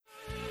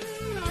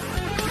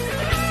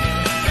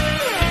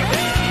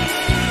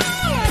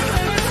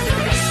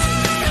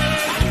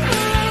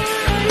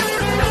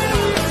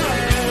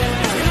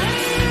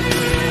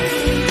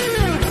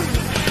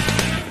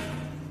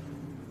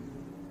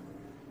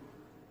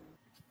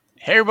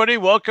Hey everybody,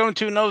 welcome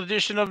to another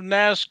edition of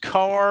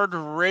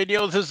NasCard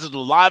Radio. This is the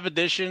live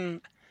edition,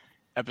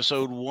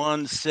 episode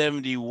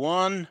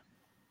 171.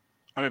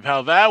 I'm your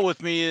pal Val.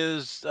 With me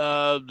is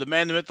the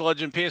man, the myth, the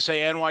legend, PSA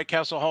and White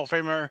Castle Hall of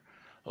Famer,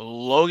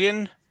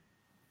 Logan.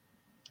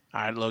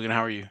 All right, Logan, how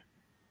are you?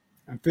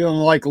 I'm feeling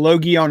like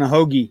Logie on a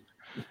hoagie.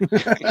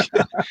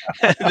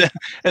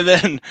 and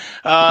then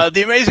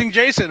the amazing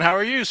Jason, how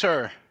are you,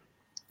 sir?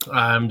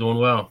 I'm doing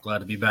well. Glad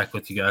to be back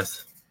with you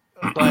guys.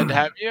 Glad to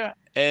have you.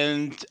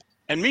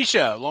 And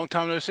Misha, long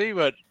time no see,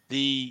 but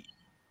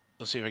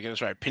let's see if I get this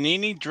right,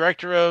 Panini,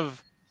 Director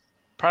of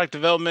Product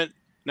Development,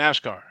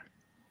 NASCAR.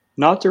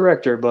 Not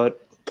director,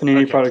 but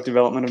Panini Product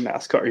Development of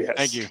NASCAR, yes.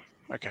 Thank you.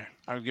 Okay.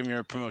 I'll give you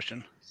a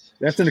promotion.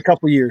 That's in a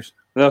couple years.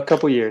 A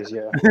couple years,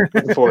 yeah.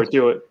 Looking forward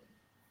to it.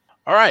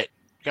 All right.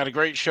 Got a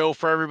great show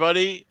for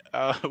everybody.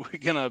 We're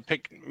going to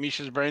pick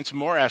Misha's brain some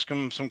more, ask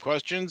him some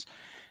questions,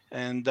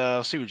 and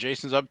see what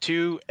Jason's up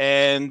to.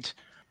 And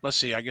let's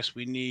see. I guess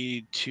we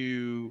need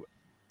to...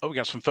 Oh, we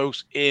got some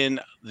folks in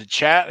the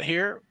chat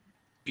here.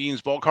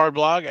 Beans Ball Card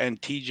Blog and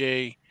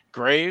TJ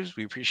Graves.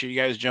 We appreciate you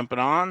guys jumping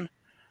on.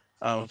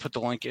 We'll put the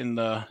link in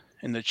the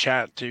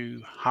chat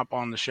to hop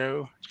on the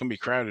show. It's going to be a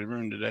crowded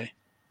room today.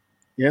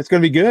 Yeah, it's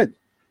going to be good.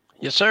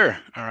 Yes, sir.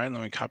 All right,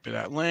 let me copy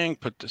that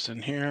link. Put this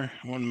in here.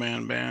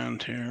 One-man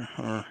band here.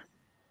 Or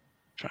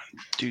trying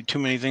to do too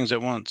many things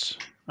at once.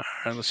 All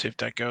right, let's see if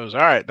that goes. All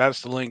right,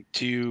 that's the link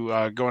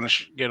to go on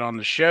get on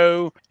the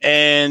show.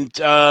 And,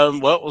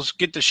 well, let's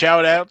get the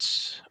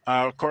shout-outs.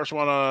 Of course, I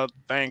want to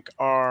thank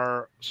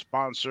our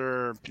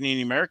sponsor,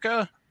 Panini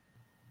America.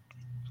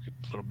 Get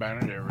the little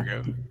banner. There we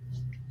go.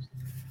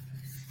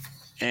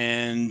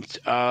 And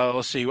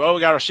let's see. Well,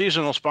 we got our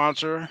seasonal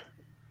sponsor,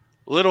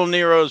 Little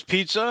Nero's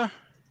Pizza.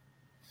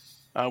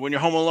 When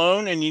you're home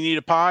alone and you need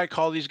a pie,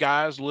 call these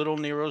guys, Little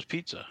Nero's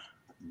Pizza.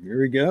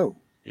 Here we go.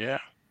 Yeah.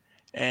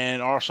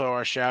 And also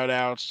our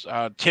shout-outs,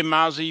 Tim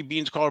Mozzie,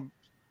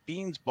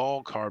 Beans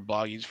Ball Card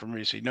Blog. He's from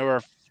Reese.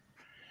 Nora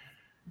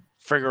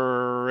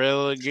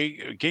Frigarella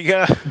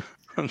Giga.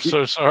 I'm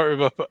so sorry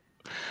about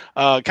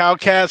Kyle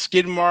Cass,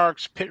 Skid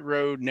Marks, Pit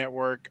Road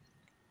Network,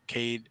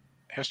 Cade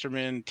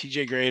Hesterman,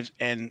 TJ Graves,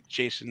 and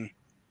Jason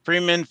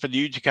Freeman for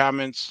the YouTube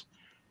comments.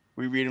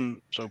 We read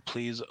them, so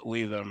please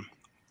leave them.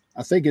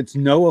 I think it's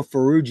Noah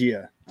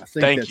Ferrugia.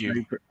 Thank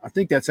you. I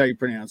think that's how you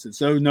pronounce it.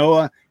 So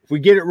Noah, if we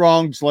get it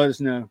wrong, just let us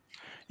know.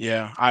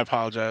 Yeah, I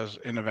apologize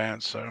in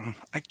advance. So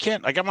I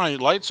got my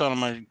lights on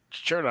my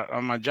shirt,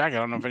 on my jacket. I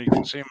don't know if you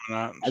can see them or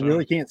not. So. I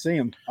really can't see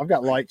them. I've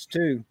got lights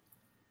too.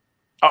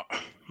 Oh,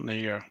 there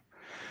you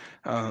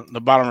go. The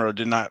bottom row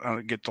did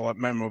not get the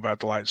memo about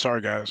the lights.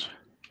 Sorry, guys.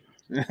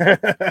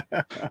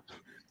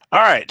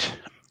 All right.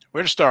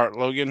 Where to start,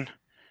 Logan?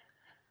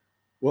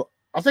 Well,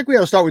 I think we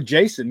ought to start with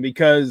Jason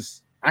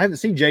because I haven't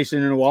seen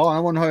Jason in a while. I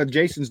want to know how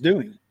Jason's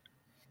doing.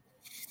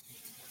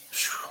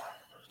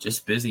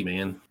 Just busy,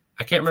 man.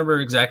 I can't remember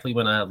exactly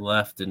when I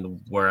left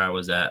and where I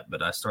was at,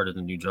 but I started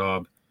a new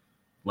job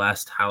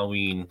last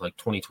Halloween, like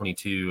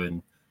 2022,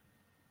 and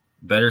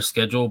better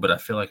schedule, but I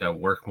feel like I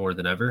work more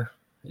than ever.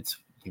 It's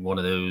one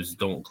of those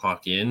don't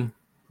clock in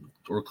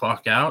or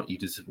clock out. You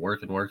just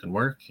work and work and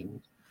work.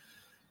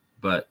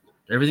 But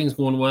everything's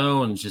going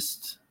well, and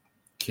just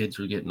kids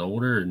are getting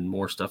older and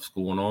more stuff's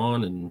going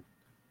on and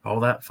all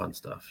that fun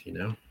stuff, you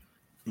know.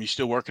 You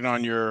still working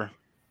on your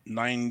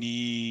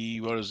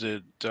 90, what is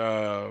it?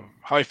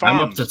 Holly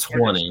Farms. I'm up to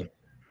 20.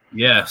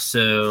 Yeah,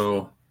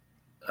 so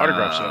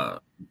autograph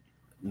set.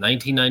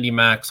 1990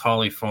 Max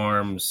Holly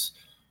Farms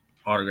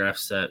autograph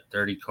set,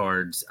 30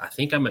 cards. I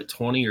think I'm at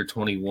 20 or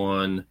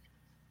 21.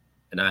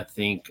 And I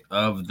think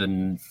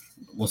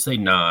we'll say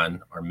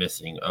 9 are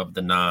missing. Of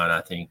the 9, I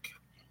think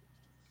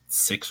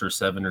 6 or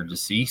 7 are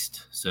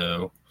deceased.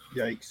 So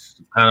yikes.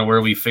 Kind of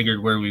where we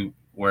figured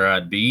where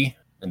I'd be.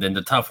 And then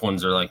the tough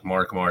ones are like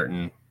Mark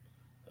Martin,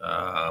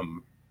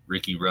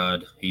 Ricky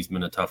Rudd. He's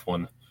been a tough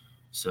one.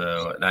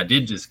 So, and I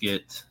did just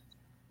get,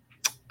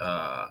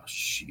 I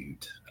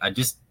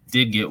just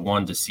did get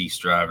one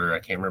deceased driver. I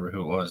can't remember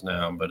who it was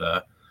now,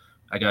 but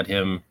I got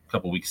him a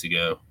couple weeks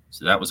ago.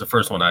 So that was the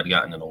first one I'd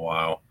gotten in a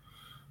while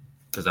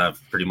because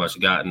I've pretty much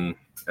gotten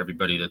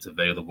everybody that's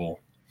available.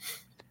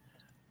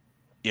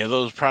 Yeah,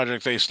 those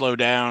projects, they slow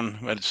down,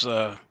 but it's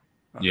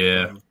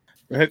yeah.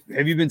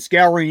 Have you been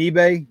scouring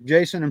eBay,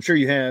 Jason? I'm sure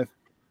you have.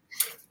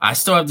 I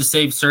still have the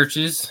saved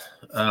searches.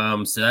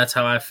 So that's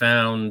how I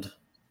found.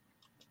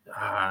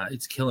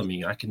 It's killing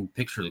me. I can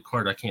picture the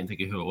card. I can't think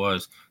of who it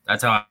was.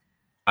 That's how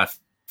I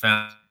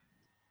found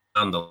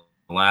the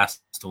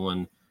last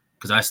one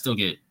because I still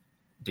get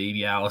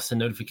Davey Allison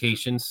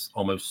notifications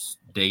almost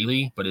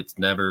daily, but it's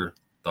never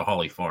the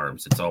Holly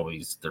Farms. It's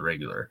always the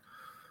regular.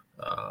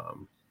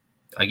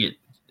 I get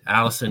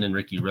Allison and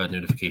Ricky Rudd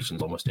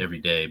notifications almost every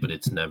day, but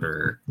it's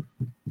never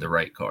the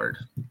right card.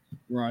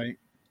 Right.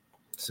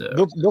 So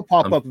they'll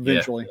pop up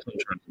eventually.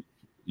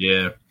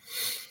 Yeah.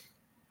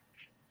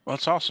 Well,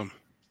 that's awesome.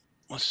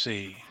 Let's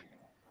see.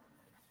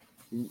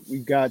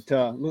 We've got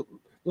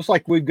looks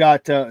like we've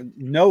got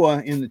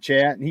Noah in the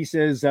chat, and he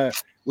says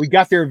we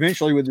got there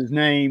eventually with his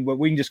name, but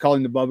we can just call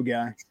him the Bubba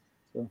guy.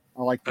 So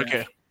I like that.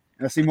 Okay.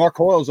 And I see Mark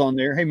Hoyle's on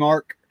there. Hey,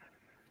 Mark.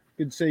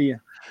 Good to see you.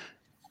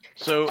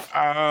 So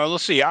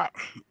let's see.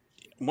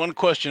 One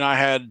question I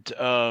had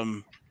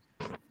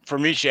for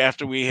Misha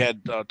after we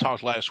had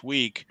talked last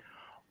week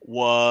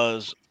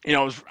was, I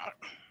was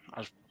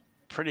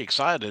pretty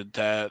excited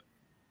that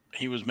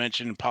he was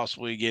mentioning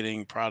possibly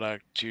getting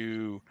product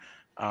to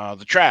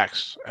the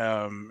tracks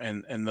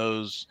and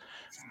those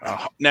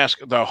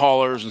NASCAR, the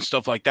haulers and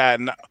stuff like that.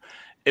 And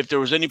if there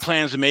was any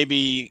plans to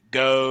maybe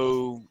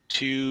go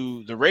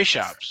to the race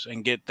shops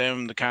and get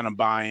them to kind of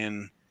buy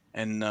in,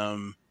 and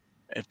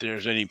if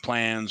there's any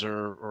plans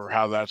or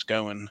how that's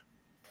going.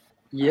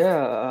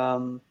 Yeah,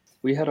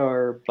 we had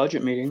our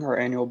budget meeting, our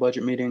annual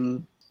budget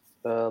meeting,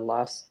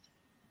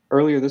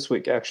 earlier this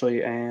week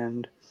actually,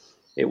 and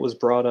it was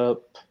brought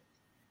up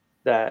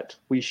that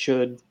we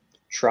should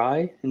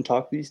try and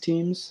talk to these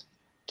teams,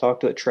 talk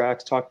to the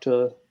tracks, talk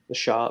to the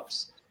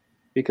shops,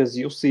 because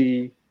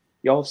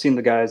y'all have seen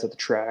the guys at the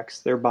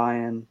tracks. They're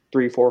buying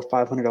 $300, $400,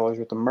 $500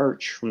 worth of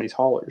merch from these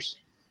haulers,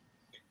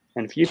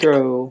 and if you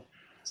throw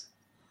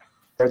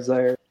cards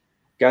there,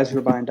 guys who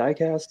are buying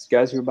diecasts,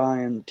 guys who are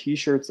buying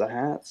T-shirts, the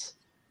hats,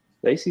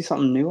 they see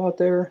something new out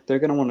there, they're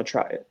going to want to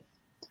try it.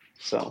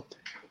 So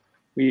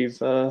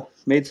we've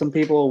made some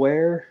people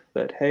aware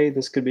that, hey,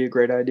 this could be a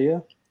great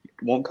idea. It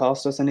won't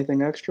cost us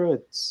anything extra.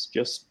 It's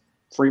just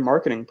free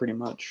marketing pretty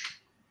much.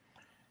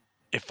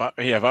 If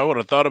I would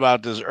have thought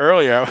about this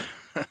earlier,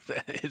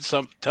 it's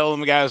tell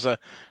them guys to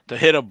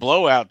hit a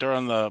blowout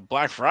during the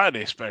Black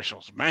Friday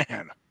specials.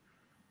 Man,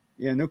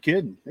 Yeah, no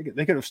kidding.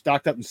 They could have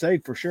stocked up and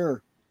saved for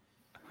sure.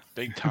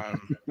 big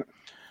time.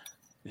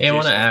 Hey, I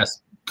want to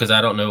ask, because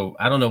I don't know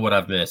what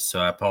I've missed, so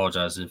I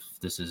apologize if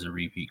this is a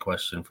repeat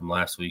question from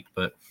last week.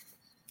 But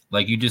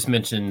like you just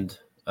mentioned,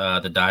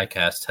 the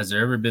diecast, has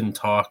there ever been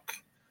talk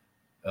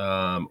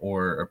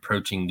or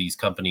approaching these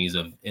companies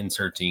of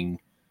inserting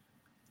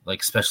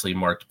like specially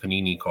marked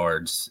Panini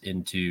cards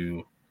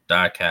into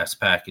diecast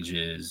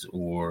packages,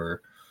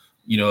 or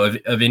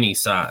of any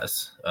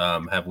size?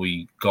 Have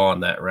we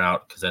gone that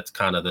route? Because that's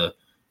kind of the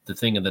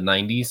thing of the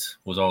 90s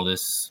was all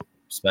this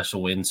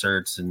special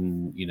inserts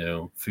and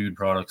food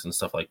products and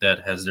stuff like that.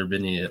 Has there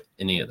been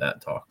any of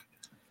that talk?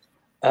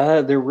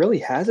 There really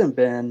hasn't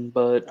been,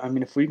 but I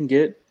mean, if we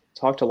can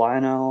talk to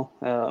Lionel,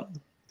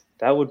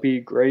 that would be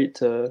great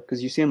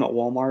because you see them at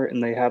Walmart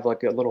and they have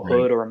like a little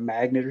hood or a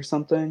magnet or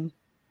something.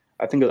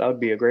 I think that would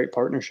be a great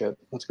partnership.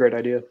 That's a great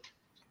idea.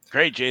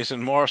 Great,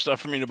 Jason. More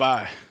stuff for me to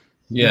buy.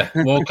 Yeah,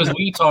 well, because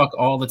we talk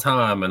all the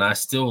time, and I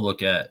still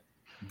look at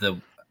the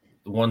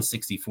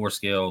 1/64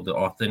 scale, the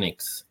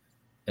Authentics,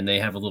 and they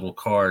have a little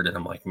card, and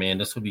I'm like, man,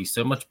 this would be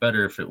so much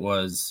better if it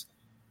was,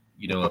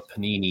 a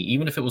Panini,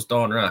 even if it was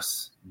Don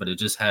Russ, but it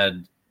just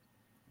had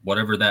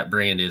whatever that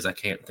brand is. I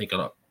can't think of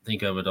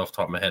it off the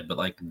top of my head, but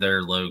like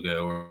their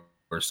logo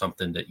or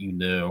something that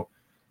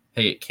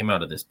hey, it came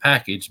out of this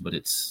package, but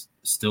it's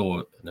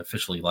still an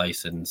officially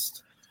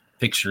licensed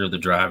picture of the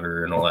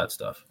driver and all that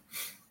stuff.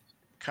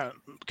 Kind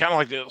of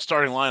like the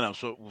starting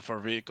lineups for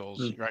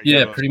vehicles, right?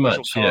 Yeah, pretty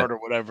much. Card or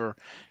whatever.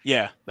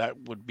 Yeah, that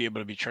would be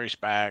able to be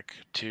traced back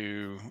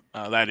to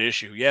that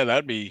issue. Yeah,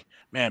 that'd be,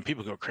 man.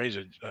 People go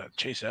crazy.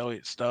 Chase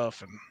Elliott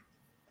stuff and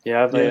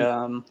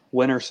the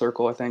winner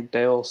circle. I think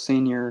Dale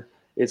Senior.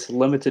 It's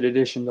limited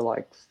edition to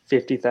like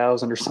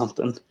 50,000 or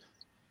something.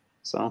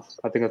 So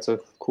I think that's a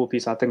cool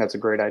piece. I think that's a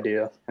great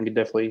idea. I could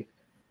definitely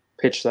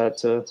pitch that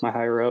to my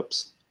higher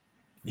ups.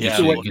 Yeah,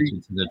 so get you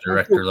to the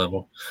director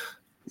level.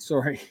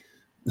 Sorry.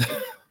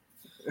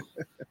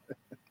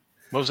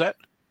 What was that?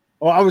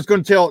 Oh, I was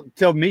going to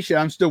tell Misha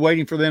I'm still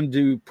waiting for them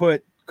to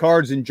put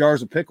cards in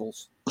jars of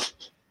pickles.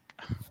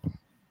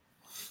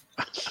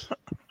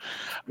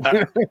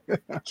 I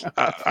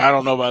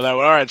don't know about that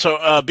one. All right,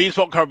 so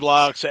Bespoke Card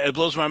Blocks. It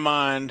blows my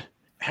mind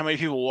how many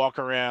people walk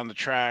around the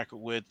track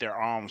with their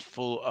arms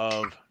full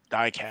of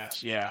die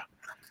casts. Yeah,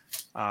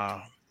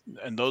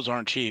 and those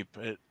aren't cheap.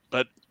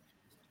 But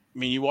I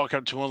mean, you walk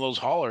up to one of those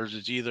haulers,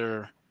 it's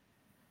either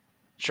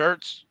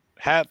shirts,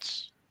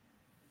 hats,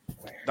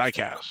 die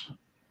casts,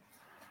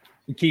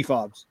 and key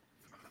fobs.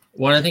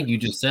 Well, I think you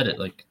just said it.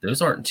 Like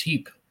those aren't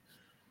cheap.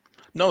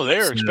 No,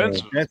 they're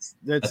expensive. That's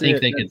I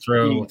think they could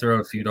throw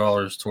a few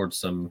dollars towards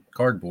some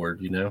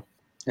cardboard. Yeah,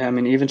 I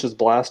mean, even just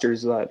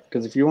blasters.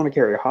 Because if you want to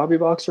carry a hobby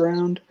box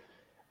around,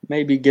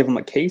 maybe give them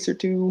a case or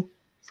two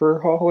for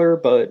a hauler.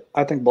 But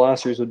I think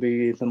blasters would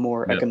be the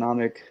more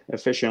economic,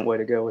 efficient way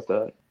to go with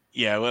that.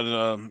 Yeah, but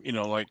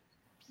like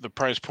the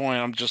price point,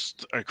 I'm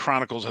just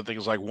Chronicles. I think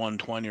is like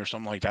 $120 or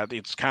something like that.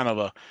 It's kind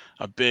of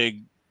a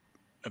big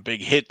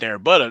hit there.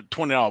 But a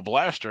 $20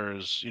 blaster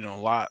is a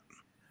lot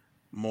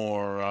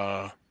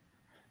more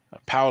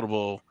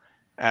palatable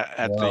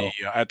at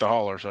the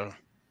hauler. So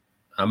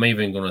I'm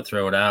even going to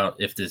throw it out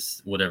if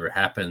this would ever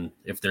happen.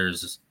 If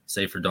there's,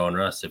 say for Don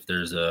Russ, if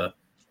there's a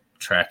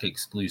track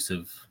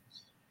exclusive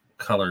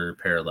color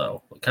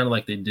parallel, kind of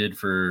like they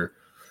do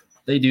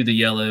the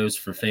yellows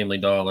for Family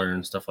Dollar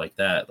and stuff like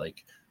that.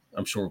 Like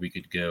I'm sure we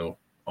could go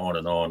on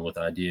and on with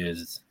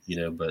ideas,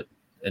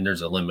 and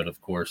there's a limit, of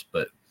course,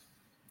 but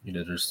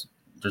there's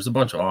there's a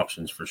bunch of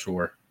options for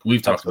sure.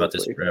 We've talked about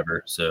this Absolutely.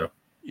 forever. So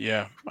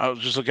Yeah, I was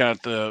just looking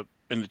at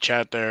in the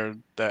chat there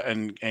that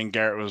and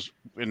Garrett was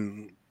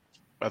in.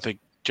 I think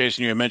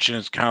Jason, you had mentioned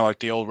it's kind of like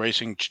the old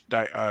racing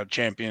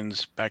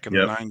champions back in the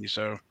yep. '90s.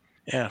 So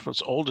yeah,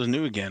 it's old as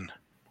new again.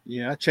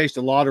 Yeah, I chased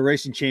a lot of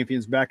racing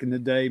champions back in the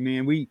day,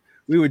 man. We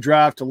would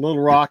drive to Little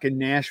Rock and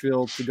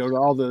Nashville to go to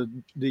all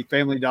the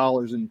Family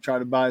Dollars and try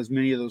to buy as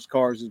many of those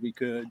cars as we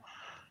could.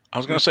 I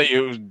was gonna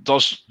say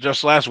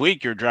just last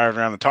week you're driving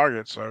around the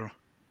Target, so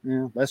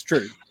Yeah, that's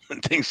true.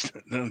 things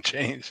don't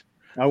change.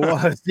 I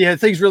was. Yeah,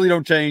 things really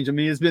don't change. I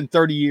mean, it's been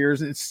 30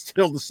 years and it's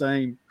still the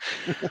same.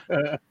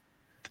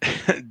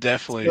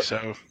 Definitely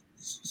so.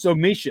 So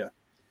Misha,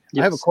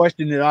 Yes. I have a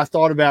question that I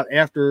thought about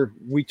after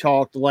we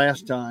talked the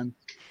last time.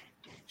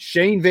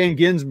 Shane Van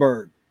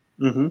Gisbergen,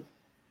 Mm-hmm.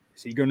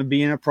 is he going to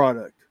be in a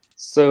product?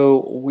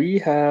 So we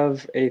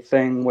have a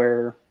thing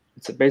where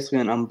it's basically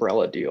an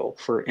umbrella deal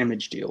for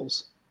image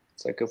deals.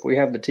 It's like if we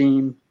have the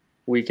team,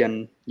 we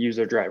can use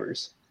their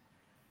drivers.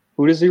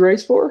 Who does he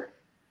race for?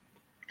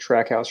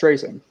 Trackhouse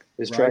Racing.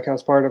 Is Right.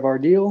 Trackhouse part of our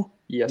deal?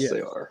 Yes, Yes.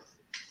 they are.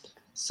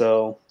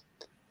 So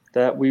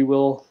that we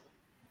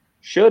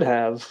should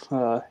have,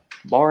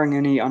 barring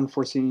any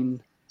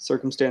unforeseen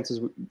circumstances,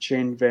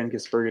 Shane Van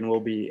Gisbergen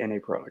will be in a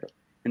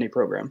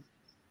program.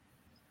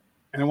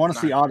 And I want to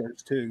see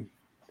otters too.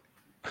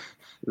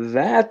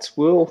 That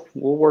we'll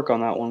work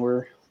on that one.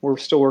 We're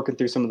still working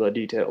through some of the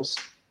details.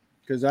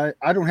 Because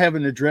I don't have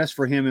an address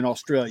for him in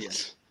Australia.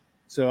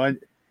 So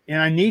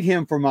I need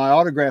him for my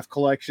autograph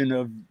collection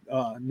of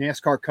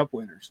NASCAR Cup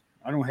winners.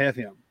 I don't have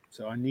him.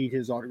 So I need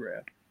his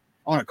autograph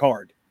on a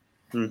card.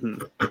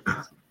 Mm-hmm.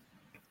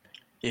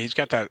 Yeah, he's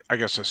got that, I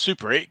guess, a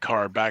Super 8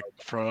 card back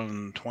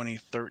from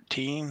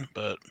 2013,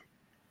 but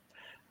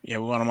yeah,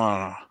 we want him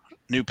on a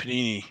new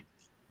Panini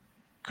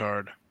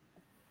card.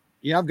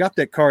 Yeah, I've got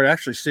that card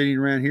actually sitting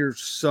around here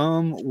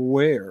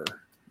somewhere.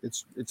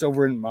 It's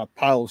over in my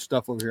pile of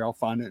stuff over here. I'll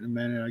find it in a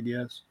minute, I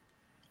guess.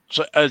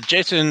 So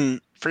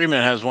Jason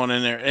Freeman has one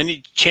in there.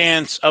 Any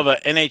chance of a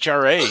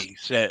NHRA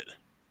set?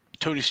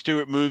 Tony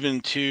Stewart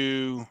moving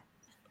to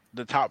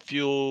the Top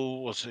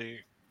Fuel. We'll see.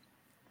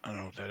 I don't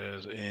know what that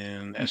is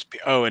in and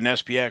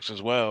SPX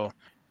as well.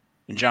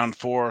 And John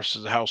Force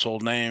is a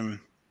household name.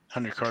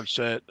 100 card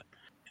set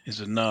is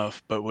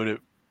enough, but would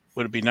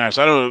it be nice?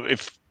 I don't know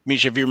if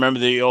Misha, if you remember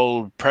the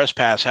old Press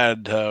Pass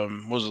had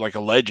was it like a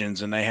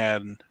Legends, and they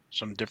had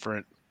some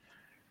different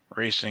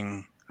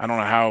racing. I don't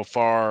know how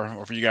far,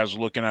 or if you guys are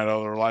looking at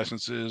other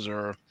licenses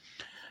or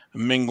a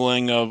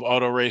mingling of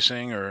auto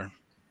racing, or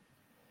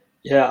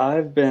Yeah,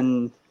 I've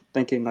been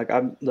thinking like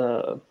I'm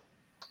the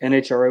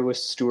NHRA with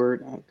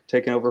Stewart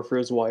taking over for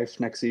his wife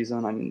next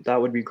season. I mean, that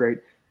would be great.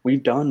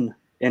 We've done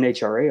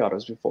NHRA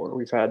autos before.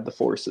 We've had the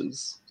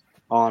Forces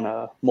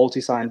on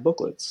multi-signed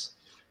booklets.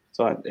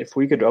 So if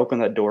we could open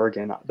that door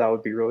again, that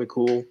would be really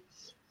cool.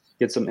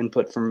 Get some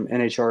input from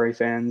NHRA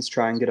fans,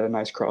 try and get a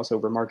nice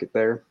crossover market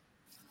there.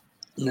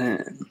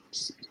 And,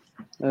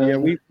 Yeah,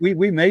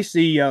 we may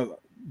see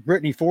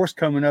Brittany Force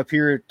coming up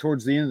here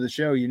towards the end of the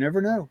show. You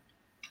never know.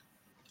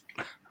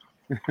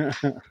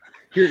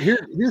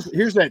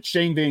 Here's that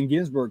Shane Van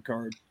Gisbergen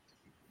card.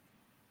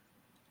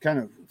 Kind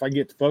of, if I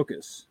get to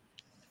focus.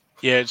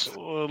 yeah, it's a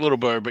little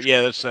blurry, but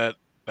yeah, that's that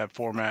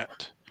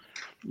format.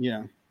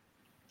 Yeah.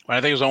 I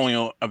think it was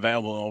only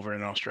available over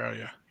in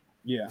Australia.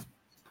 Yeah.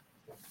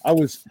 I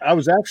was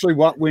actually,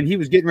 when he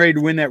was getting ready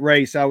to win that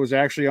race, I was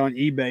actually on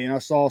eBay and I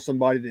saw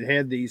somebody that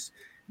had these.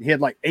 He had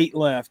like 8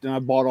 left, and I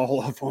bought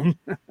all of them.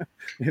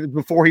 It was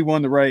before he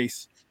won the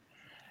race.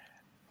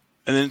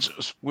 And then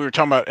we were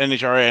talking about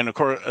NHRA, and of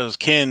course, as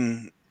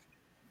Ken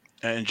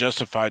and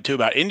Justified too,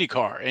 about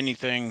IndyCar.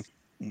 Anything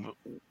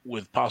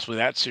with possibly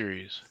that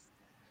series?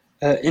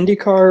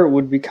 IndyCar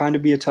would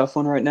be a tough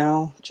one right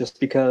now, just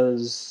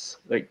because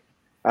like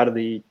out of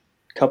the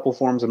couple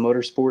forms of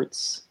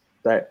motorsports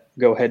that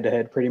go head to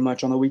head pretty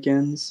much on the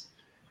weekends,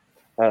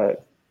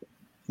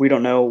 we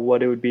don't know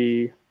what it would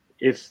be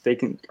if they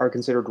are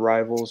considered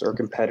rivals or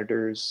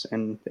competitors,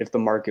 and if the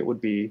market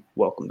would be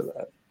welcome to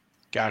that.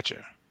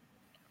 Gotcha.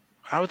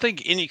 I would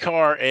think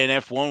IndyCar and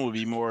F1 would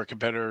be more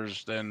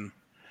competitors than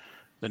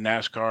the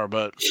NASCAR,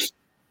 but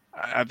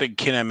I think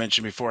Ken had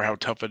mentioned before how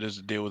tough it is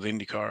to deal with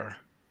IndyCar,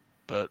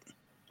 but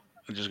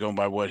I'm just going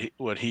by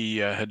what he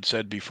had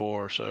said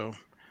before. So,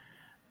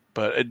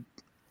 and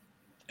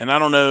I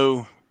don't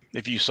know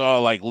if you saw,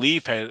 like,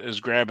 Leaf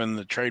is grabbing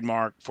the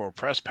trademark for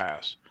Press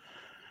Pass,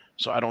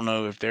 so I don't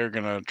know if they're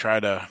gonna try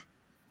to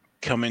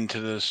come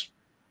into this,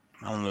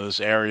 I don't know, this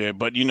area.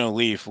 But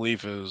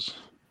Leaf is.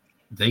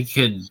 They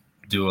could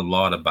do a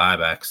lot of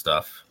buyback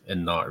stuff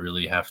and not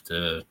really have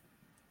to,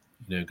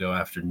 go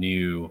after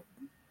new.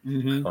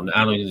 Mm-hmm.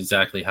 I don't know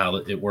exactly how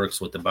it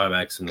works with the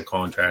buybacks and the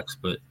contracts,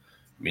 but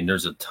I mean,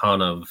 there's a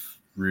ton of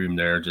room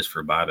there just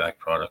for buyback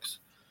products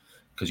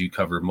because you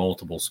cover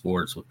multiple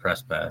sports with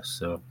Press Pass.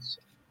 So,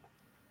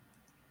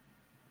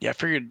 yeah, I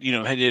figured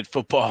they did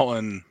football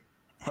and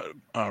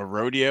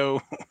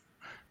rodeo,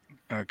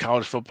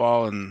 college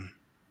football, and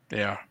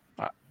yeah,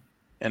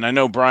 and I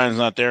know Brian's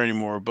not there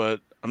anymore,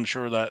 but I'm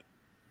sure that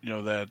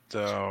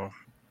that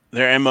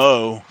their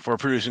MO for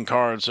producing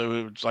cards.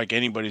 So it's like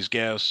anybody's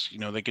guess.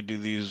 They could do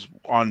these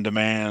on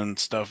demand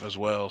stuff as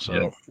well. So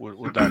Yep.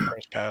 with that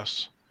press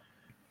pass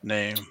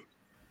name.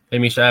 Hey,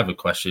 Misha, I have a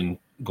question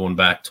going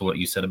back to what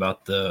you said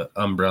about the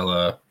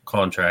umbrella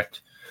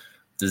contract.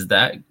 Does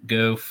that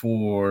go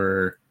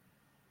for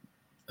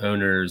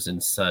owners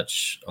and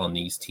such on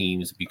these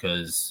teams?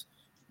 Because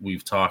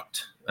we've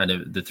talked, I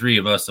know the three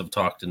of us have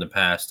talked in the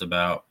past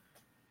about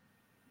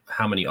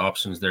how many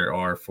options there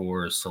are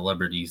for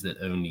celebrities that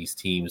own these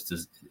teams.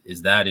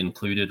 Is that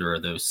included, or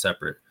are those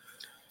separate?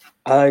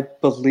 I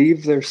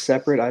believe they're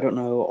separate. I don't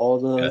know all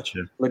the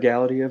Gotcha.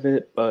 legality of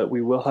it, but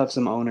we will have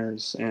some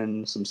owners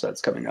and some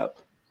sets coming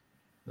up.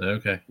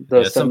 Okay.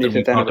 The It's something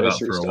we've 75th talked about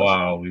anniversary for a stuff.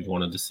 while. We've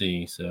wanted to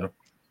see. So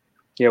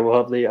Yeah, we'll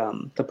have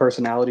the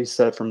personality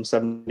set from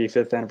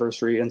 75th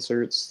anniversary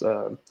inserts.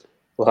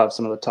 We'll have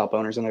some of the top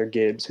owners in there: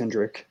 Gibbs,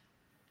 Hendrick,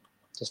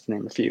 just to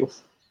name a few.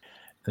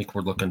 I think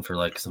we're looking for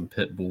like some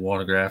Pitbull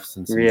autographs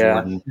and some Yeah.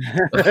 Jordan.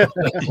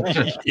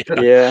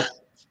 Yeah,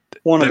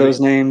 one of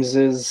those names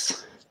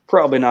is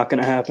probably not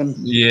going to happen.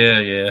 Yeah.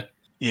 Yeah,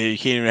 you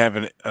can't even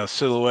have a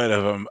silhouette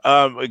of him.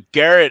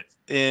 Garrett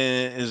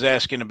is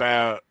asking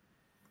about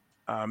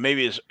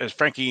maybe as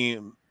Frankie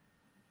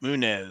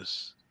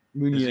Muniz. Is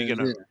he going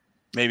to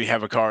maybe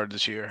have a card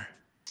this year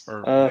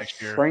or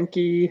next year?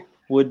 Frankie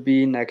would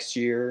be next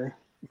year.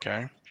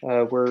 Okay.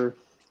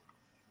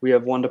 We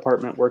have one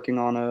department working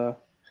on a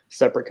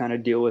separate kind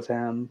of deal with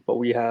him, but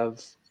we have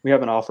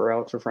an offer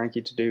out for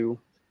Frankie to do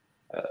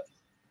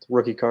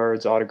rookie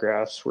cards,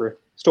 autographs. We're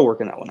still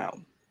working that one out.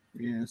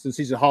 Yeah, since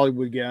he's a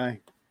Hollywood guy.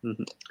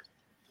 Mm-hmm.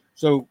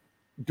 So,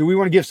 do we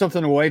want to give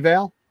something away,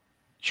 Val?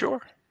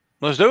 Sure,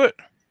 let's do it.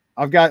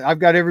 I've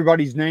got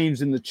everybody's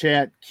names in the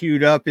chat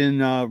queued up in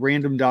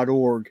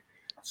random.org.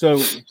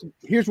 So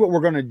here's what we're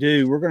going to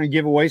do. We're going to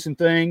give away some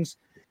things.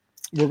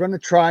 We're going to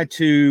try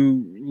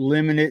to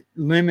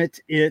limit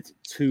it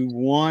to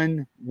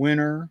one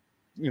winner,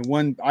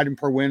 one item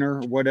per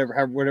winner, or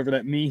whatever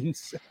that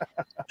means.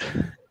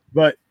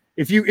 But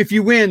if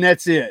you win,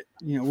 that's it.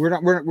 We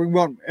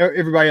want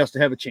everybody else to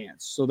have a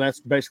chance. So that's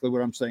basically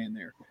what I'm saying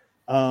there.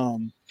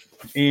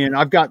 And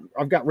I've got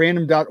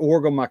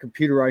random.org on my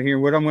computer right here.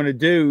 And what I'm going to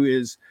do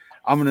is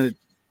I'm going to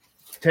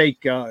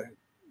take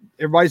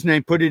everybody's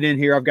name, put it in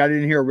here. I've got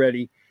it in here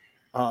already.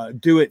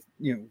 Do it,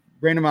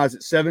 randomize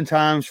it 7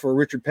 times for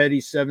Richard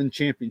Petty's 7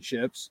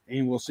 championships,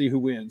 and we'll see who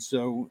wins.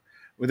 So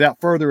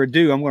without further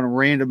ado, I'm going to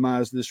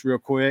randomize this real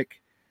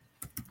quick.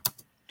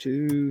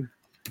 2,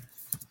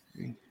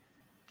 3.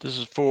 This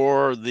is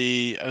for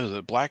the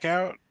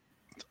blackout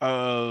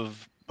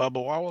of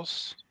Bubba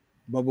Wallace.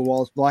 Bubba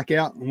Wallace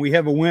blackout, and we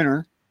have a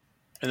winner.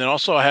 And then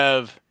also I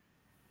have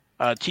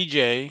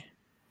TJ.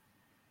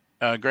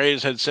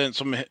 Graves had sent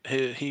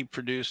he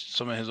produced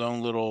some of his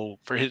own little,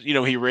 for his,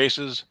 he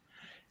races.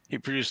 He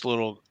produced a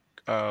little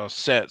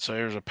set. So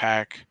here's a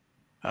pack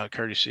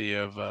courtesy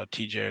of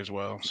TJ as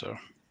well. So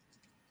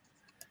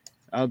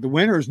the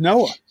winner is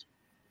Noah.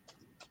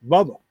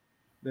 Bubba.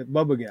 That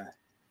Bubba guy.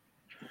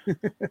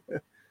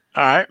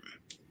 All right.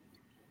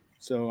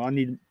 So I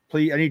need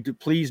to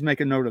please make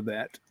a note of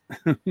that.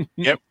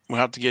 Yep, we'll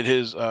have to get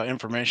his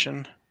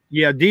information.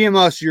 Yeah, DM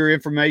us your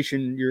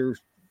information, your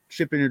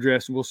shipping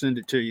address, and we'll send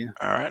it to you.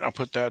 All right, I'll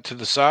put that to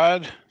the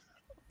side.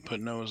 Put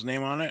Noah's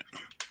name on it.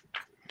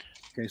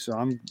 Okay, so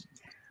I'm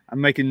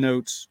making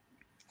notes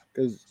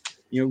because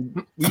you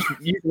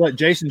let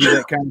Jason do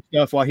that kind of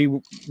stuff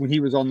when he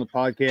was on the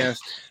podcast.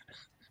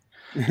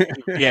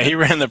 Yeah, he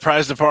ran the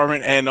prize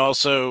department and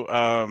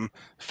also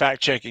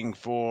fact checking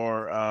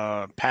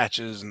for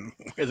patches and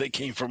where they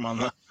came from on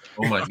the.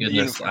 Oh my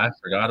goodness, I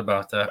forgot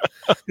about that.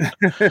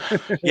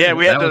 Yeah,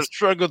 we had to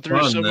struggle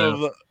through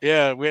we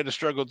had to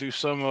struggle through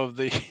some of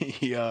the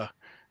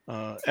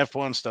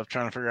F1 stuff,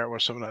 trying to figure out where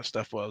some of that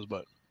stuff was.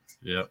 But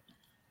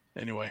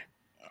anyway,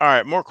 all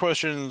right, more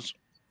questions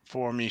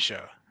for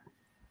Misha.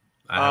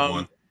 I have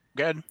one.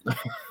 Good.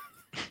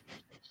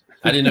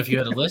 I didn't know if you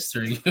had a list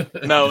or you.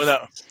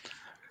 No.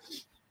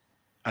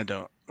 I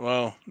don't.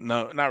 Well,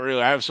 no, not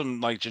really. I have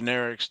some like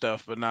generic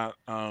stuff, but not.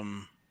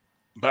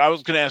 But I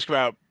was going to ask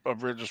about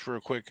just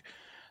real quick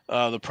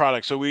the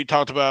product. So we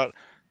talked about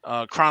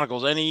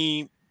Chronicles.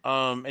 Any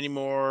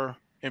more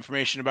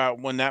information about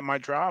when that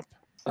might drop?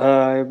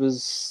 I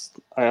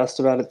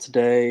asked about it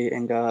today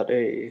and got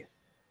a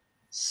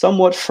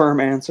somewhat firm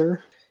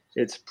answer.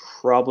 It's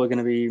probably going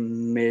to be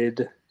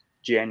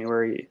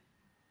mid-January,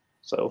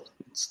 so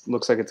it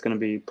looks like it's going to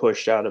be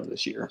pushed out of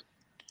this year,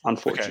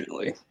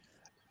 unfortunately. Okay.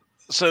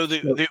 So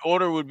the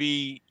order would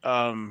be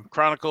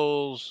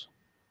Chronicles.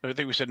 I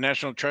think we said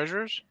National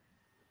Treasures.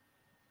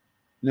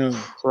 No,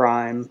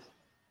 Prime.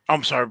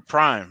 I'm sorry,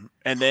 Prime,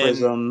 and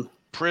then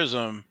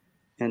Prism,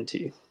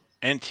 NT,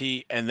 and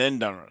then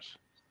Dunruss.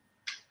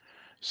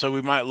 So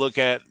we might look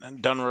at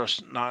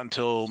Dunruss not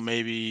until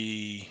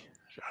maybe,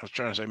 I was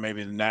trying to say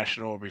maybe the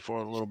National or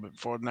a little bit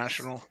before the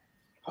National.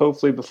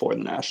 Hopefully before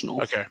the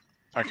National. Okay.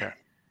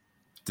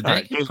 Did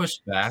that get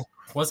pushed back?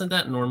 Wasn't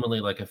that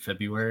normally like a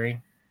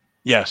February?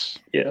 Yes.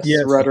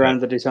 Right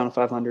around the Daytona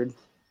 500.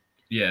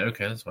 Yeah,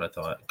 okay, that's what I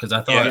thought. Because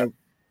I thought Yeah.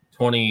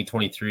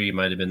 2023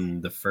 might have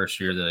been the first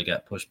year that I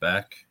got pushed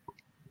back.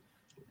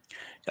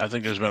 I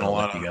think there's I been don't a know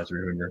lot if you of. guys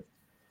remember.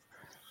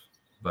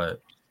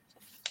 But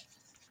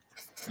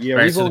Yeah, all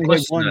right, we've so the only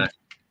had question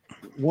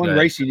one Go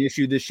ahead. racing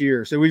issue this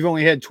year. So we've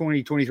only had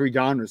 2023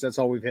 Donruss. That's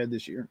all we've had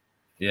this year.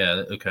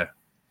 Yeah, okay.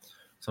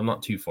 So I'm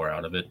not too far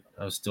out of it.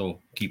 I was still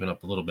keeping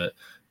up a little bit.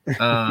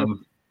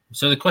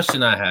 So the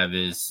question I have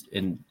is,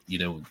 and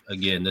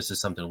again, this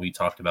is something we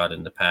talked about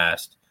in the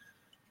past.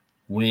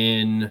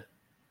 When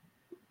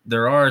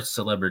there are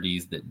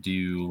celebrities that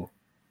do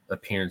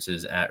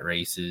appearances at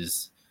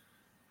races,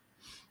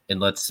 and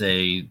let's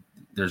say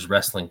there's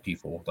wrestling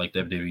people like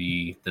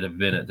WWE that have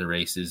been at the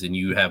races, and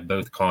you have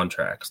both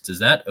contracts, does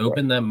that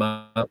open them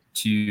up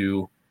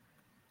to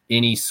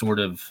any sort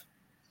of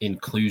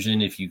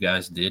inclusion if you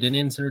guys did an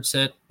insert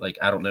set? Like,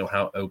 I don't know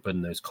how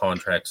open those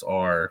contracts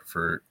are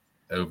for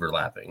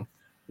overlapping.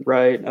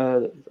 Right.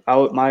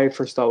 My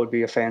first thought would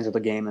be a fans of the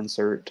game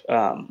insert.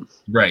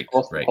 Right.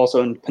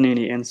 Also in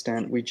Panini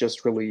Instant, we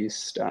just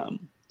released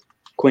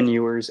Quinn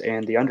Ewers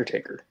and The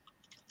Undertaker.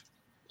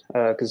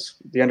 Because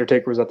The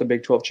Undertaker was at the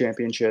Big 12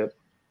 Championship.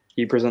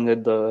 He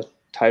presented the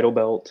title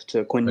belt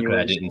to Quinn Okay,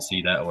 Ewers. I didn't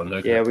see that one.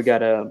 Okay. Yeah, we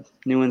got a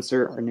new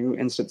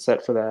instant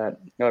set for that.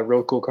 A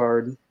real cool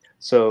card.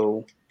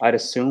 So I'd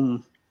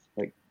assume,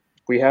 like,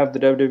 we have the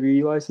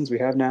WWE license, we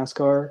have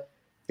NASCAR.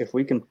 If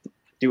we can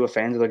do a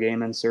fans of the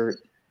game insert,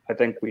 I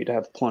think we'd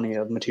have plenty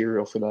of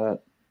material for that.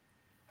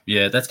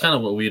 Yeah, that's kind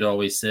of what we'd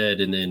always said.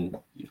 And then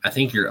I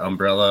think your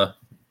umbrella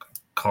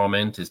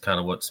comment is kind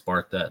of what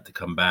sparked that to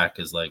come back,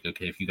 is like,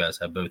 okay, if you guys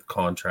have both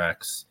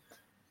contracts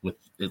with,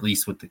 at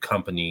least with the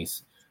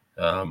companies,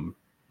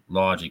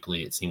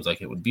 logically it seems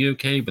like it would be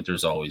okay, but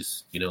there's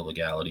always,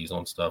 legalities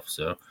on stuff.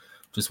 So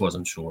just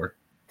wasn't sure.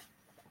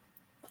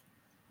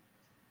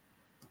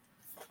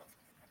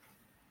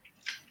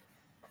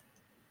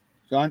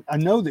 So I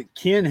know that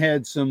Ken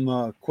had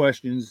some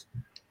questions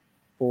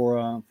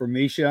for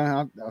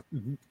Misha.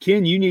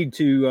 Ken, you need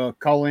to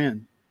call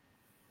in.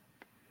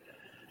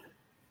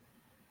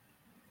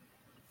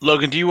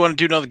 Logan, do you want to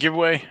do another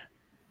giveaway?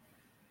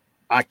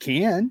 I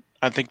can.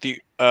 I think the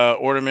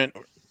ornament,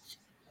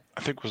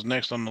 was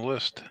next on the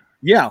list.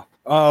 Yeah.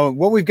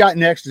 What we've got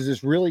next is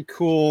this really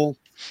cool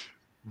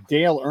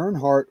Dale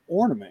Earnhardt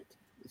ornament.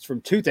 It's from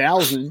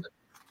 2000.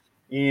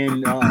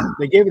 And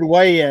they gave it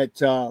away at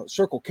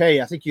Circle K.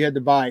 I think you had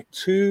to buy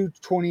 2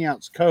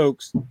 20-ounce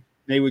Cokes.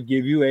 They would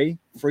give you a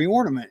free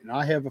ornament. And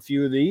I have a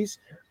few of these.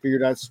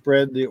 Figured I'd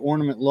spread the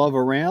ornament love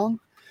around.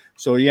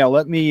 So, yeah,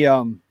 let me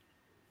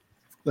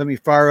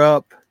fire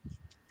up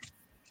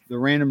the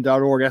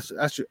random.org.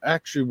 That's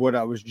actually what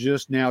I was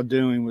just now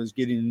doing, was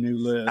getting a new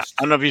list.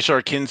 I don't know if you saw,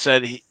 Ken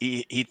said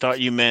he thought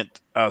you meant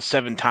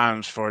 7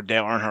 times for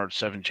Dale Earnhardt,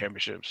 7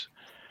 championships.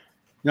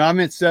 No, I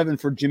meant 7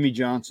 for Jimmy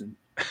Johnson.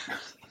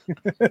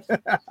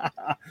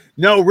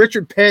 No,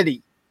 Richard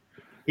Petty.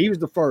 He was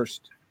the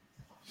first.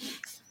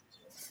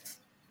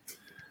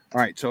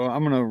 All right, so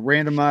I'm going to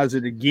randomize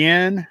it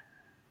again.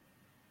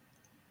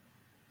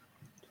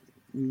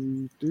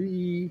 2,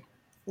 3,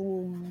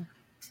 4,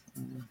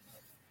 5,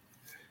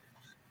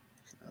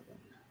 7.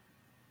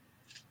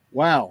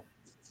 Wow.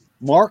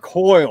 Mark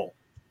Hoyle,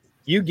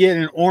 you get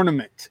an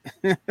ornament.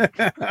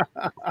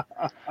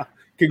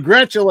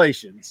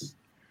 Congratulations.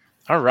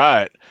 All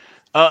right.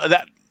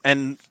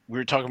 And we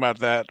were talking about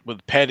that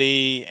with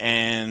Petty,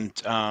 and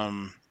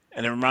it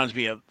reminds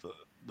me of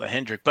the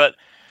Hendrick. But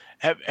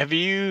have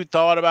you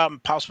thought about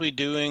possibly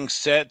doing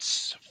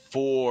sets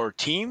for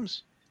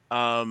teams?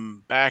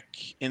 Back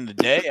in the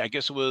day, I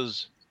guess it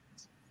was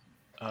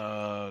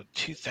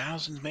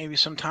 2000s maybe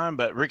sometime.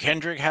 But Rick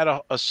Hendrick had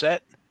a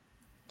set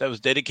that was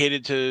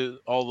dedicated to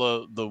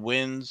all the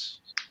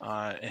wins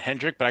in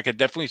Hendrick. But I could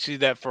definitely see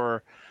that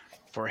for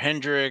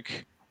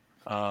Hendrick,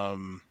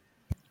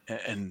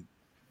 and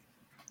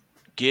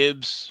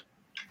Gibbs,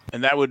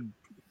 and that would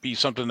be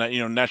something that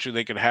naturally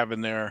they could have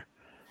in their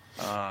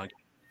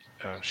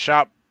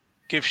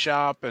gift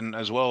shop, and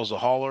as well as the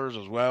haulers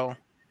as well.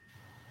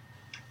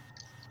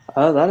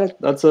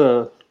 That's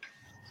a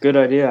good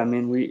idea. I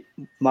mean,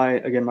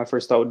 my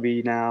first thought would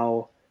be,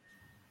 now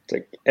it's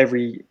like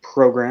every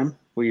program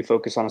we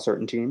focus on a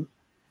certain team,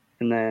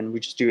 and then we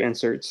just do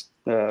inserts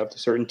of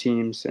certain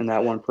teams in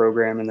that one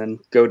program, and then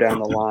go down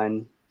the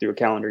line through a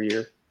calendar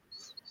year.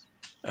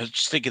 I was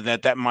just thinking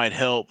that might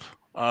help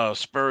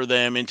spur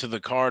them into the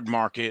card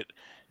market,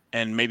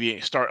 and maybe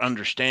start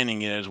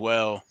understanding it as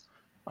well.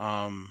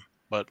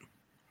 But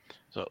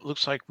so it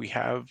looks like we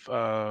have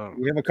a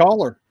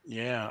caller.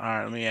 Yeah. All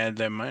right. Let me add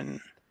them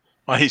in.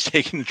 While he's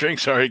taking the drink.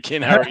 Sorry,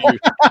 Ken. How are you?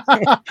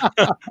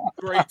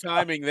 Great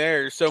timing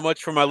there. So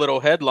much for my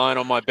little headline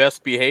on my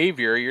best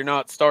behavior. You're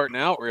not starting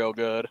out real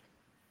good.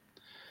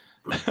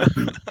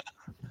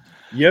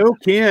 Yo,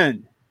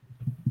 Ken.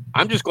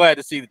 I'm just glad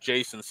to see that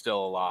Jason's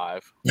still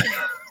alive.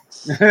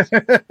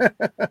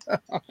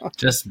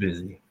 Just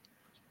busy.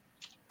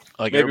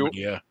 Like maybe, everybody,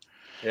 yeah.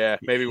 Yeah,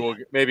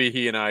 maybe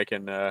he and I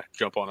can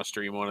jump on a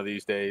stream one of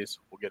these days.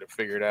 We'll get it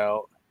figured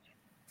out.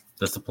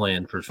 That's the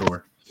plan for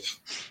sure.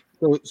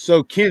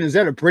 So Ken, is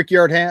that a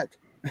Brickyard hat?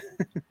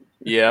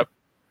 Yep.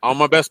 On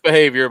my best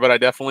behavior, but I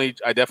definitely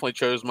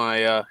chose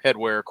my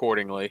headwear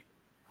accordingly.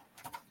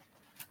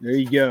 There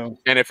you go.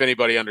 And if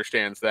anybody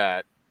understands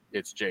that,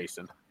 it's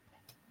Jason.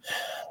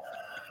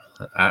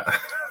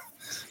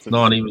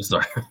 Not even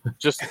sorry.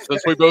 Just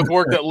since we both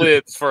worked at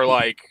Lids for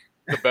like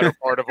the better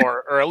part of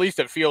or at least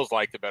it feels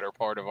like the better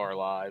part of our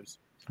lives.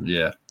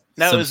 Yeah.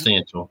 Now,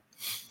 Substantial.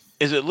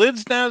 Is it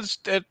Lids now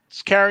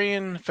that's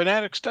carrying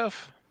Fanatic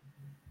stuff?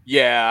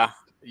 Yeah,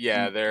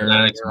 they're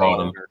all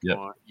bottom. intertwined. Yep.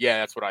 Yeah,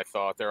 that's what I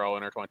thought. They're all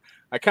intertwined.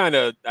 I kind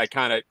of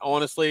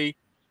honestly,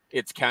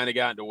 it's kind of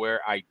gotten to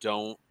where I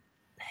don't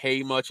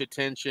pay much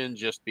attention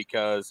just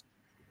because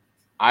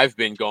I've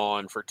been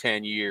gone for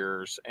 10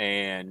 years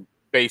and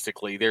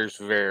basically there's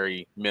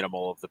very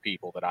minimal of the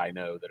people that I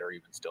know that are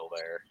even still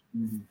there.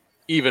 Mm-hmm.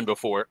 Even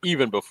before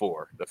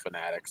the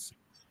Fanatics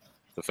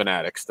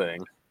thing.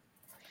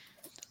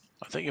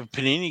 I think if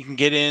Panini can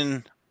get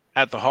in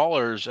at the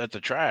haulers at the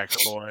track,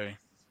 boy.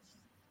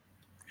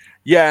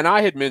 Yeah, and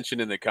I had mentioned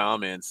in the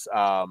comments,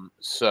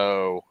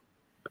 so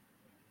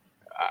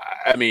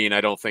I mean,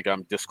 I don't think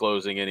I'm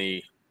disclosing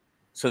any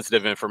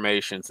sensitive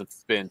information since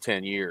it's been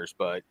 10 years,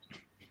 but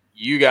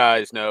you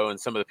guys know, and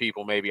some of the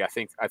people maybe I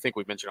think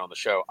we mentioned on the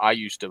show, I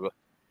used to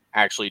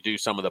actually do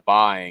some of the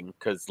buying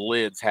because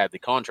Lids had the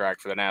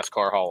contract for the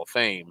NASCAR Hall of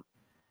Fame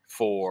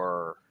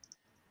for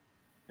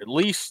at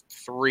least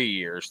 3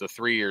 years, the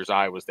 3 years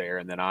I was there,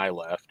 and then I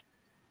left.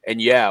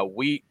 And yeah,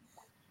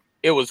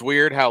 it was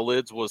weird how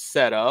Lids was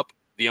set up.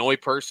 The only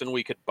person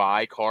we could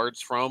buy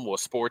cards from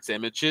was Sports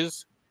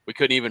Images. We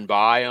couldn't even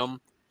buy them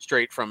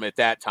straight from, at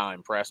that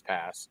time, Press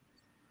Pass.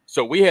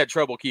 So we had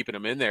trouble keeping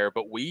them in there,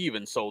 but we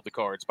even sold the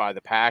cards by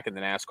the pack in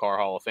the NASCAR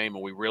Hall of Fame,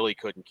 and we really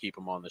couldn't keep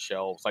them on the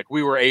shelves. Like,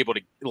 we were able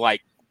to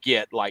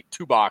get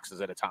 2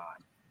 boxes at a time.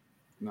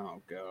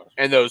 Oh gosh.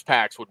 And those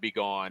packs would be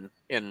gone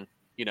in,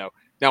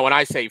 now when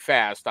I say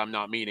fast, I'm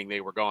not meaning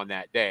they were gone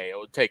that day. It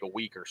would take a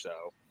week or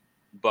so.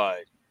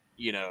 But,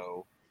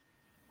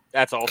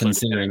 that's also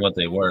considering what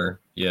they were.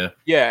 Yeah.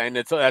 Yeah, and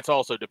that's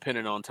also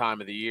dependent on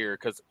time of the year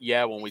because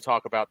when we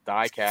talk about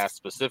diecast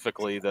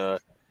specifically, the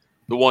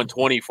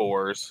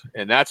 124s,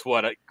 and that's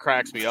what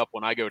cracks me up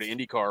when I go to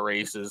IndyCar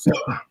races.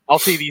 I'll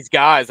see these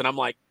guys and I'm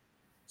like,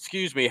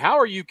 excuse me, how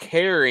are you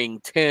carrying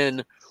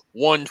 10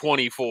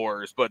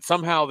 124s? But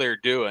somehow they're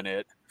doing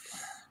it.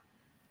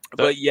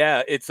 But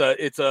yeah, it's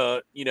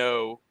a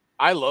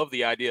I love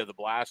the idea of the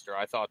blaster.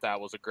 I thought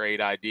that was a great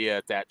idea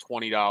at that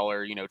 $20,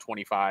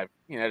 $25,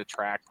 at a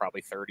track,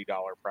 probably $30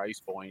 price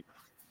point.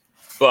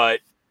 But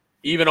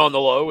even on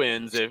the low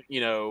ends,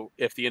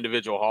 if the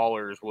individual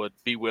haulers would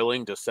be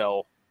willing to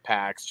sell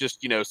packs,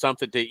 just,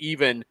 something to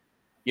even,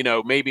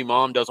 maybe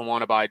mom doesn't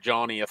want to buy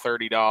Johnny a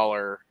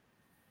 $30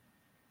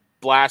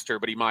 blaster,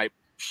 but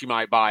she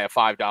might buy a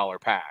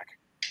 $5 pack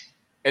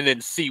and then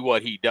see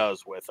what he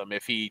does with them.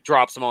 If he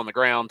drops them on the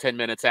ground 10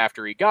 minutes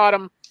after he got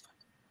them,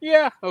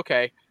 yeah,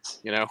 okay.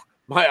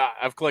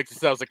 I've collected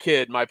since I was a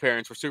kid. My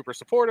parents were super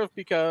supportive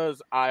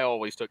because I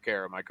always took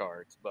care of my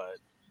cards. But,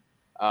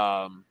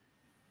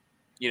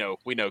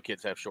 we know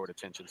kids have short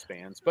attention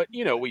spans. But,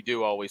 we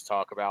do always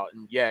talk about,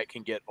 and yeah, it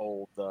can get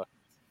old.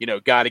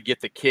 Got to get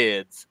the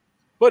kids.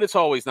 But it's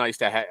always nice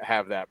to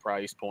have that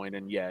price point.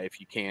 And, yeah, if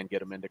you can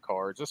get them into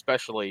cards,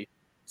 especially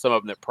some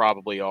of them that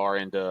probably are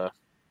into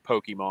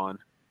Pokemon.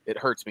 It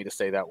hurts me to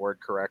say that word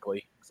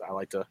correctly because I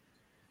like to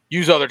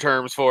use other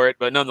terms for it,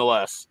 but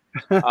nonetheless,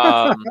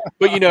 but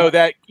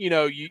that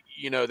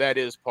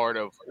is part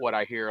of what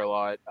I hear a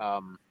lot.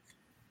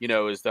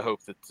 Is the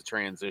hope that the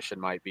transition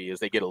might be as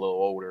they get a little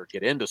older,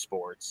 get into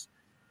sports,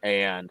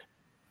 and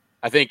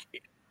I think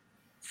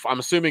I'm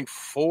assuming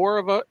 4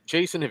 of us.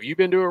 Jason, have you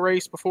been to a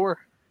race before?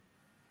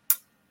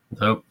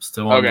 Nope,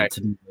 still on the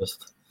to-do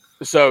list.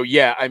 So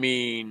yeah, I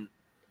mean,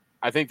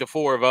 I think the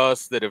 4 of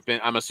us that have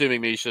been. I'm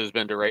assuming Misha has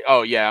been to race.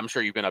 Oh yeah, I'm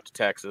sure you've been up to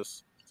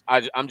Texas.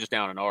 I'm just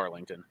down in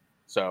Arlington.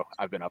 So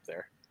I've been up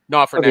there,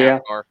 not for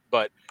NASCAR,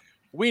 but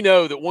we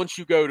know that once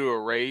you go to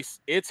a race,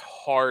 it's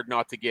hard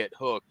not to get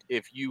hooked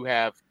if you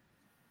have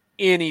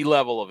any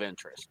level of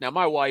interest. Now,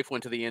 my wife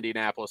went to the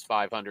Indianapolis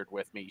 500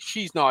 with me.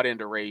 She's not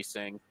into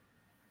racing.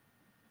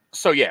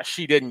 So, yeah,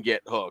 she didn't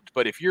get hooked.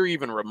 But if you're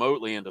even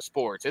remotely into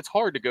sports, it's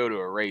hard to go to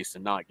a race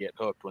and not get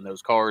hooked when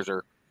those cars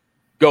are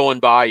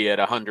going by you at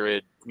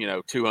 100,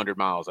 200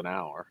 miles an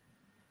hour.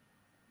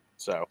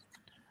 So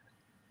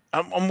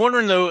I'm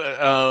wondering,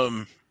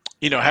 though,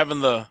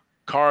 having the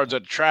cards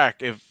at the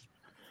track, if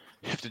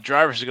the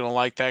drivers are going to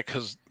like that,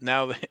 because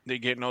now they're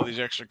getting all these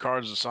extra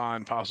cards to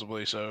sign,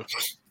 possibly. So,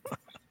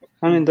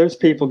 I mean, there's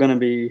people going to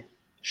be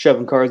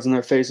shoving cards in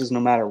their faces no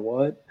matter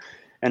what,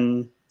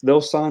 and they'll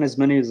sign as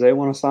many as they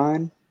want to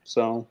sign.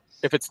 So,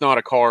 if it's not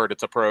a card,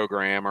 it's a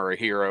program or a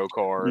hero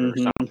card or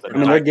something. I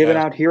mean, they're giving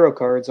out hero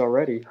cards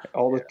already.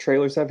 All the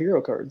trailers have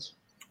hero cards.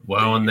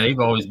 Well, and they've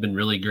always been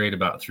really great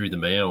about through the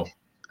mail.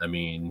 I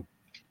mean,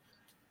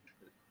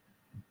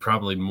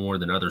 probably more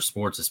than other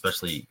sports,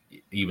 especially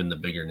even the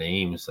bigger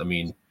names. I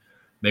mean,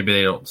 maybe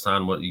they don't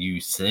sign what you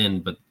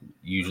send, but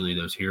usually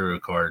those hero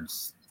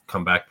cards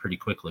come back pretty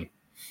quickly.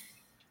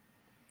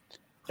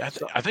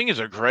 I think it's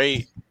a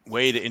great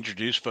way to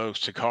introduce folks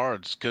to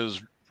cards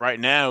because right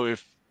now,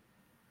 if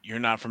you're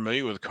not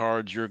familiar with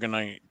cards, you're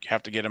gonna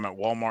have to get them at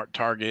Walmart,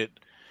 Target,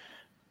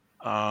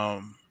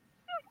 um,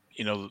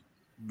 you know,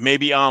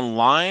 maybe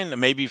online,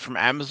 maybe from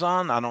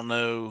Amazon. I don't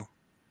know,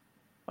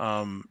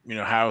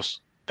 how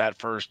that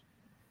first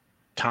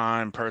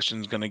time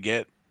person's gonna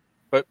get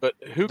But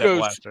that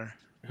blaster.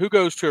 who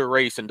goes to a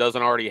race and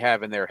doesn't already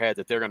have in their head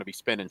that they're going to be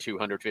spending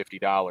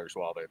 $250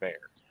 while they're there?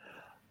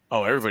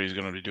 Oh, everybody's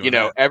gonna be doing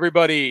that.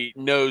 Everybody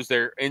knows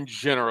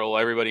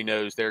everybody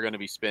knows they're going to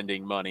be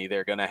spending money.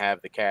 They're going to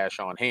have the cash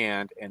on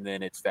hand, and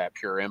then it's that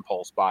pure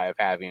impulse buy of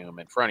having them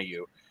in front of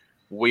you.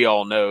 We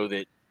all know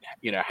that,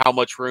 how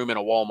much room in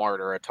a Walmart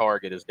or a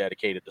Target is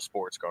dedicated to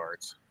sports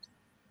cards.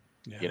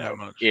 Yeah, that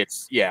much.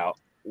 It's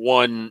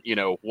one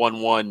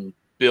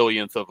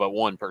billionth of a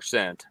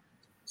 1%.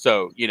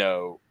 So,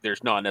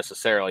 there's not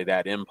necessarily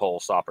that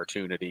impulse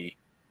opportunity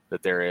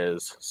that there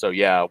is. So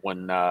yeah,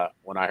 when I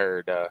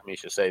heard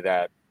Misha say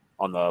that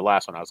on the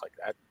last one, I was like,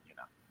 that,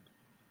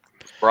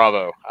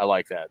 bravo. I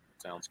like that.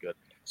 Sounds good.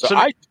 So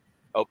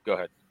go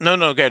ahead.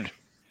 No, good.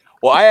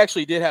 Well, I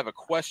actually did have a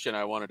question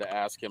I wanted to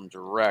ask him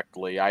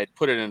directly. I had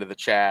put it into the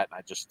chat, and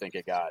I just think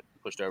it got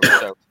pushed over.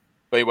 So,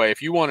 but anyway,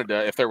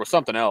 if there was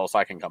something else,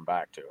 I can come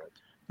back to it.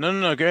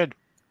 No, good.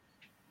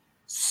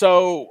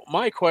 So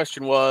my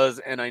question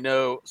was, and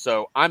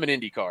so I'm an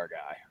IndyCar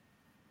guy.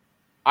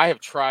 I have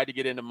tried to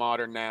get into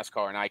modern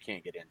NASCAR, and I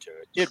can't get into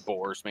it. It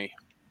bores me.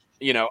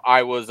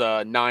 I was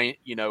a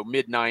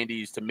mid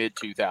 90s to mid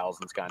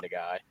 2000s kind of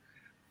guy.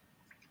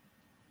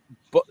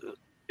 But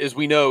as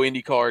we know,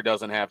 IndyCar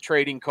doesn't have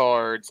trading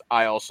cards.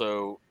 I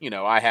also,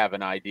 I have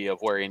an idea of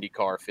where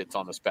IndyCar fits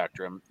on the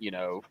spectrum.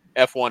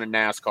 F1 and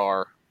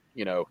NASCAR,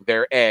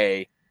 they're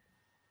A.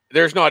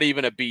 There's not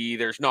even a B.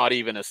 There's not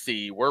even a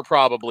C. We're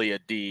probably a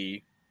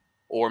D,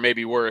 or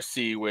maybe we're a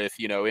C with,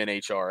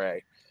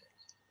 NHRA.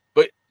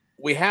 But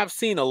we have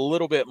seen a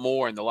little bit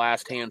more in the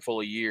last handful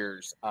of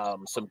years,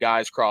 some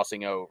guys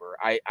crossing over.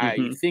 I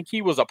think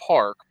he was a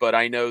Park, but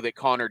I know that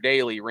Connor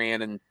Daly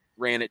ran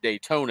at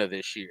Daytona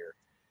this year.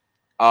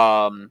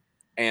 And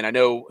I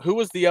know who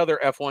was the other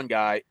F1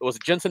 guy? It was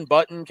Jenson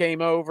Button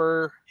came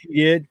over.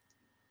 He did.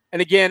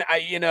 And again,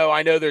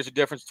 I know there's a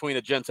difference between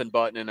a Jenson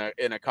Button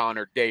and a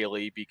Connor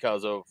Daly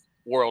because of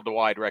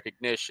worldwide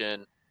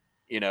recognition.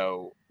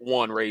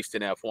 One raced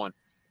in F1.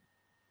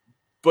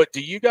 But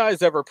do you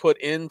guys ever put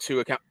into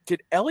account,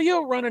 did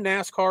Elio run a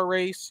NASCAR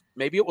race?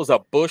 Maybe it was a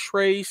Busch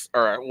race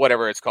or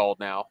whatever it's called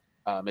now.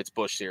 It's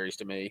Busch Series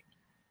to me.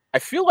 I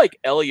feel like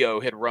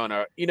Elio had run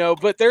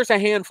but there's a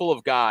handful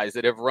of guys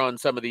that have run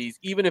some of these,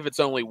 even if it's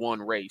only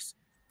one race.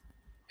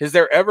 Has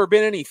there ever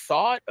been any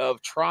thought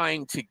of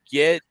trying to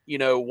get,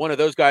 one of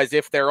those guys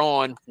if they're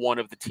on one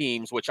of the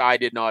teams, which I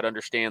did not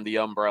understand the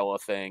umbrella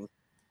thing.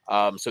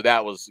 So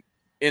that was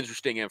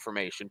interesting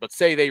information. But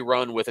say they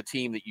run with a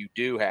team that you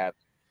do have.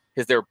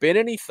 Has there been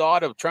any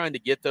thought of trying to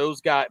get those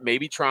guys,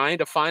 maybe trying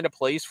to find a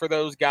place for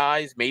those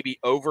guys, maybe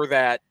over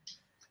that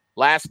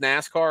last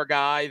NASCAR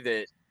guy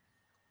that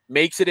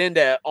makes it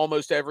into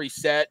almost every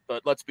set,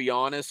 but let's be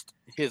honest,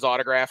 his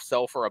autographs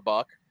sell for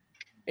 $1.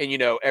 And,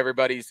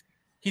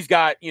 he's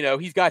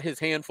got his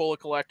handful of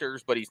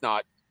collectors, but he's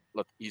not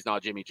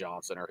Jimmy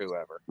Johnson or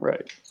whoever.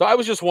 Right. So I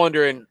was just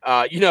wondering,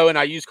 and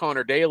I use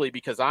Connor Daly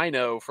because I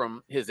know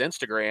from his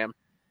Instagram,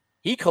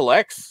 he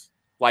collects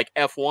like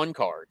F1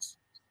 cards.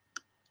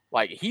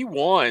 Like he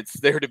wants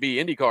there to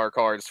be IndyCar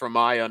cards from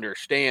my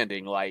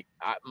understanding. Like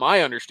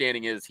my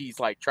understanding is he's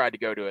like tried to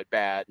go to it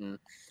bad, and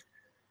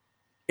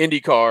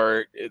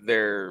IndyCar,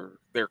 they're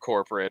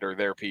corporate or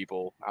their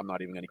people. I'm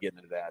not even going to get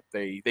into that.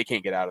 They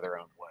can't get out of their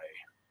own way.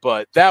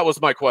 But that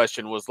was my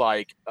question was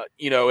like,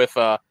 if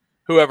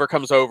whoever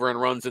comes over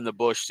and runs in the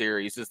Busch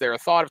Series, is there a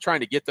thought of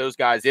trying to get those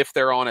guys if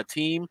they're on a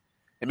team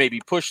and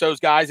maybe push those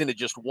guys into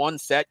just one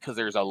set because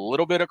there's a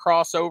little bit of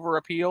crossover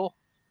appeal?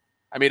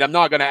 I mean, I'm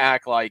not going to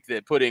act like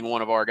that putting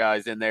one of our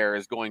guys in there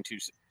is going to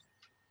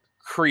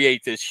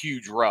create this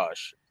huge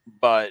rush,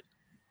 but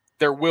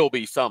there will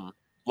be some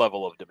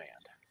level of demand.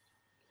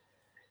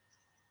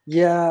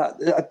 Yeah,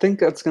 I think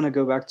that's going to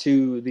go back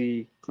to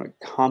the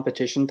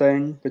competition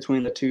thing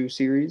between the two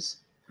series.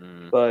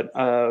 But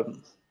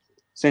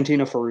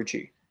Santino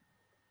Ferrucci,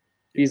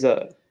 he's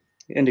a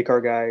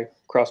IndyCar guy,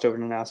 crossed over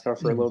to NASCAR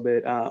for a little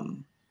bit.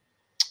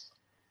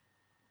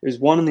 There's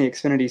one in the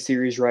Xfinity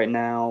series right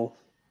now.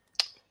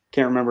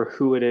 Can't remember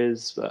who it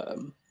is.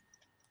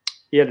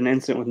 He had an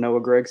incident with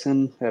Noah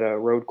Gragson at a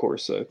road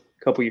course a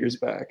couple years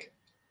back.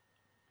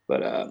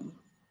 But I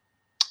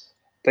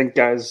think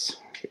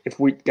if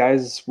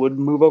guys would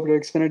move over to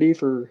Xfinity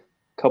for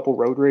a couple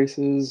road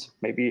races,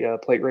 maybe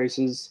plate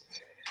races,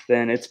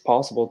 then it's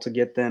possible to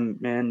get them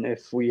in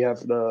if we have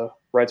the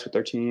rights with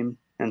their team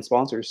and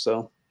sponsors.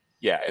 So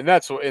yeah, and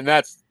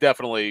that's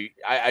definitely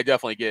I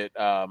definitely get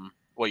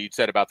what you'd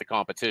said about the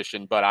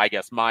competition, but I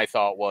guess my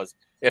thought was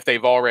if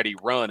they've already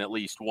run at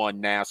least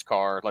one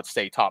NASCAR, let's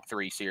say top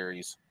 3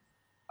 series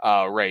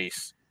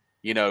race,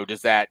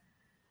 does that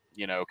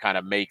kind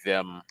of make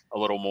them a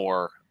little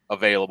more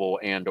available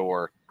and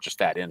or just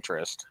that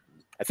interest?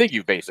 I think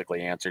you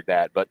basically answered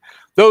that. But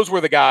those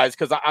were the guys,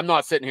 because I'm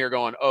not sitting here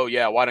going, oh,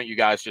 yeah, why don't you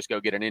guys just go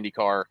get an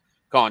IndyCar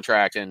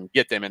contract and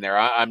get them in there?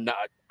 I'm not.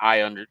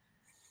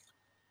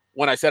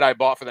 When I said I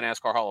bought for the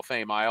NASCAR Hall of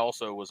Fame, I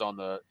also was on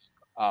the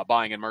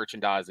buying and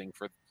merchandising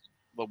for.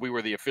 Well, we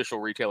were the official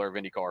retailer of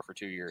IndyCar for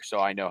 2 years, so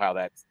I know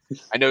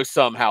I know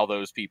somehow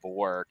those people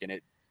work, and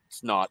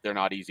they're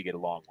not easy to get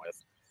along with.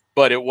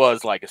 But it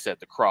was, like I said,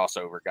 the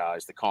crossover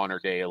guys, the Connor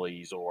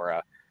Dailies, or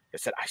I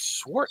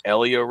swore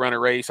Elio run a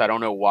race. I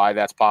don't know why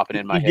that's popping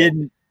in my head. He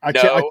didn't. I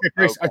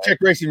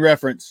checked Racing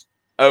Reference.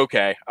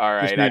 Okay, all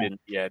right. I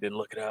didn't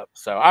look it up,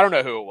 so I don't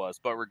know who it was.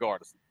 But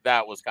regardless,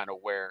 that was kind of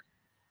where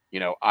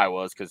I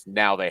was, because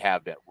now they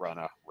have that run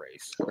a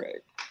race. Right.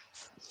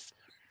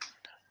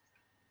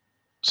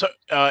 So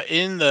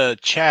in the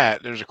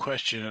chat, there's a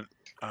question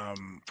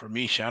for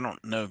Misha. I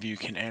don't know if you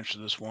can answer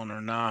this one or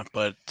not,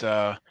 but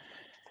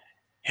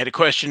had a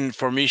question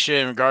for Misha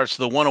in regards to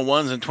the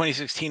 101s in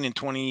 2016 and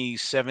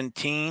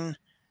 2017.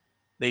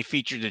 They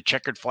featured the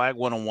checkered flag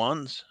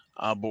 101s,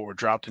 but were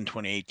dropped in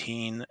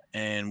 2018.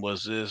 And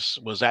was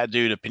that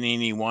due to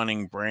Panini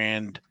wanting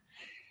brand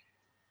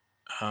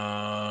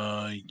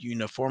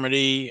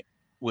uniformity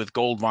with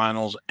gold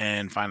vinyls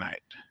and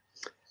finite?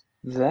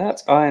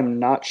 That I'm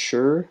not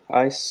sure.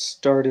 I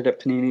started at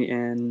Panini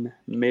in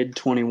mid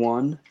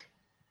 21,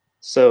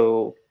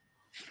 so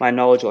my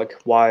knowledge, like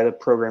why the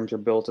programs are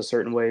built a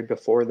certain way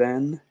before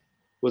then,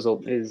 is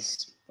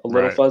a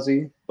little Right.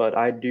 fuzzy. But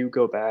I do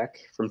go back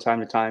from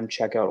time to time,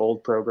 check out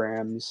old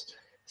programs,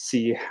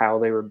 see how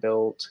they were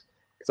built,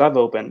 because I've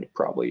opened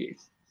probably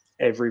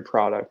every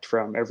product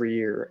from every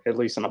year, at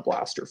least in a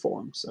blaster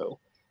form. So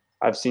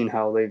I've seen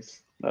how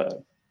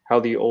how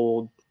the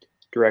old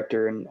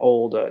director and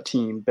old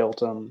team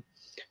built them,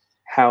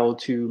 how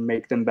to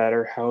make them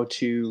better, how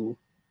to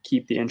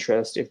keep the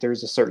interest. If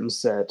there's a certain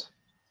set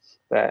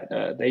that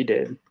they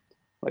did,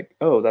 like,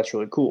 oh, that's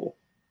really cool,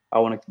 I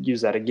want to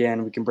use that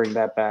again, we can bring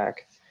that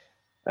back.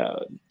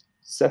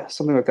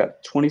 Something like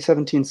that.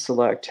 2017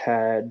 Select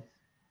had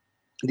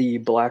the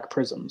black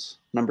prisms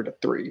numbered to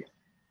 3.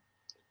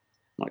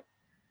 Like,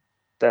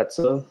 that's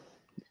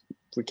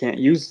we can't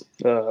use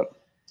the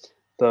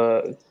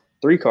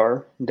 3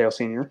 car Dale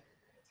Senior,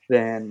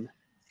 then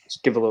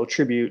just give a little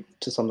tribute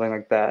to something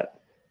like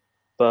that.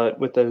 But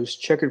with those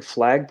checkered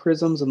flag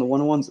prisms and the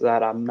 101s,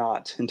 that I'm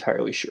not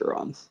entirely sure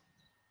on.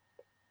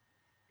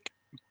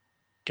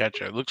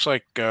 Gotcha. It looks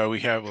like we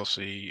have,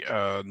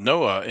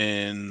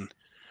 Noah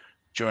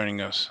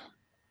joining us.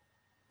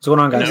 What's going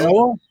on, guys?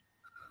 Noah?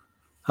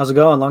 How's it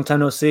going? Long time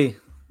no see.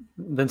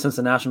 Been since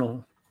the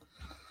National.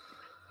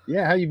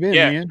 Yeah, how you been,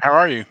 Yeah, man? how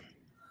are you?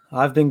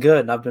 I've been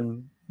good. I've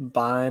been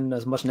buying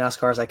as much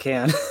NASCAR as I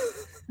can.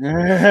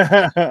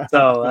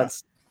 So So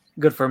that's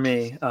good for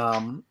me.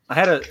 I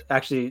had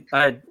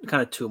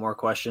kind of 2 more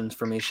questions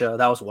for Misha.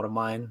 That was one of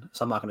mine,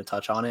 so I'm not going to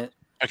touch on it.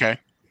 Okay.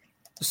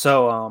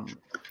 So,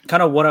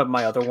 kind of one of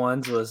my other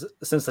ones was,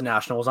 since the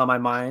National was on my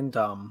mind.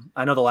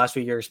 I know the last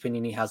few years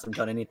Panini hasn't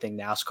done anything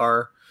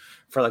NASCAR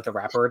for like the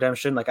Rapper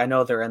Redemption. Like, I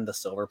know they're in the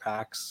silver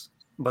packs,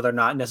 but they're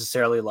not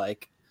necessarily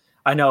like,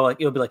 I know like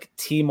it'll be like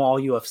Team All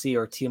UFC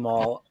or Team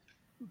All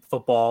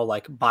Football,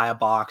 like buy a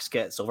box,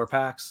 get silver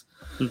packs.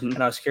 Mhm.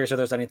 And I was curious if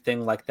there's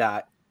anything like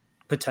that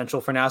potential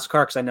for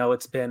NASCAR, because I know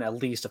it's been at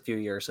least a few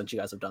years since you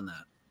guys have done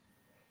that.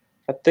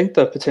 I think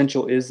the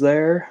potential is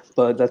there,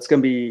 but that's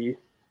going to be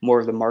more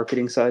of the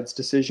marketing side's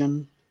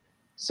decision.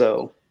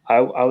 So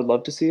I would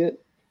love to see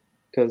it,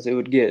 because it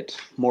would get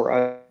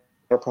more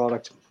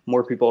product,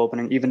 more people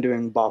opening, even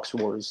doing box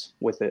wars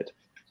with it.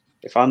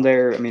 If I'm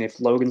there, I mean, if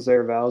Logan's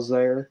there, Val's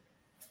there,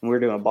 and we're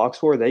doing a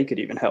box war, they could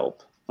even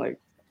help. Like,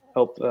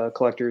 help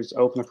collectors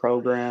open the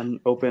program,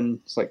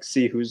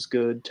 see who's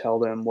good, tell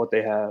them what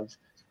they have.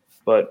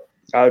 But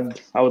I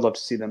would love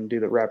to see them do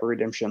the Rapper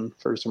Redemption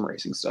for some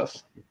racing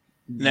stuff.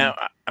 Now,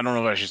 I don't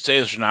know if I should say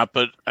this or not,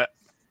 but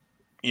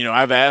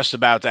I've asked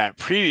about that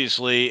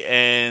previously,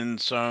 and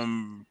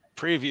some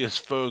previous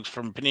folks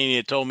from Panini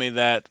had told me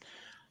that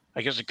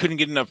I guess I couldn't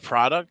get enough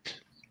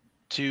product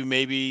to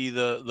maybe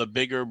the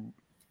bigger,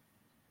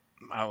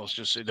 let's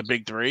just say the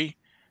big 3,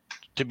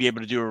 to be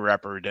able to do a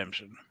Rapper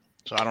Redemption.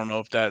 So I don't know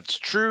if that's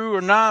true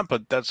or not,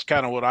 but that's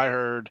kind of what I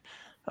heard.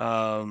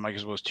 I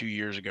guess it was 2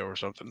 years ago or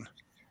something.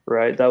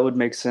 Right, that would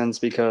make sense,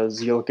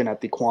 because you're looking at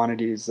the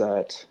quantities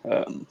that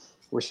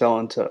we're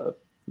selling to,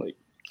 like,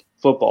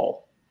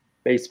 football,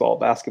 baseball,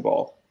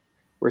 basketball.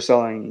 We're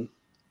selling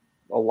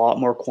a lot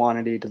more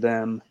quantity to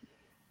them,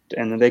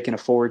 and then they can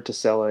afford to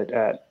sell it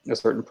at a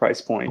certain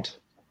price point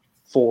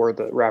for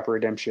the Rapper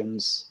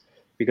Redemptions,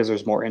 because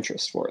there's more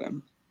interest for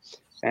them.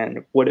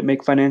 And would it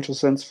make financial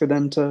sense for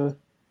them to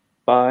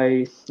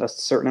buy a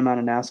certain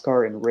amount of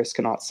NASCAR and risk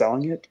not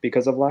selling it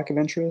because of lack of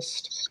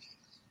interest?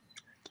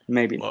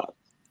 Maybe not.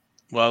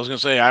 Well, I was gonna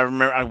say, I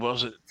remember.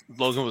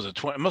 Logan was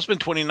it must have been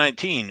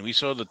 2019. We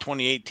saw the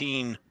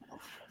 2018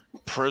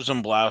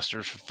 Prism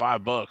Blasters for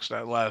 $5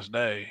 that last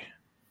day.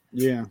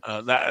 yeah.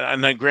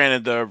 And then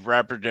granted, the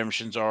Rapper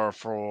Redemptions are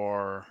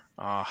for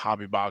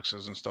hobby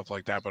boxes and stuff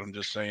like that. But I'm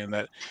just saying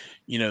that,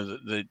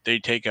 they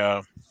take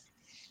a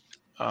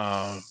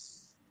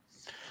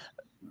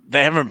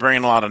They haven't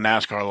bringing a lot of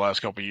NASCAR the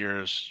last couple of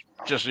years,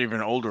 just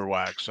even older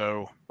wax.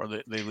 So, or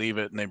they leave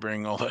it and they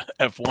bring all the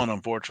F1,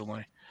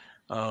 unfortunately,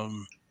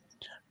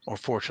 or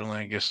fortunately,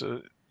 I guess.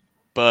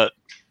 But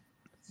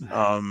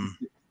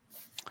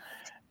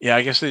yeah,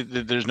 I guess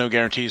there's no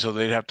guarantee, so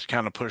they'd have to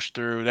kind of push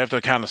through. They have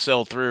to kind of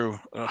sell through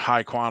a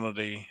high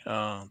quantity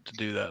to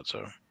do that.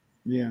 So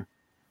Yeah.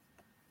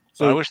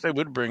 so I So wish they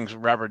would bring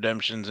some Rap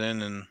Redemptions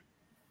in. And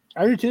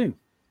I do too.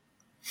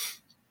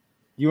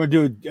 You want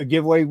to do a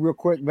giveaway real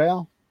quick,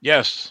 Val?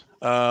 yes,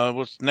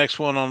 what's the next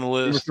one on the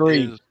Number list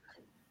 3.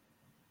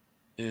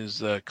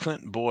 is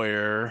Clint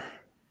Boyer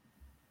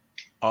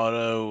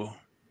auto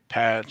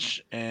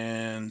patch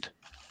and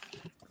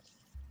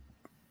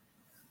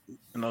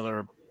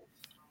another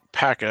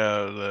pack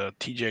of the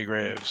TJ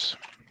Graves.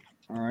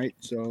 All right.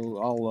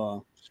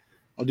 So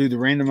I'll do the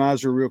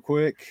randomizer real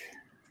quick.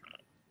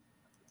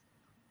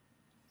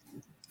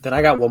 Then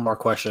I got one more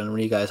question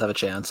when you guys have a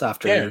chance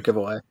after Yeah. your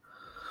giveaway.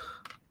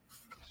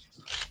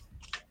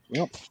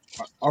 Well,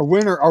 our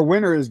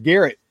winner is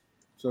Garrett.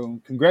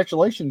 So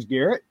congratulations,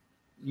 Garrett.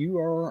 You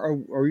are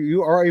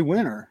a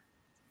winner.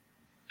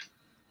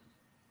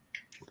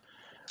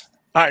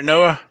 All right,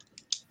 Noah.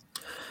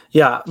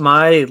 Yeah,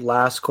 my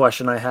last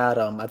question I had,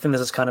 I think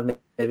this is kind of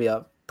maybe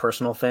a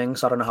personal thing,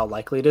 so I don't know how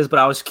likely it is, but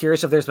I was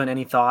curious if there's been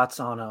any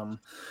thoughts on,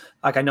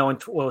 like I know in,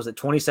 what was it,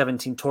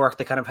 2017 Torque,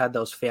 they kind of had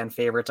those fan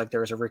favorites, like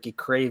there was a Ricky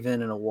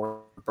Craven and a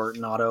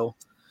Warburton auto,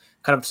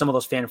 kind of some of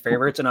those fan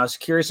favorites, and I was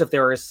curious if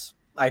there was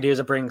ideas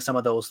of bringing some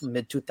of those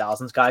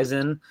mid-2000s guys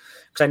in,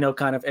 because I know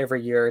kind of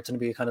every year it's going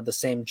to be kind of the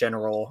same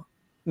general,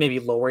 maybe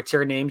lower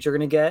tier names you're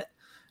going to get.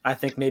 I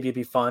think maybe it'd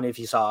be fun if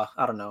you saw,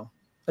 I don't know,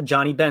 a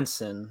Johnny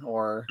Benson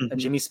or a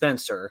Jimmy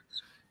Spencer,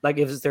 like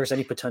if there's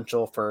any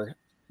potential for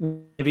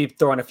maybe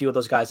throwing a few of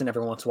those guys in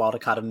every once in a while to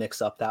kind of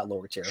mix up that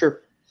lower tier.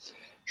 Sure.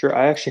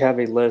 I actually have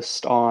a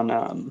list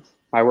on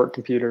my work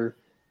computer.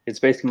 It's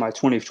basically my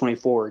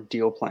 2024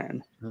 deal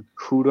plan.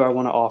 Who do I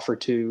want to offer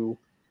to?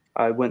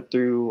 I went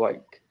through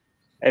like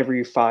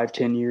every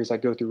 5-10 years, I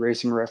go through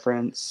Racing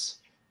Reference.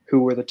 Who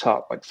were the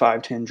top like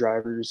 5-10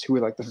 drivers? Who were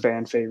like the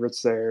fan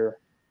favorites there?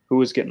 Who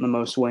was getting the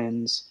most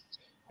wins?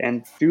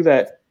 And through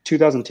that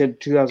 2010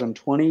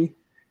 2020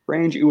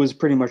 range, it was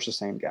pretty much the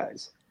same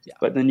guys. Yeah.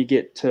 But then you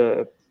get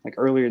to like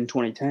earlier in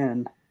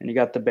 2010, and you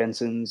got the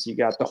Bensons, you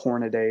got the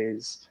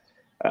Hornadays,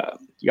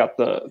 you got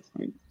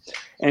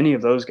any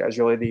of those guys,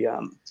 really,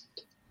 the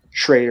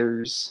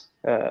Schraders.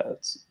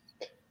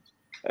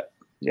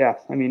 Yeah,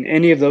 I mean,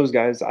 any of those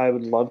guys I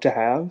would love to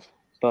have,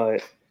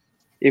 but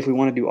if we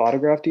want to do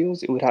autograph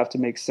deals, it would have to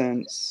make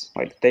sense.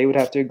 Like they would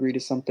have to agree to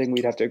something.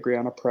 We'd have to agree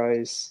on a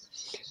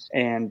price.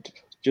 And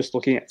just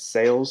looking at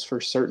sales for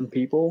certain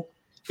people,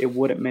 it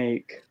wouldn't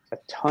make a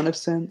ton of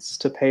sense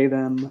to pay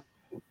them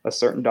a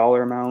certain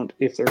dollar amount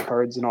if their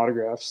cards and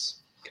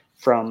autographs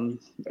from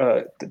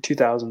the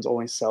 2000s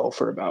only sell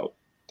for about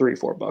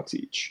 $3-4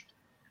 each.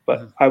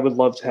 But I would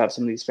love to have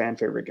some of these fan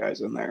favorite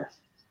guys in there.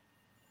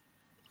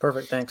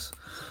 Perfect. Thanks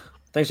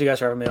you guys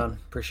for having me on.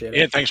 Appreciate it.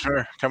 Yeah, thanks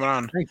for coming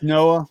on. Thanks,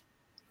 Noah.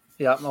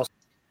 Yeah.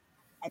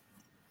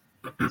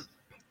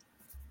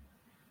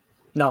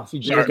 No,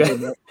 you're Sorry.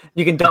 good.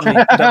 You can dump me.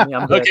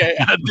 I'm good. Okay,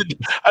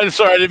 I'm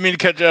sorry, I didn't mean to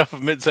cut you off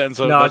of mid-sentence.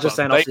 So no, I was just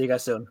saying I'll see you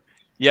guys soon.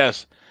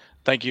 Yes,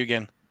 thank you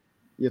again.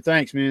 Yeah,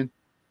 thanks, man.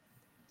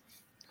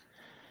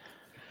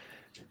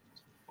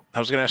 I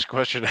was going to ask a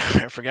question.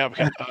 I forgot.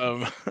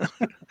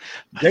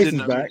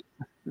 Jason's back.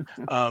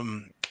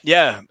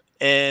 Yeah,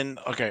 and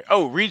okay.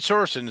 Oh, Reed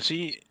Sorson, is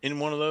he in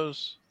one of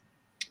those?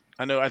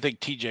 I think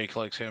TJ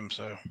collects him.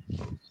 So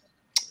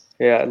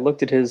yeah, I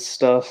looked at his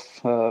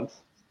stuff.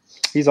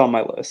 He's on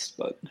my list,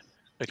 but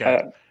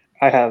okay.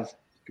 I have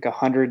like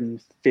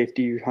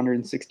 150,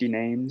 160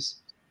 names,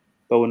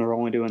 but when we're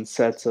only doing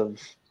sets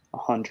of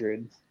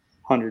 100,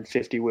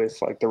 150 with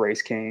like the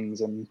Race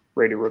Kings and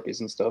Rated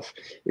Rookies and stuff,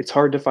 it's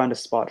hard to find a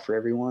spot for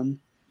everyone.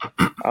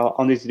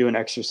 I'll need to do an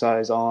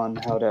exercise on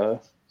how to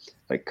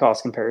like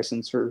cost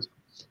comparisons for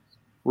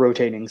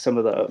rotating some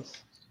of the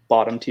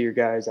bottom tier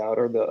guys out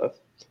or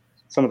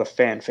some of the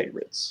fan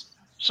favorites.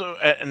 So,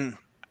 and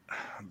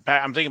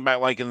I'm thinking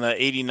about like in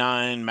the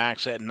 89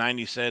 max set and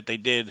 90 set, they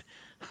did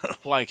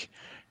like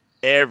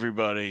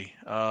everybody,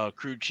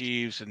 crew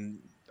chiefs and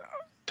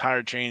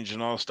tire change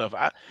and all this stuff.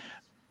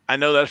 I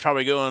know that's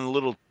probably going a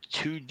little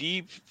too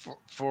deep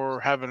for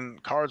having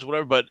cards or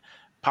whatever, but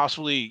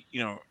possibly,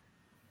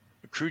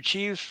 crew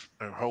chiefs,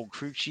 a whole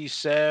crew chief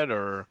set,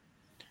 or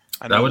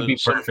that would be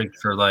perfect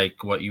for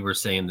like what you were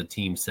saying, the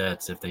team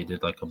sets. If they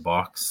did like a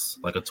box,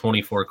 like a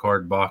 24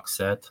 card box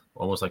set,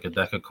 almost like a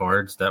deck of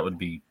cards, that would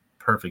be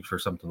perfect for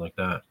something like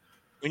that.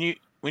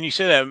 When you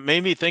say that, it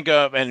made me think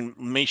of, and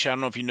Misha, I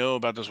don't know if you know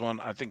about this one.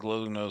 I think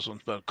Logan knows one,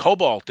 but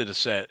Cobalt did a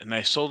set, and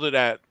they sold it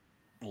at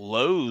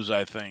Lowe's,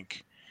 I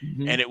think,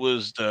 and it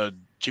was the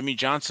Jimmy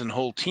Johnson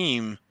whole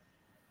team.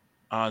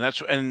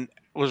 And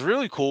was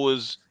really cool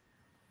is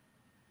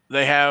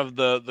they have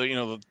the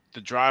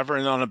the driver,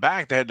 and on the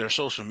back they had their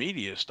social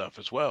media stuff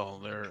as well,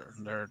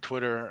 their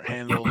Twitter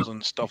handles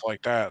and stuff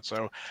like that.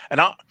 So, and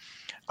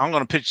I'm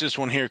going to pitch this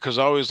one here because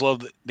I always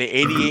love the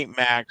 88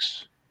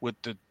 Max with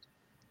the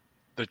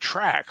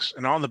tracks,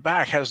 and on the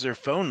back has their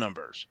phone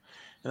numbers,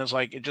 and it's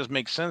like it just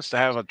makes sense to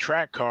have a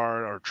track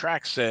card or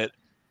track set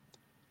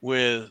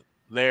with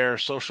their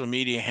social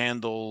media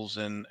handles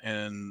and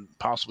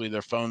possibly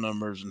their phone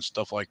numbers and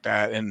stuff like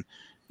that, and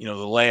the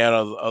layout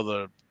of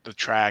the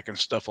track and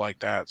stuff like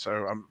that.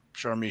 So I'm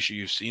sure, Misha,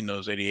 you've seen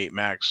those 88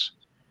 Max.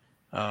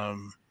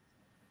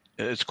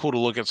 It's cool to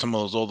look at some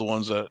of those older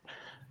ones that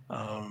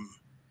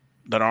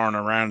aren't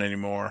around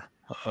anymore.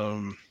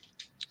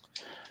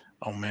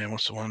 Oh man,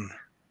 what's the one?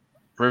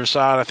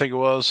 Riverside, I think it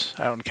was,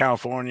 out in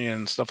California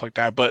and stuff like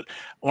that. But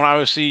when I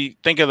always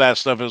think of that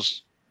stuff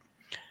as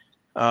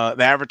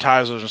the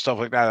advertisers and stuff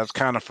like that, that's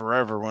kind of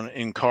forever. When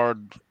in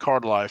card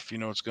life,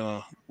 it's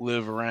gonna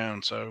live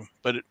around. So,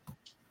 but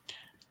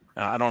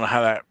I don't know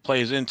how that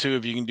plays into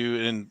if you can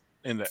do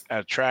it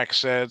at track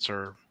sets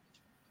or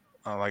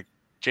like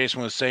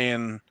Jason was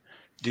saying,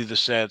 do the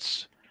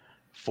sets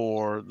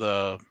for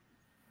the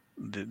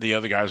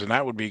other guys, and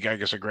that would be, I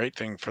guess, a great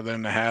thing for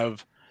them to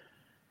have.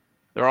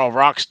 They're all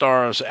rock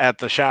stars at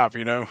the shop,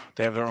 they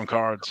have their own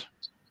cards.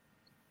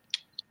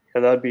 Yeah,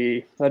 that'd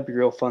be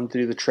real fun to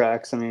do the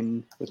tracks. I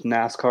mean, with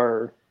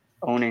NASCAR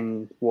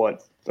owning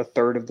what, a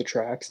third of the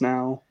tracks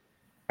now,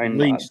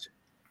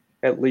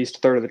 at least a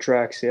third of the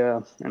tracks. Yeah,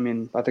 I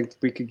mean, I think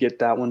we could get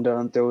that one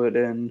done. Throw it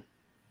in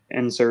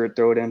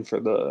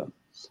for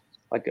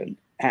like an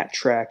at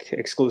track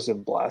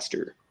exclusive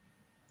blaster.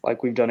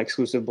 Like we've done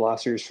exclusive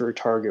blasters for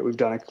Target, we've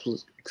done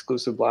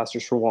exclusive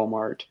blasters for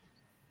Walmart.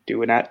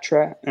 Do an at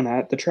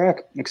the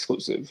track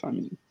exclusive. I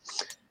mean,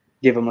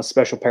 give them a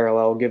special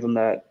parallel, give them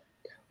that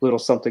little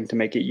something to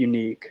make it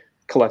unique.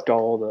 Collect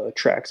all the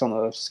tracks on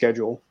the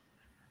schedule.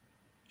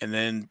 And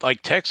then,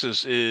 like,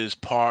 Texas is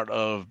part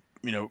of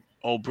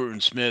Old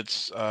Bruton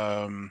Smith's.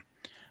 I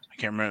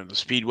can't remember the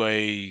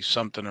Speedway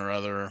something or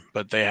other,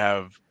 but they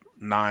have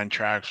 9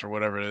 tracks or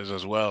whatever it is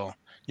as well.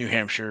 New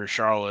Hampshire,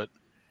 Charlotte,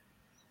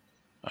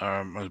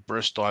 was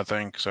Bristol, I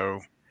think.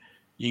 So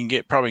you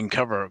can probably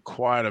cover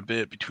quite a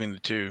bit between the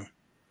two.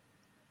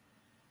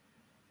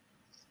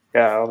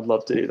 Yeah, I would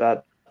love to do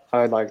that.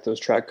 I like those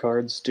track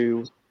cards.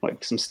 Do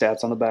like some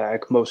stats on the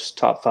back, most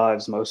top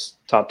 5s,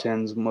 most top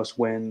 10s, most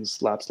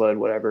wins, laps led,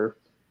 whatever.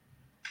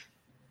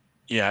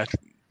 Yeah,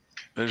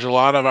 there's a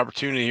lot of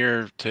opportunity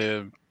here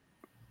to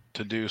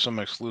do some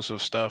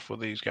exclusive stuff with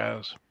these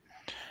guys.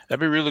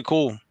 That'd be really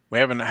cool. We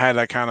haven't had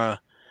that kind of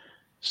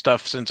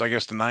stuff since, I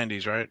guess, the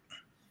 90s, right?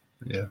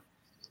 Yeah.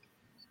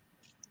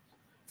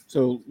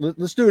 So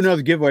let's do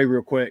another giveaway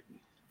real quick.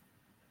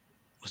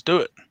 Let's do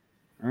it.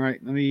 All right,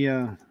 let me.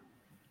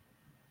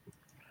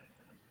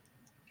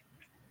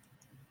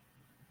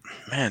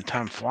 Man,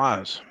 time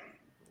flies.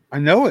 I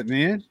know it,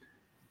 man.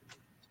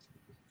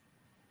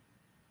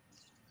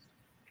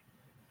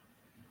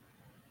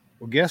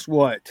 Well, guess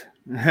what?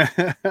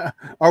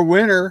 Our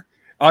winner.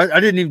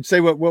 I didn't even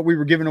say what we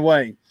were giving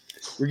away.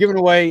 We're giving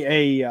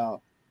away a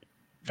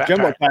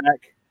jumbo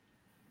pack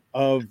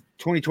of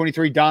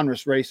 2023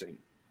 Donruss Racing,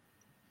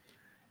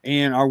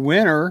 and our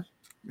winner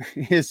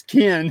is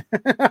Ken.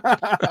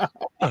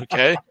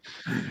 Okay.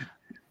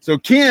 So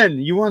Ken,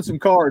 you won some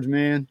cards,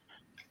 man.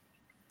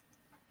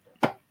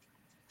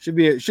 Should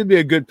be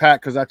a good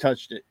pack because I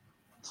touched it.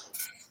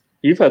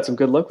 You've had some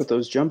good luck with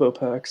those jumbo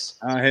packs.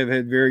 I have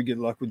had very good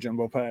luck with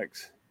jumbo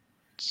packs.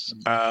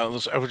 I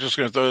was just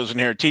going to throw those in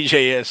here.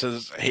 TJ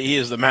says he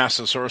is the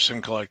massive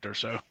sourcing collector,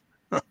 so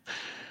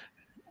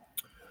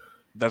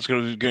that's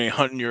going to be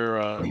hunting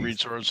your Reed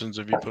Sorensen's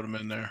if you put them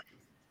in there.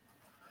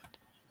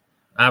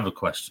 I have a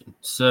question.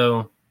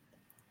 So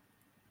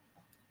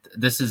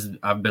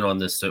I've been on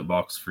this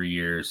soapbox for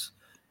years,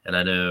 and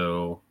I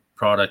know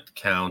product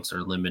counts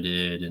are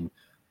limited, and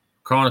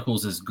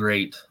Chronicles is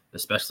great,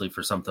 especially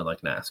for something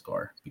like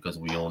NASCAR, because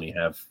we only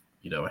have,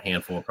 a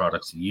handful of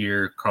products a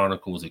year.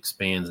 Chronicles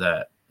expands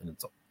that, and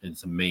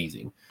it's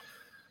amazing.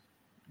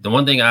 The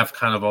one thing I've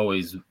kind of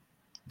always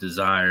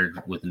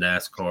desired with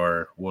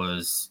NASCAR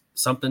was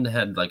something that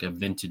had like a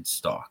vintage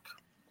stock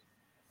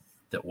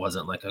that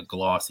wasn't like a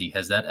glossy.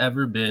 Has that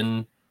ever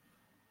been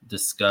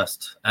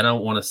discussed? I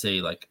don't want to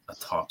say like a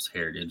Topps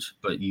Heritage,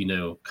 but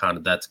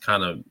that's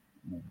kind of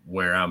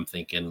where I'm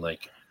thinking.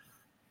 Like,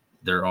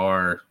 there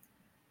are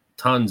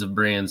tons of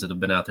brands that have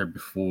been out there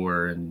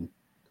before, and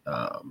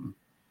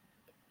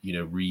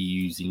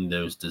reusing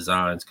those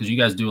designs, because you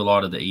guys do a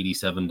lot of the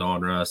 87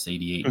 Donruss,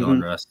 88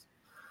 Donruss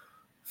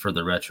for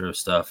the retro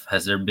stuff.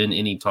 Has there been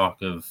any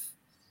talk of,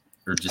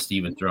 or just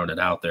even throwing it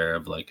out there,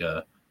 of like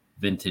a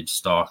vintage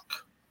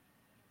stock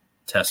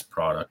test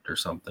product or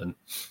something?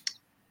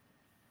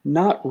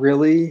 Not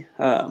really.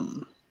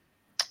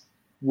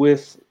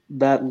 With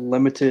that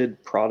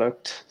limited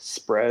product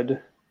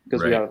spread,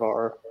 because we have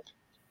our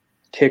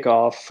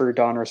kickoff for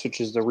Donruss, which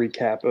is the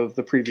recap of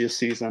the previous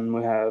season.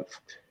 We have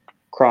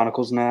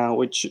Chronicles now,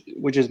 which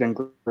has been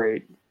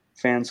great.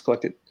 Fans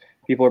collected.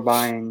 People are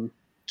buying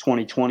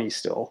 2020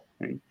 still.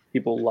 I mean,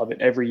 People love it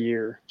every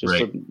year. Just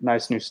Right.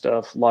 nice new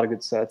stuff. A lot of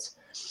good sets.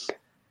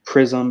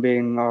 Prism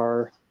being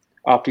our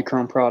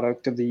Optichrome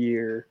product of the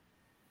year,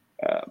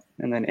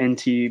 and then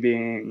NT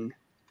being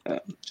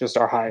just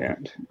our high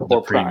end The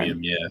or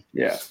premium, prime.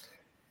 Yeah.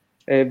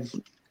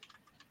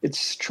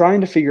 It's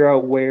trying to figure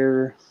out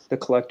where the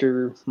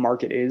collector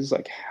market is,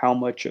 like how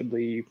much of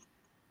the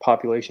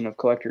population of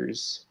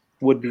collectors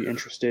would be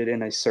interested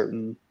in a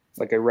certain,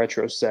 like a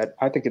retro set.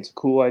 I think it's a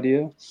cool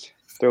idea.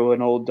 Throw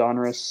an old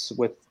Donruss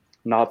with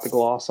not the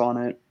gloss on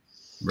it,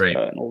 right.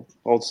 an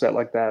old set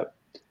like that.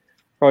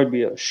 Probably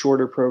be a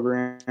shorter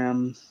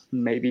program,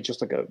 maybe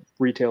just like a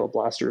retail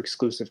blaster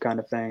exclusive kind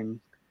of thing.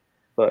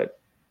 But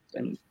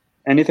and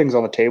anything's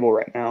on the table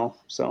right now,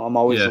 so I'm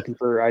always looking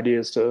for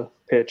ideas to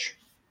pitch.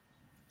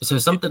 So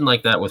something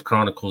like that with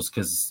Chronicles,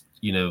 because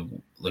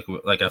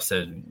like I've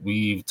said,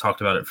 we've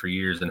talked about it for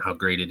years and how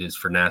great it is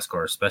for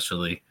NASCAR,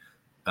 especially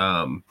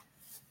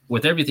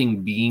with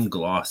everything being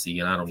glossy.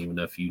 And I don't even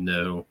know if you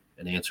know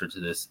an answer to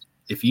this.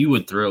 If you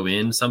would throw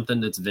in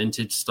something that's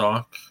vintage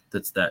stock,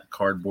 that's that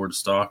cardboard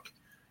stock,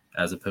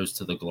 as opposed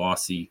to the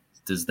glossy,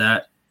 does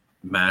that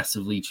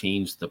massively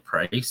change the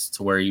price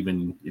to where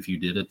even if you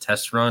did a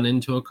test run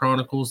into a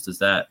Chronicles, does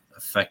that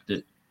affect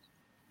it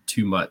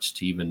too much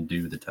to even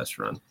do the test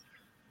run?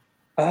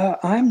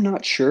 I'm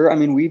not sure. I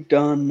mean, we've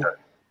done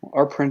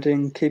our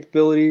printing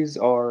capabilities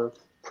are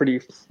pretty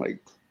we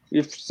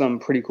have some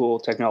pretty cool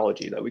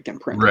technology that we can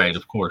print. Right,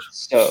 of course.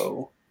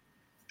 So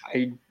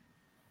I'm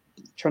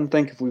trying to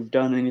think if we've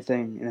done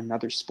anything in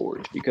another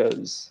sport,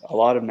 because a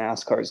lot of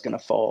NASCAR is going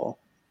to fall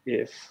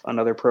if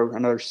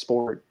another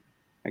sport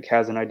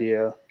has an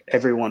idea.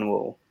 Everyone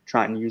will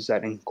try and use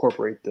that and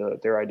incorporate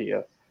their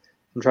idea.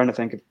 I'm trying to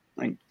think of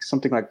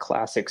something like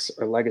Classics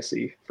or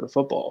Legacy for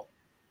football.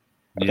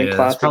 I think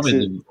that's probably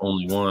the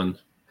only one.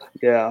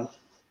 Yeah.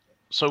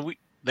 So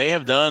they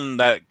have done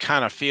that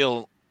kind of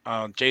feel.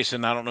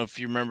 Jason, I don't know if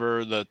you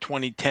remember the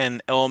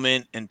 2010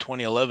 Element and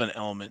 2011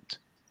 Element.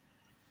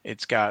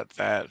 It's got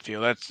that feel.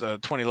 That's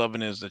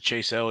 2011 is the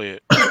Chase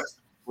Elliott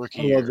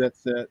rookie year. I love that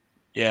set.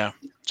 Yeah,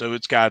 so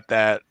it's got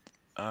that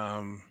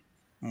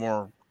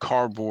more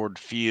cardboard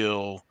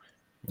feel.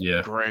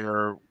 Yeah,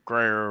 grayer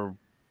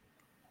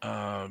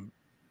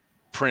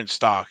print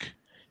stock,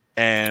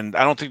 and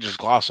I don't think there's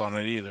gloss on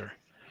it either.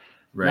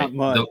 Right.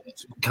 Not much.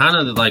 Kind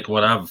of like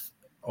what I've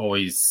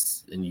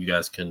always, and you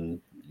guys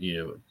can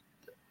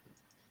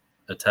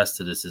attest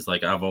to this, is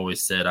like I've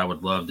always said I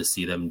would love to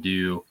see them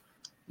do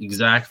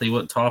exactly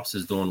what Topps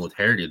is doing with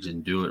Heritage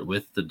and do it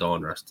with the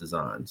Donruss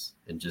designs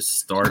and just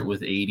start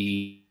with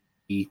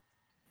 86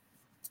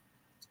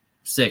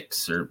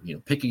 or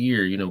pick a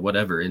year,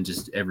 whatever, and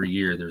just every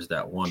year there's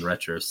that one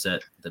retro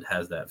set that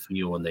has that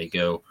feel, and they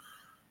go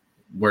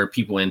where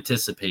people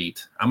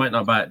anticipate. I might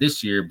not buy it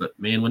this year, but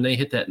man, when they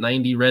hit that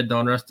 90 red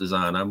Donruss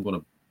design, I'm going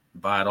to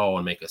buy it all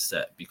and make a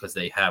set because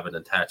they have an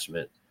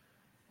attachment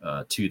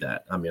to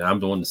that. I mean, I'm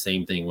doing the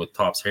same thing with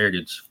Topps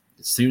Heritage.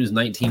 As soon as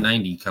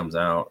 1990 comes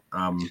out,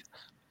 I'm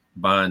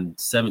buying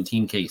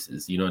 17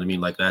 cases. You know what I mean?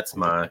 Like that's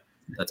my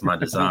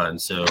design.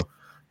 So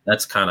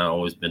that's kind of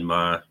always been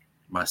my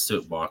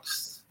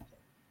soapbox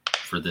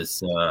for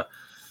this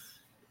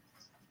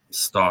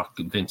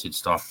vintage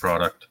stock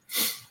product.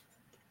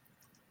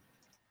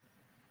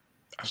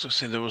 I was gonna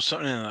say there was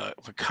something in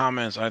the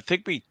comments. I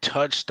think we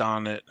touched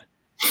on it.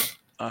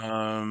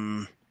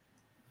 Well,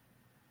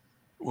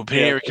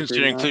 Panini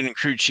considering including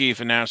crew chief,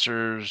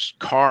 announcers,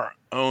 car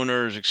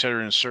owners,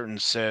 etc., in certain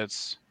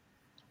sets.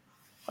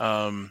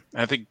 I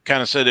think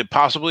kind of said it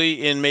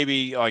possibly in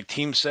maybe like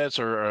team sets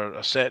or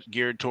a set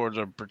geared towards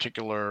a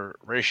particular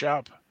race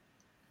shop.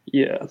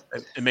 Yeah,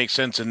 it makes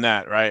sense in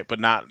that, right? But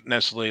not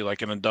necessarily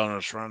like in a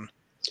Donruss run.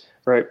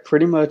 Right.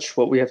 Pretty much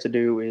what we have to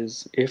do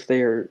is if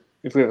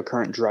we have a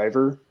current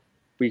driver,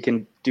 we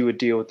can do a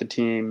deal with the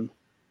team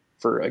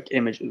for like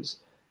images.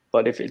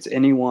 But if it's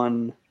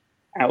anyone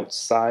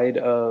outside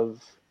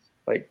of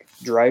like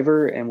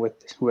driver and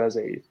who has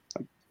a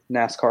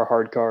NASCAR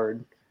hard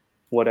card,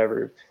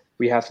 whatever,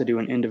 we have to do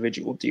an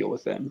individual deal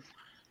with them.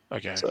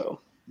 Okay. So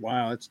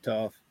wow, that's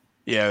tough.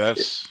 Yeah,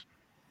 that's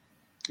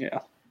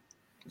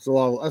It's a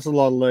lot of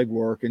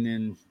legwork, and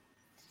then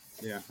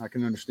I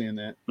can understand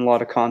that. A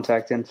lot of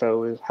contact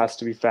info has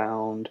to be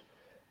found.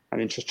 I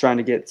mean, just trying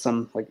to get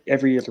some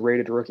every year's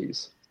rated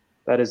rookies.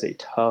 That is a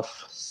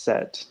tough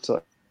set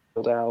to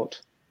build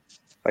out.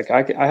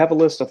 I have a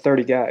list of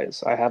 30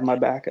 guys. I have my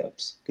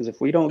backups because if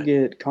we don't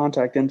get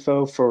contact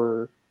info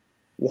for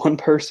one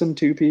person,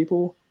 two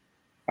people,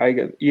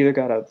 I either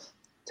got to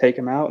take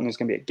them out and there's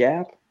going to be a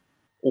gap,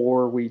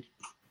 or we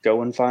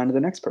go and find the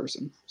next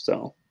person.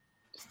 So,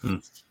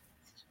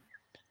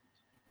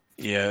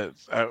 yeah,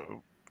 I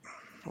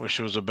wish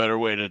there was a better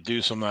way to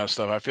do some of that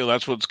stuff. I feel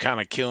that's what's kind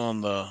of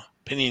killing the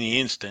Panini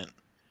Instant.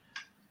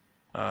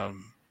 I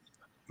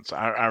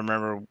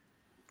remember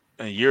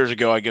years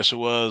ago, I guess it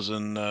was,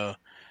 and they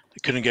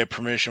couldn't get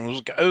permission.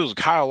 It was a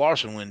Kyle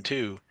Larson win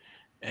too,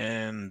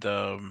 and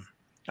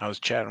I was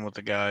chatting with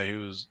the guy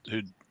who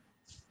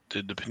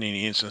did the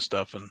Panini Instant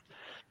stuff, and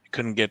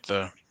couldn't get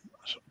the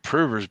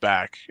approvers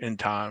back in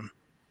time.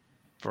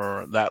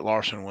 for that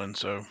Larson win.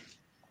 So,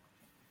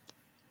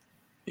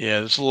 yeah,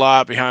 there's a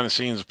lot behind the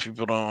scenes that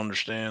people don't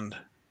understand.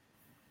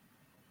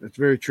 That's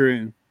very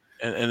true.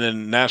 And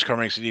then NASCAR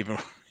makes it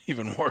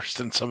even worse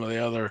than some of the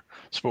other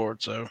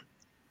sports. So,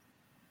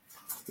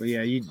 But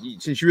yeah,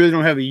 since you really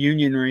don't have a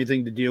union or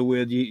anything to deal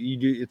with, you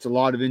do. It's a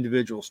lot of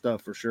individual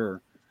stuff for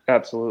sure.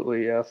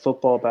 Absolutely, yeah.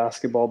 Football,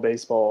 basketball,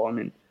 baseball. I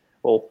mean,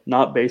 well,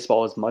 not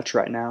baseball as much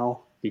right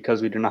now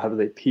because we do not have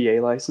the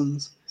PA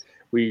license.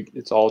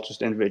 It's all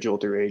just individual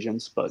through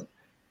agents. But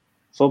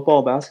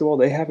football, basketball,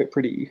 they have it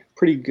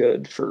pretty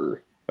good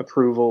for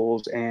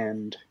approvals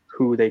and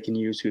who they can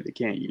use, who they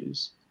can't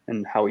use,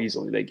 and how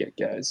easily they get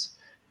guys.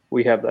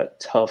 We have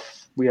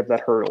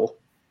that hurdle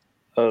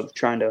of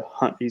trying to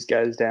hunt these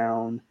guys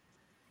down,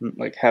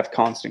 like have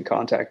constant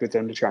contact with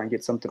them to try and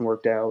get something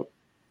worked out.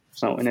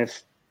 So, and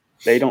if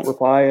they don't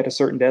reply at a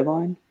certain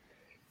deadline,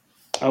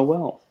 oh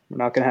well, we're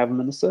not going to have them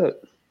in the set.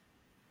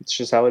 It's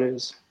just how it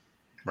is.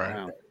 right.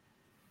 Wow.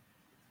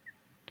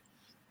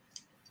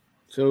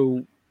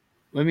 So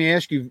let me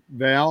ask you,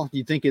 Val, do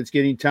you think it's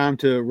getting time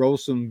to roll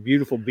some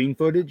beautiful bean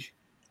footage?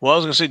 Well, I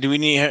was gonna say, do we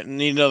need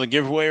another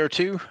giveaway or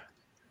two?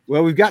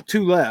 Well, we've got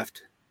 2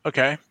 left.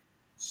 Okay.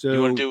 So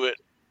You want to do it?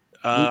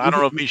 I don't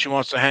know if Misha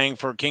wants to hang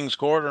for King's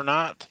Court or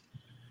not.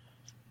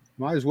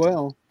 might as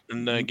well.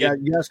 And You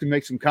guys can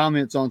make some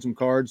comments on some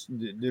cards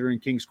that are in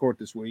King's Court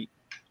this week.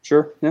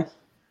 Sure, yeah.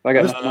 I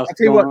got nothing I'll else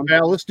tell you going what, on.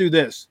 Val, let's do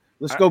this.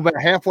 Let's go back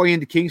halfway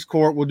into King's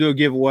Court. We'll do a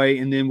giveaway,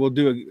 and then we'll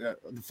do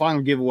the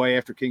final giveaway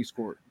after King's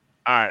Court.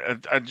 All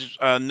right. I just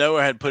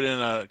Noah had put in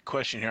a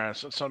question here. I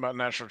said something about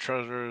Natural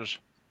Treasures.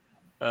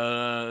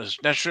 Is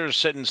Natural Treasures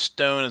set in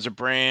stone as a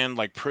brand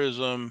like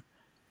Prism,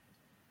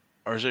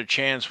 or is there a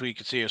chance we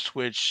could see a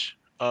switch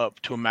up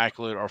to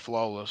Immaculate or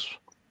Flawless?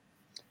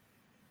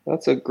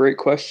 That's a great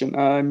question.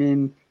 I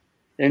mean,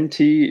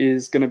 NT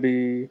is going to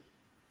be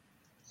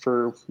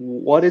for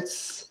what it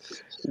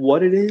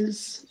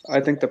is. I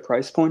think the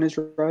price point is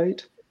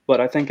right, but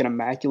I think an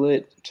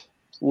Immaculate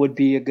would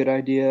be a good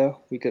idea.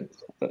 It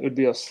would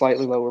be a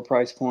slightly lower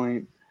price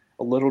point,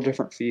 a little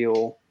different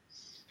feel,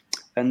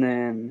 and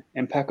then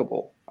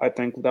Impeccable. I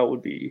think that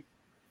would be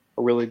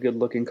a really good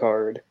looking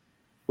card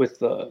with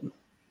the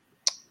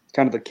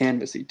kind of the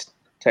canvasy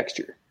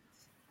texture.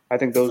 I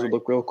think those would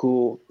look real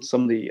cool.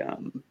 Some of the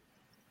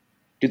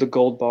do the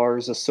gold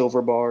bars, the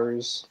silver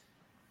bars.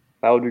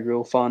 That would be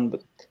real fun.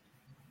 But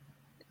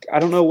I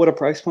don't know what a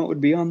price point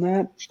would be on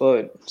that,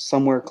 but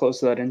somewhere close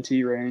to that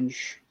NT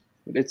range.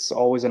 It's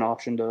always an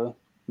option to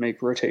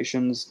make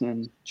rotations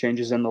and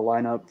changes in the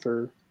lineup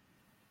for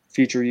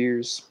future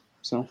years.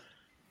 So,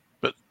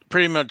 but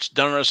pretty much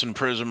Donruss and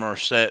Prism are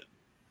set,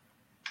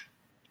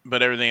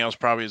 but everything else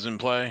probably is in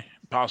play,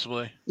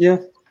 possibly. Yeah,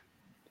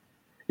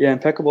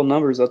 impeccable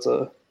numbers. That's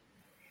a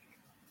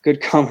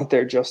good comment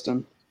there,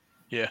 Justin.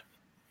 Yeah.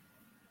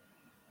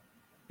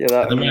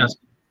 Let me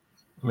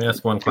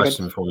ask one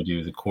question before we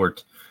do the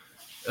court.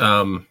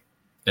 And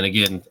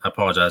again, I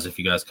apologize if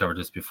you guys covered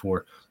this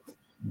before.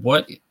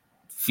 What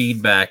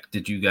feedback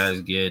did you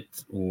guys get,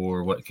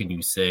 or what can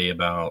you say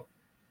about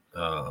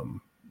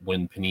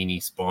when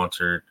Panini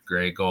sponsored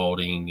Greg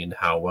Galding and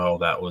how well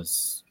that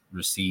was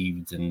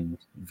received and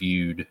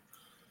viewed?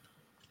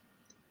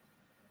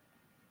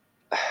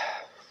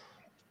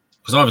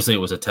 Because obviously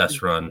it was a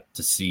test run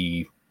to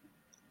see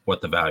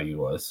what the value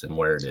was and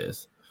where it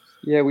is.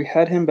 Yeah, we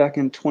had him back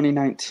in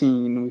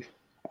 2019.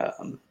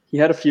 He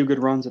had a few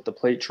good runs at the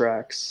plate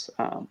tracks.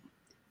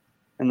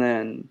 And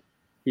then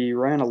he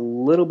ran a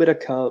little bit of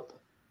Cup.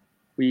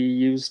 We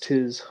used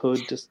his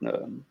hood.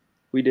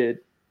 We did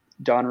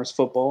Donruss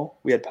football.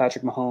 We had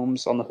Patrick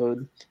Mahomes on the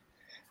hood.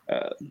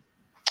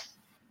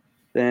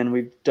 Then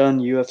we've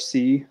done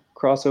UFC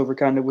crossover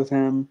kind of with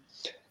him.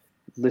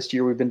 This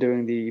year we've been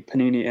doing the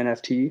Panini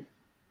NFT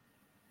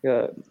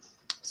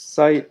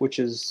site, which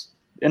is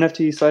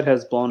NFT site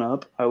has blown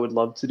up. I would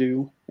love to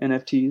do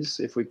NFTs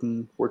if we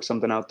can work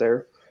something out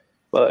there.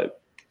 But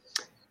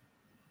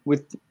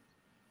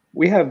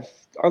we have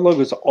our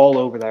logos all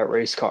over that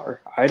race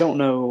car. I don't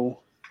know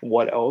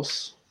what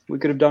else we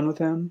could have done with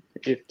him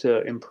if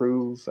to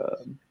improve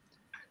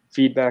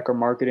feedback or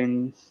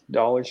marketing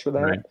dollars for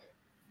that. Right.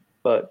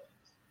 But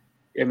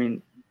I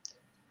mean,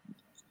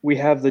 we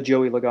have the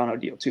Joey Logano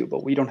deal too,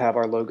 but we don't have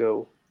our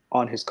logo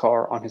on his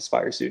car, on his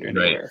fire suit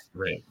anywhere.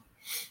 Right.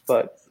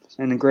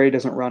 And then Gray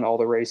doesn't run all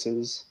the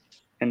races.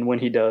 And when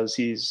he does,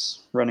 he's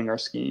running our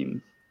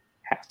scheme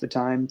half the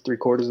time,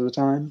 3/4 of the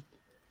time.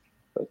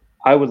 But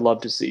I would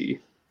love to see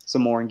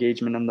some more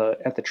engagement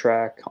at the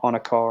track, on a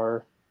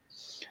car.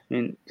 I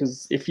mean,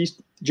 because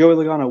Joey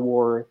Logano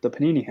wore the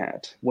Panini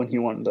hat when he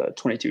won the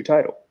 22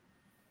 title.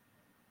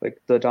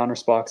 Like the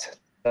Donruss box,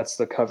 that's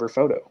the cover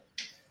photo.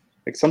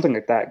 Like something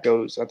like that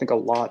goes, I think, a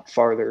lot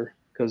farther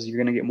because you're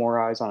going to get more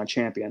eyes on a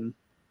champion.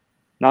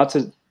 Not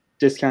to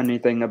discount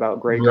anything about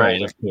Greg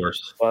Galding, of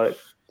course. But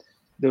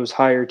those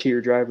higher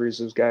tier drivers,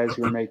 those guys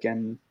who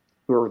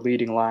are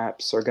leading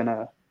laps, are going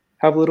to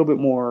have a little bit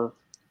more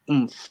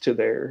oomph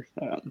to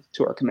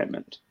our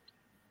commitment.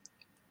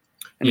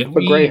 But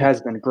Gray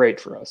has been great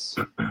for us.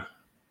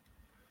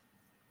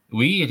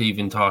 We had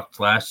even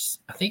talked I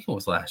think it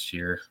was last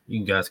year.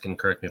 You guys can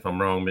correct me if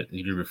I'm wrong, but the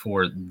year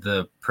before,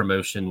 the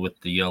promotion with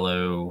the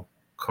yellow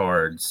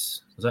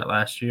cards. Was that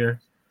last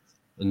year?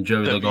 And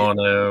Joey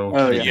Logano.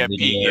 Oh, did yeah. the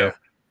Pete, video.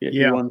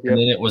 He won, And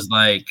then it was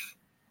like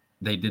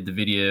they did the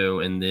video,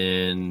 and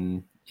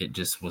then it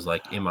just was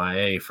like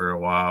MIA for a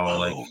while.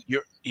 Like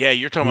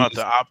you're talking about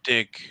the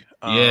optic.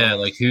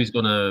 Like who's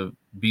gonna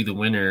be the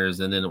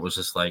winners? And then it was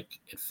just like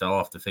it fell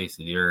off the face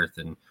of the earth,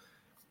 and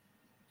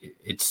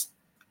it's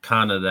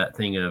kind of that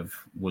thing of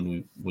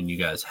when you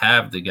guys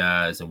have the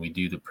guys and we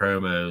do the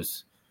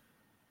promos.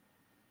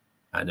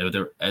 I know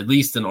there, at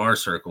least in our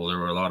circle, there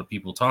were a lot of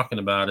people talking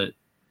about it,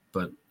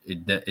 but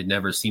it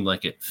never seemed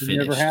like it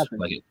finished. Never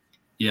happened.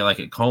 Like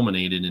it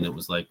culminated, and it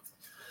was like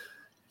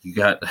you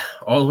got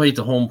all the way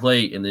to home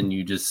plate, and then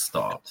you just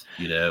stopped,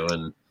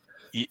 and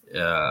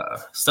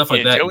stuff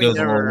like that Joey goes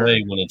a long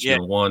way when it's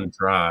your one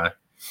try.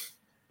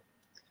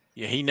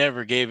 Yeah, he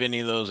never gave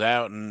any of those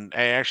out, and it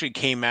actually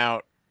came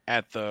out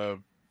at the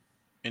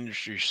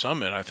industry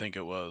summit, I think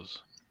it was.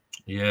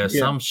 Yeah,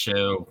 some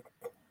show,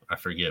 I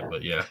forget,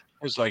 but yeah,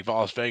 it was like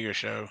Las Vegas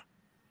show.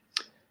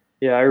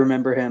 Yeah, I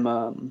remember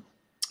him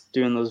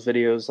doing those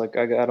videos. Like,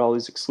 I got all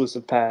these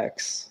exclusive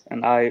packs,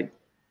 and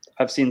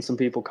I've seen some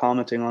people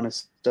commenting on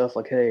his stuff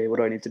like, "Hey, what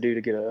do I need to do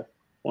to get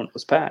one of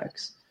those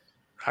packs?"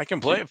 I can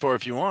play it for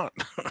if you want.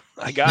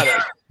 I got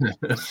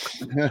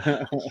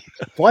it.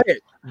 Play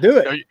it. Do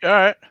it. All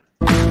right.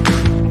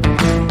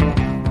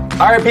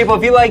 All right, people,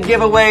 if you like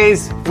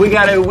giveaways, we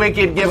got a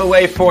wicked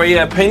giveaway for you.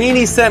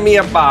 Panini sent me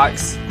a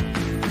box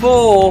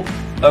full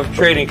of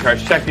trading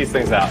cards. Check these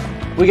things out.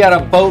 We got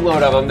a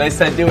boatload of them. They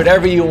said do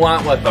whatever you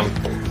want with them.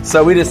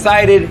 So we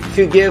decided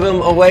to give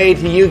them away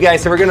to you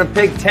guys. So we're going to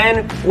pick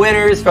 10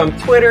 winners from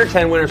Twitter,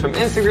 10 winners from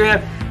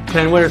Instagram,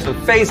 10 winners from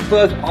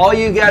Facebook. All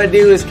you got to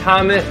do is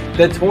comment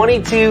the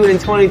 22 and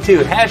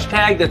 22.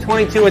 Hashtag the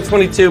 22 and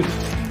 22.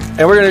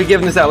 And we're going to be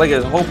giving this out. Look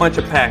at a whole bunch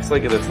of packs.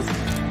 Look at this.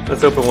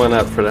 Let's open one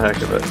up for the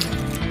heck of it.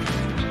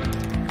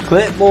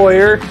 Clint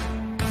Boyer,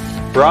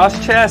 Ross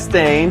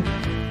Chastain,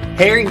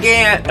 Harry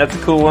Gant, that's a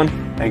cool one,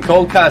 and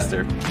Cole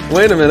Custer.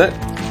 Wait a minute.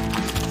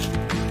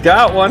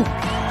 Got one.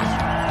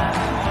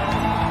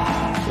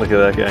 Look at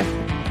that guy.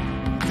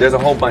 There's a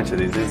whole bunch of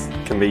these. These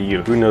can be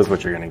you. Who knows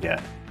what you're going to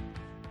get?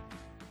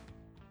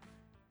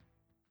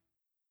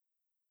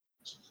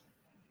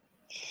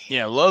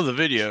 Yeah, love the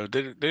video.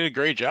 They did a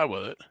great job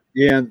with it.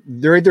 Yeah,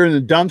 they're either in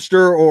the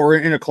dumpster or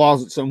in a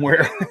closet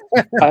somewhere.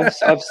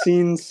 I've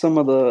seen some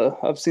of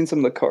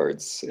the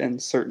cards in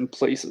certain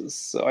places,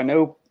 so I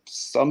know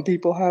some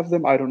people have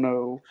them. I don't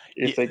know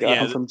if they got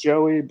them from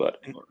Joey,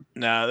 but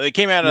no, they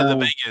came out of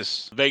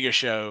the Vegas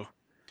show.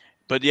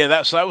 But yeah,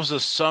 that was the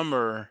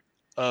summer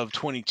of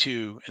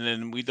 22, and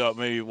then we thought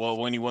maybe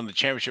when he won the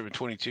championship in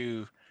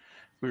 22,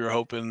 we were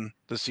hoping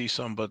to see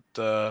some, but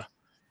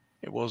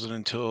it wasn't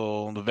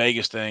until the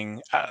Vegas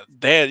thing.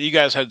 You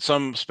guys had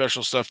some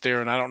special stuff there,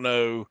 and I don't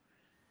know,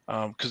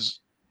 because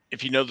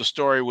if you know the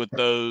story with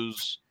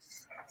those,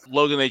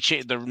 Logan, they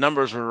changed the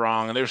numbers were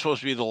wrong, and they were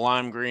supposed to be the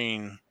lime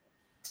green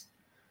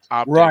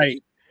optic,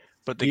 right?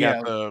 But they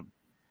got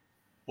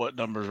what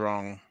numbers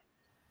wrong?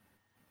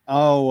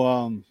 Oh,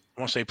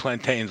 I want to say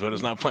plantains, but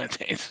it's not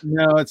plantains.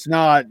 No, it's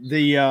not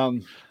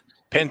the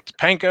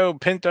Pinto, the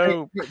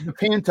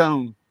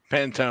Pantone.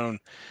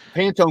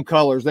 Pantone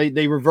colors.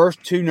 They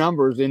reversed two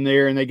numbers in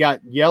there, and they got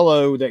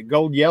yellow, that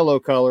gold yellow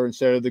color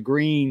instead of the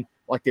green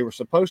like they were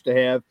supposed to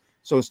have.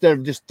 So instead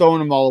of just throwing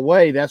them all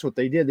away, that's what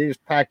they did. They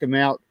just packed them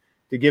out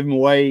to give them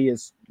away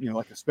as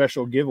like a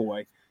special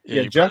giveaway.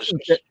 Yeah,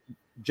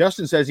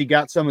 Justin says he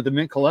got some at the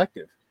Mint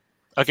Collective.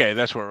 Okay,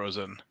 that's where it was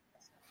in.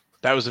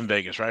 That was in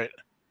Vegas, right?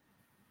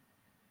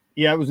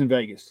 Yeah, it was in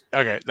Vegas.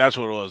 Okay, that's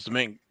what it was. The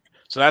Mint.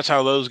 So that's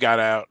how those got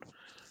out.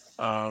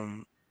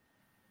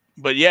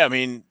 But yeah, I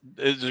mean,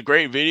 it's a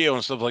great video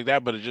and stuff like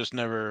that, but it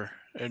never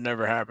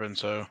happened.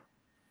 So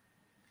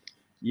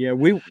yeah,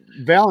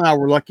 Val and I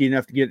were lucky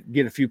enough to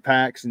get a few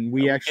packs, and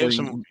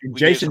Jason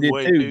did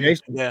too.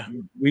 Jason, yeah,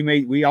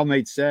 we all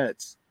made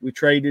sets. We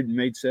traded and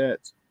made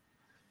sets.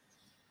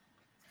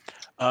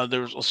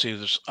 Let's see,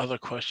 there's other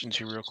questions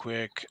here real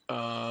quick.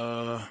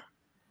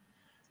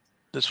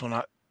 This one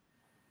I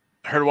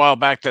heard a while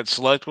back that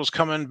Select was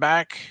coming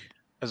back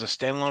as a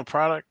standalone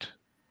product.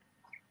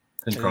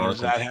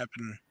 Does that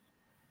happen?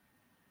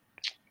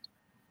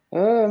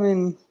 I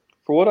mean,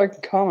 for what I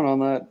can comment on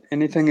that,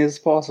 anything is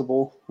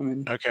possible. I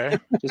mean, okay.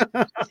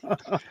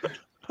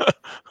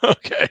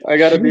 Okay. I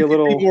got to be a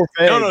little.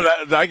 No,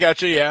 I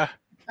got you. Yeah.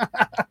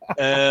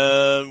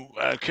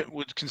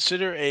 Would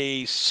consider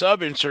a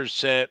sub insert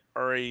set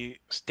or a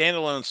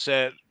standalone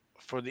set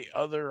for the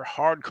other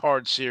hard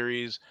card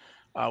series,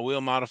 wheel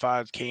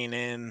modified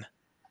K&N,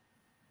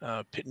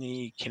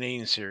 Pitney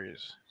Canadian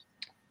series.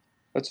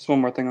 That's just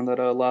one more thing on that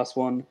last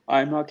one.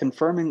 I'm not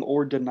confirming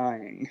or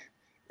denying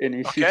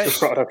any future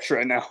products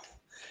right now.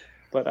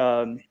 But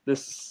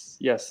this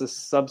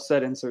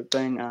subset insert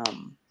thing.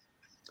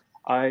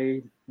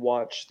 I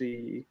watch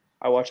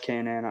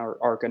K&N or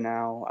ARCA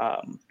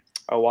now.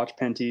 I watch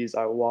Penties.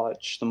 I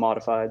watch the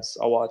modifieds.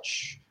 I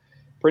watch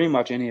pretty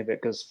much any of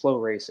it, because Flow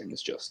Racing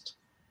is just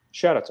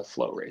shout out to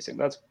Flow Racing.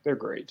 They're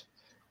great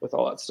with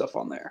all that stuff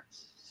on there.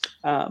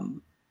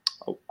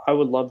 I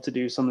would love to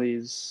do some of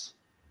these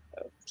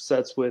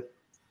sets with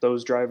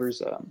those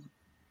drivers. Trayton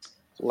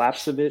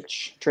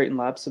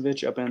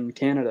Lapsevich up in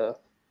Canada,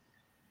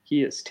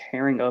 he is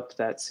tearing up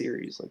that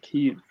series. Like,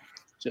 he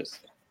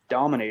just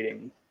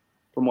dominating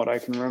from what I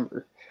can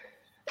remember.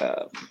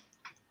 And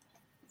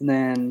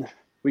then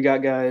we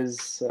got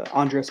guys,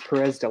 Andres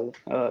Perez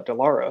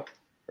Delara,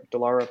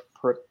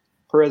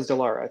 Perez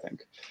Delara, I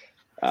think.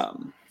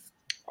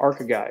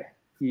 ARCA guy.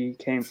 He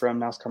came from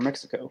NASCAR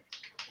Mexico.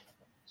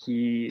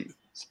 He's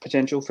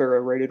potential for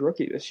a rated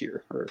rookie this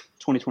year, or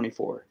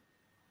 2024.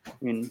 I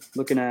mean,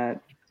 looking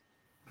at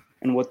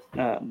and what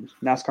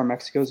NASCAR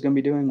Mexico is going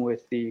to be doing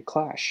with the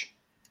Clash.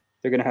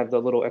 They're going to have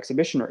the little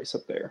exhibition race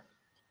up there.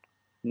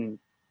 And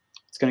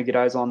it's going to get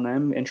eyes on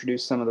them,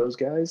 introduce some of those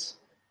guys.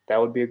 That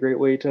would be a great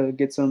way to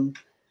get some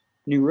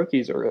new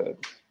rookies, or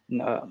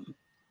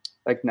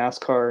like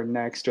NASCAR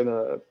Next, or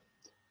the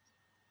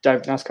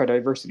NASCAR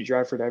Diversity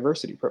Drive for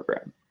Diversity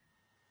program.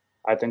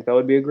 I think that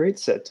would be a great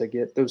set to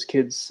get those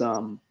kids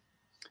some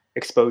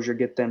exposure,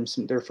 get them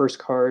their first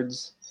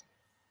cards.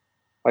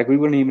 Like, we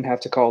wouldn't even have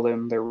to call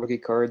them their rookie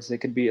cards. They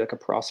could be like a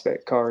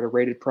prospect card, a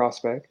rated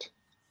prospect.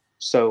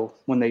 So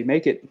when they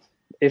make it,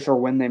 if or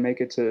when they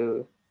make it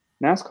to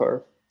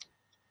NASCAR,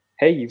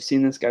 hey, you've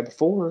seen this guy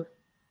before.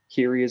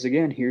 Here he is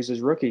again. Here's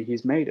his rookie.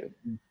 He's made it.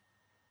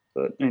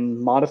 But in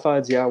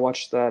modifieds, yeah, I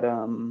watched that.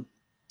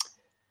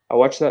 I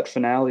watched that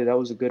finale. That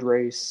was a good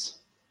race.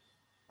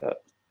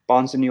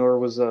 Bonsignor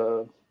was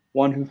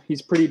one who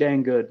he's pretty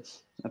dang good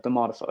at the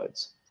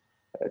modifieds.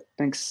 I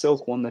think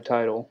Silk won the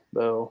title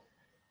though.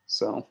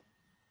 So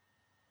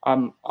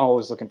I'm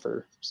always looking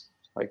for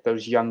like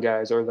those young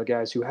guys, or the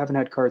guys who haven't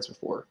had cards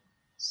before.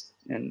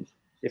 And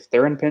if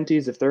they're in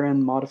Penties, if they're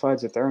in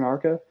modifieds, if they're in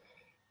ARCA,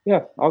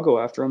 yeah, I'll go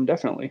after them,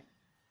 definitely.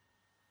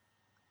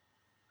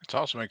 It's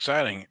awesome,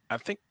 exciting. I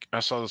think I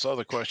saw this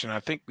other question.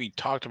 I think we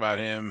talked about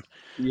him.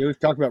 Yeah, we've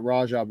talked about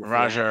Rajah before.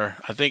 Rajah,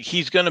 I think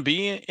he's going to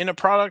be in a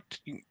product.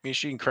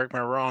 Misha, you can correct me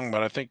if I'm wrong,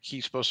 but I think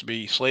he's supposed to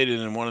be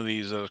slated in one of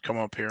these come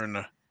up here in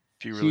a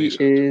few releases.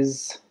 He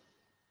is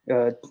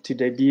to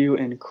debut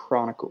in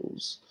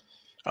Chronicles.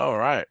 Oh,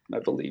 right. I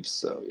believe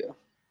so, yeah.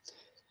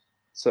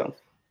 So,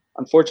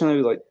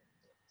 unfortunately, like,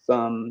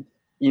 some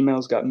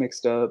emails got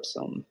mixed up,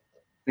 some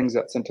things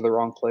got sent to the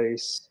wrong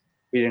place.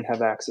 We didn't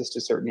have access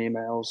to certain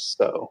emails,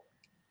 so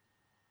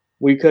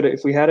we could,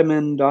 if we had him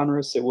in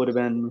Donruss, it would have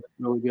been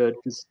really good,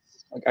 because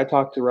like, I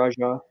talked to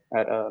Rajah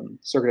at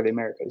Circuit of the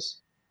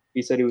Americas.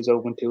 He said he was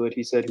open to it.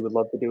 He said he would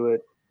love to do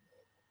it,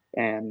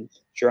 and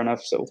sure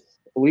enough, so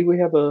I believe we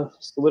have a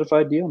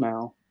solidified deal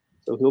now,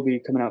 so he'll be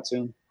coming out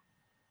soon.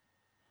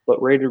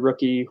 But rated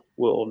rookie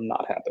will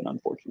not happen,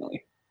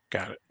 unfortunately.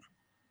 Got it.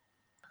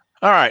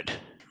 All right.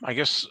 I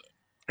guess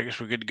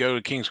we're good to go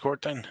to King's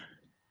Court then.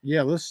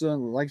 Yeah, let's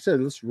like I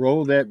said, let's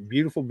roll that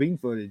beautiful bean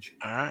footage.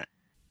 All right.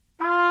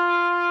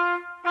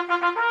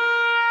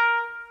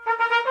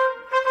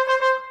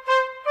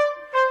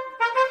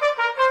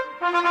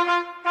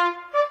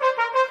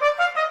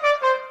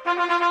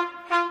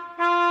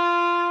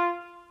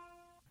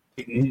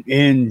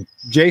 And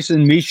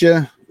Jason,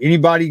 Misha,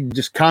 anybody,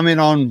 just comment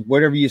on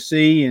whatever you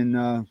see,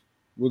 and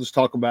we'll just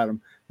talk about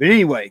them. But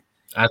anyway,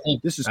 I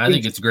think it's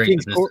great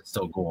that this is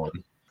still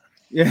going.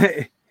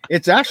 Yeah,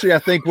 it's actually, I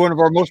think, one of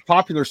our most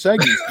popular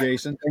segments,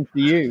 Jason. Thanks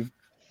to you.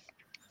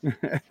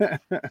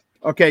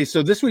 Okay,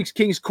 so this week's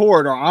King's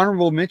Court, our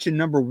honorable mention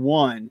number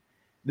 1.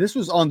 This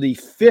was on the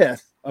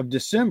 5th of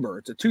December.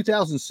 It's a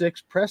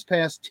 2006 Press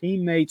Pass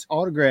Teammates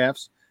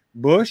Autographs,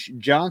 Busch,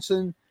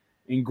 Johnson,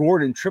 and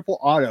Gordon triple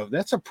auto.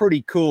 That's a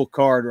pretty cool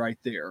card right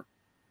there.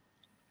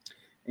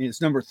 And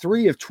it's number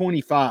 3 of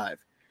 25.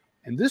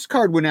 And this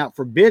card went out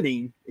for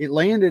bidding. It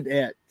landed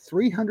at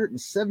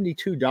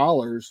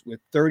 $372 with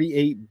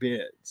 38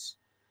 bids.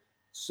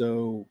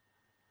 So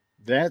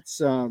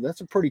that's a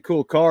pretty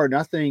cool card. And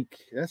I think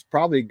that's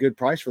probably a good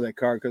price for that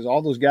card, because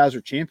all those guys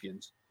are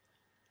champions.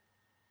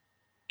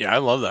 Yeah, I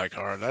love that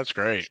card. That's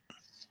great.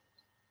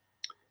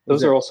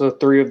 Those are also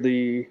 3 of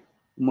the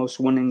most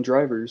winning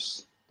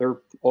drivers. They're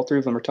all 3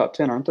 of them are top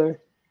 10, aren't they?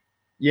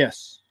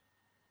 Yes.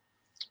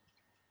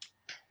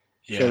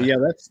 Yeah. So yeah,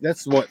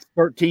 that's what,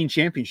 13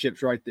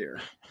 championships right there.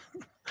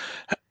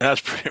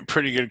 That's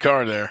pretty good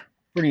card there.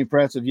 Pretty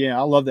impressive. Yeah,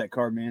 I love that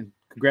card, man.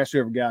 Congrats to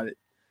whoever got it.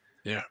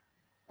 Yeah.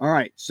 All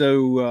right.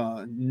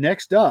 So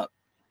next up,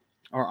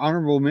 our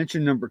honorable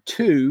mention number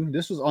 2.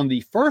 This was on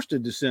the 1st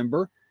of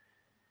December.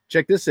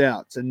 Check this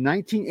out. It's a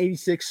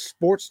 1986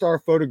 Sports Star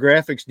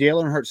Photographics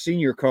Dale Earnhardt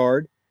Sr.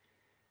 card.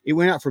 It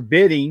went out for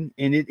bidding,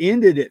 and it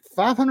ended at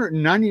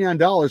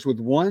 $599 with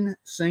one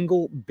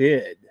single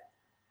bid.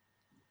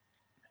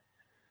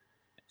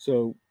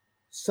 So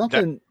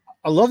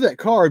I love that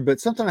card,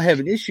 but something I have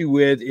an issue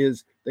with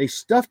is they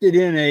stuffed it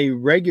in a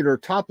regular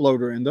top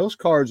loader, and those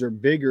cards are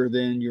bigger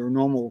than your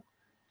normal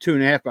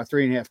 2.5 by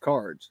 3.5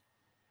 cards.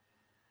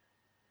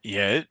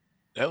 Yeah,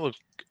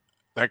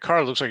 that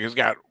card looks like it's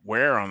got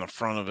wear on the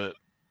front of it.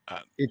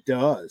 It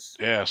does.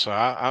 Yeah, so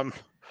I'm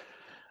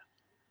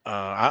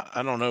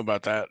I don't know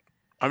about that.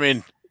 I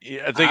mean,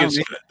 yeah, I don't.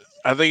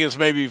 I think it's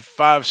maybe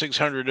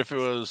 500-600 if it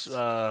was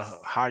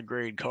high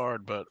grade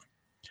card, but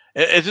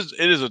it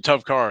is a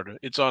tough card.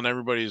 It's on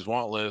everybody's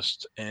want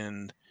list,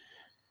 and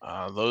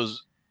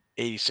those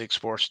 86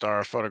 sports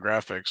star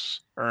photographics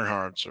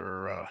Earnhardts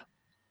are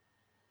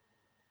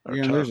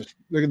Yeah, and there's tough.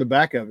 a look at the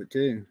back of it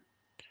too.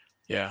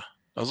 Yeah,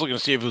 I was looking to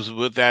see if it was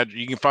with that.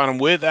 You can find them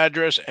with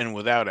address and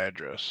without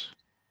address.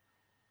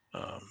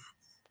 Um,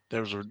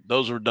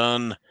 those were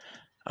done.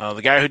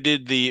 The guy who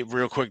did the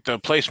real quick the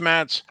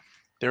placemats,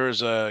 there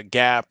was a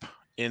gap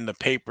in the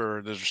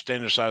paper. There's a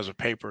standard size of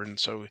paper, and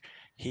so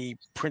he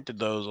printed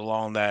those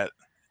along that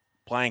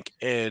blank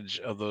edge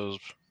of those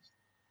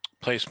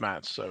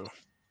placemats. So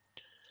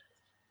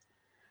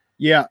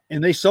Yeah,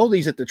 and they sold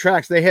these at the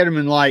tracks. They had them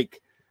in like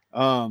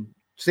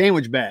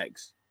sandwich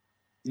bags,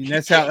 and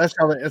that's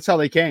how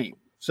they came.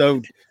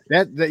 So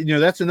that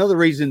that's another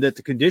reason that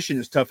the condition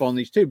is tough on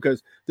these too,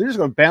 because they're just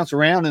going to bounce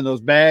around in those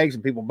bags,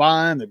 and people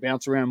buy them. They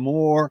bounce around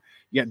more.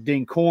 You got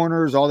ding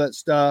corners, all that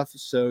stuff.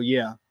 So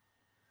yeah,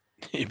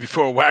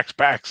 before wax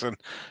packs or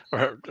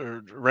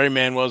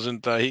Rayman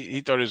wasn't, he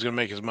thought he was going to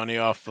make his money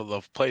off of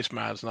the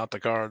placemats, not the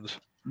cards.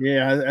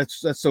 yeah,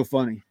 that's so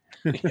funny.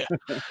 Yeah.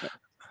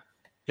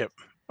 Yep.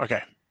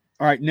 Okay.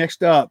 All right,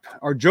 next up,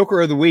 our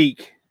Joker of the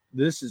Week.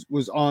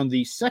 Was on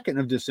the 2nd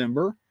of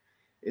December.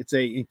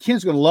 And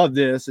Ken's going to love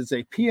this. It's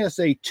a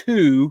PSA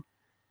 2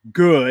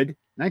 good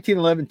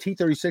 1911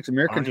 T36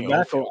 American Barney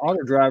Tobacco Oldfield.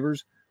 Auto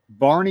Drivers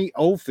Barney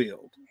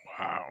Oldfield.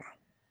 Wow.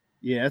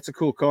 Yeah, that's a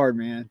cool card,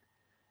 man.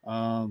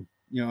 I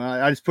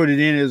just put it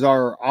in as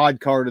our odd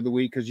card of the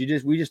week because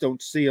we just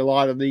don't see a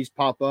lot of these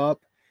pop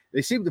up.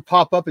 They seem to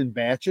pop up in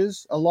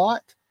batches a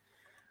lot,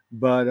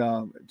 but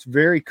it's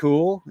very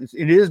cool.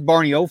 It is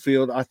Barney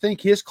Oldfield. I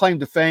think his claim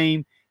to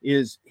fame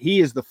is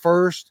he is the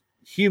first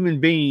human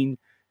being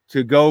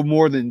to go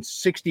more than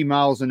 60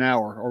 miles an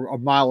hour or a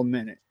mile a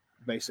minute,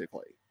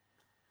 basically.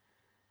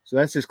 So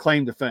that's his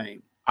claim to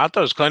fame. I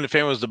thought his claim to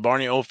fame was the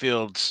Barney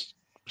Oldfield's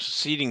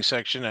seating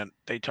section at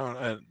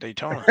Daytona.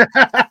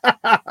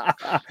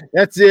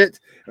 That's it.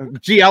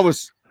 Gee, I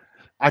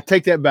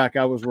take that back.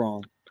 I was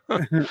wrong.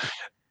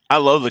 I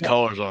love the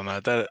colors on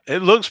that. That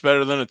it looks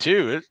better than a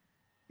 2.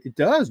 It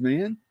does,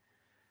 man.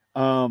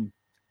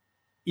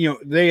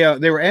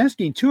 They were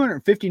asking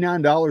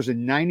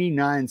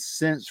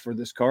 $259.99 for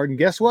this card, and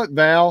guess what,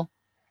 Val?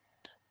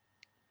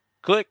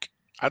 Click.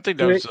 I think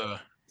that Click. was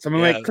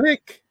Someone went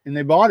click, and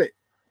they bought it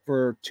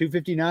for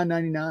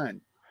 $259.99.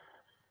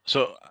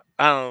 So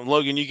I don't know,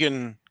 Logan. You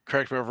can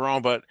correct me if I'm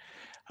wrong, but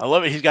I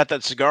love it. He's got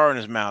that cigar in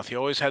his mouth. He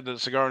always had that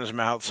cigar in his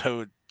mouth,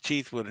 so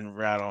teeth wouldn't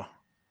rattle.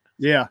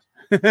 Yeah,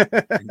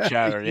 and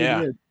chatter.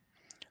 Yeah, did.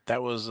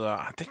 that was.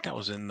 I think that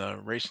was in the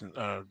racing,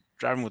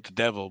 Driving with the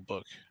Devil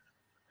book.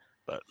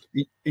 But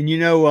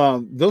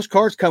those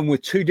cards come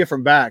with 2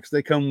 different backs.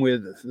 They come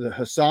with the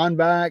Hassan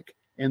back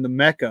and the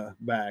Mecca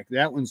back.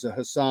 That one's a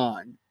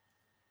Hassan.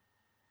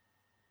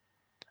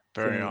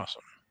 Very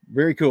awesome.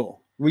 Very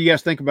cool. What do you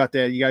guys think about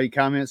that? You got any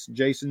comments,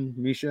 Jason,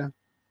 Misha?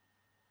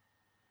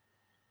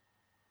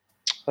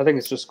 I think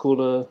it's just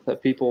cool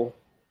that people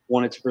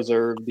wanted to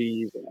preserve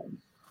these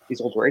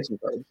old racing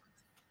cards,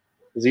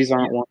 because these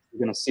aren't ones you're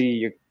going to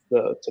see.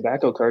 The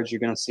tobacco cards, you're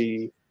going to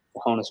see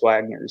the Honus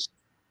Wagners.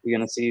 You're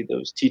going to see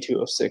those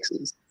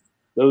T206s.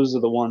 Those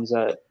are the ones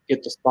that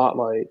get the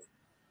spotlight,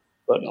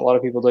 but a lot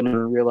of people didn't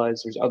even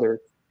realize there's other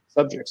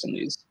subjects in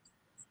these.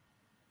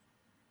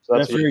 So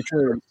that's very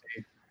true.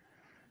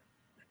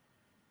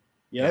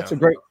 Yeah, it's a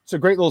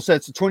great little set.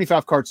 It's a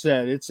 25 card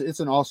set. It's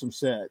an awesome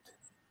set.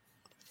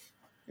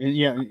 And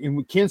yeah,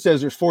 and Ken says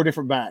there's 4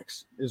 different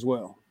backs as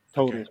well.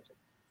 Total. Okay.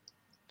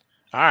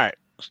 All right,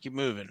 let's keep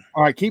moving.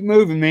 All right, keep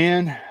moving,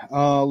 man.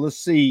 Let's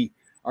see.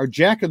 Our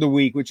Jack of the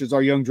Week, which is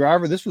our young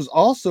driver. This was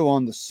also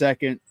on the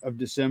 2nd of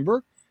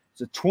December.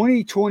 It's a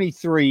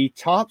 2023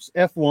 Topps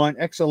F1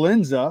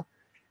 Excellenza,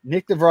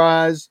 Nick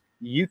DeVries,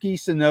 Yuki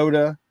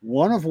Tsunoda,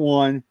 1 of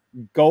 1,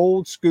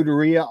 gold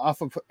Scuderia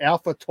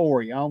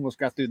AlphaTauri. I almost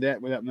got through that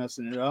without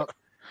messing it up.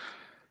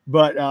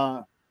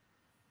 But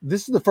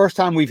this is the first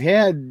time we've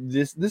had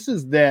this. This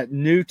is that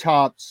new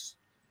Topps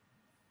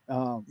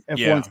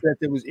F1 set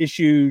that was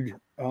issued,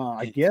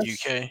 I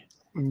guess,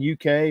 in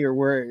UK or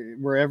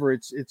wherever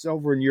it's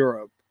over in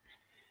Europe.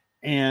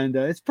 And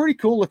it's pretty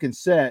cool looking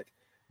set.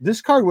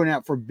 This card went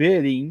out for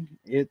bidding.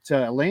 It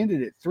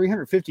landed at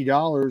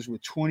 $350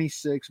 with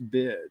 26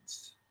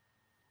 bids.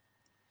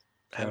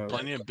 Had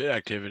plenty of bid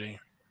activity.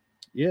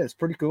 Yeah, it's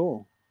pretty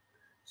cool.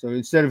 So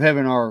instead of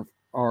having our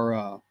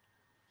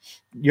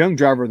young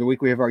driver of the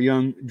week, we have our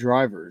young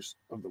drivers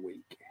of the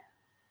week.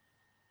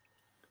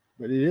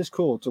 But it is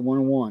cool. It's a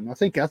 1-on-1. I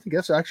think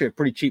that's actually a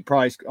pretty cheap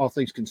price, all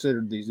things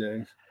considered these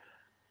days.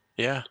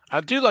 Yeah,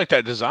 I do like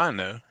that design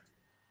though.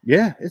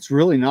 Yeah, it's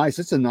really nice.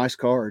 It's a nice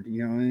card.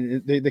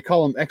 They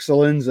call them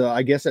Excellenza.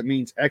 I guess that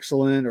means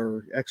excellent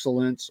or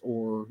excellence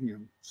or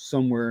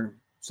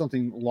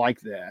something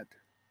like that.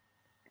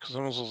 Because it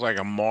almost looks like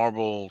a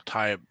marble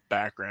type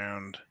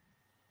background,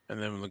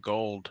 and then the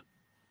gold.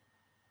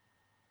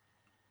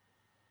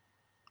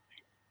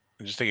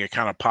 I just think it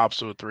kind of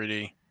pops with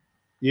 3D.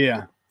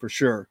 Yeah, for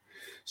sure.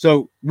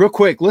 So real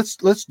quick, let's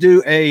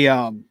do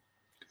a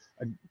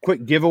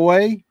quick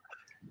giveaway,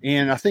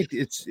 and I think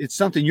it's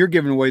something you're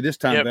giving away this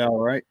time, Yep. Val,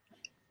 right?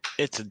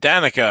 It's a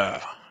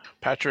Danica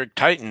Patrick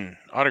Titan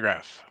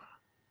autograph.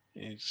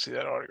 You see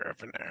that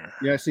autograph in there?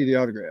 Yeah, I see the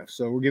autograph.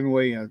 So we're giving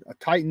away a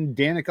Titan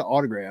Danica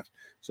autograph.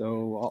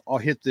 So I'll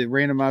hit the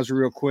randomizer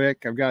real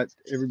quick. I've got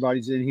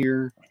everybody's in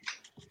here.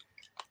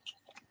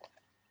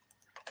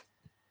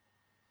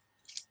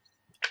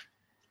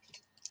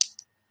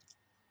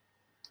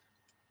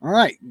 All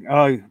right.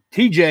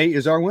 TJ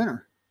is our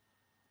winner.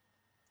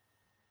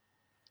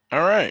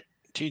 All right.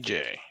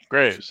 TJ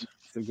Graves.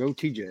 So go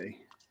TJ.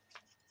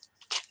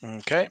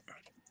 Okay.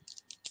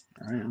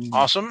 All right.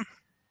 Awesome.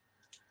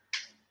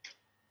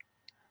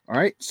 All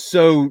right.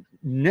 So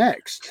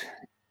next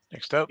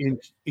up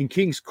in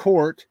King's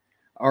Court,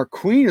 our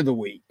Queen of the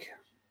Week.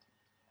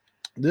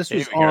 This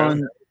was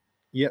on.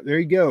 Yep, there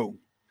you go.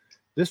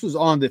 This was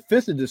on the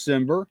 5th of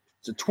December.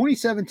 It's a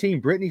 2017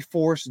 Brittany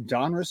Force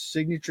Donruss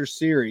Signature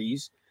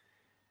Series.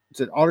 It's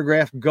an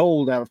autographed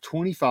gold out of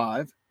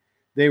 25.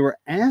 They were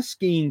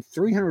asking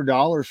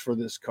 $300 for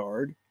this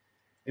card.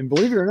 And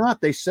believe it or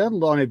not, they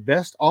settled on a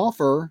best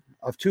offer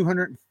of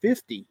 $250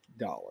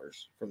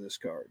 for this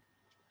card.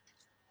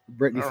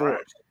 Brittany Force.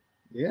 Right.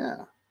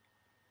 Yeah.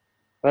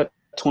 That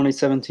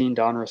 2017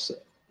 Donruss,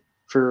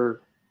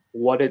 for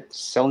what it's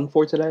selling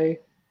for today,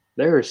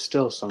 there is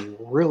still some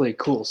really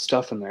cool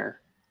stuff in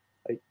there.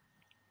 Like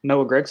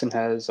Noah Gregson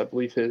has, I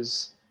believe,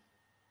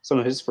 some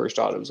of his first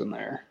autos in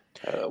there.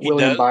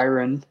 William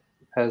Byron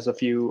has a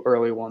few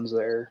early ones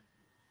there.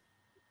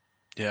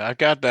 Yeah, I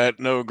got that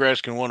Noah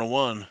Gregson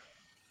 101.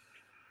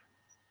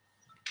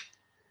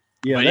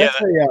 Yeah,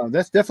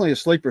 that's definitely a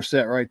sleeper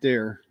set right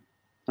there.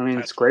 I mean,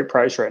 it's a great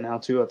price right now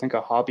too. I think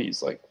a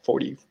hobby's like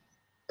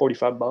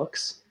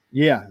 $45.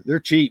 Yeah, they're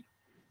cheap.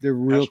 They're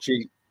real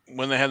cheap.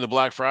 When they had the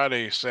Black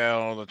Friday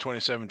sale, the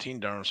 2017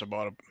 Donruss, I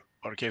bought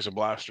a case of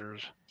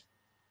blasters.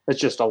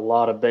 It's just a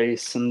lot of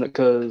base, and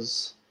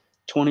because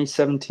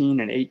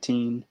 2017 and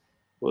 18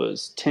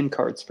 was 10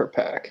 cards per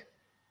pack,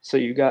 so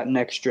you got an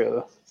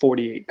extra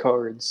 48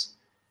 cards.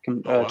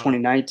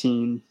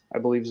 2019, I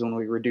believe, is when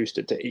we reduced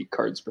it to 8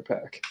 cards per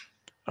pack.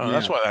 Oh, yeah.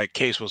 That's why that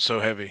case was so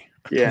heavy.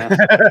 Yeah.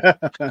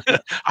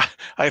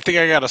 I think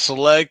I got a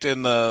select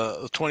in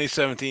the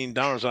 2017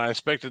 Donruss, and I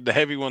expected the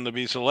heavy one to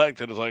be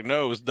selected. It's like,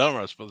 no, it was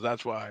Donruss, but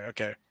that's why.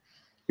 Okay.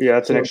 Yeah,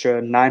 it's an extra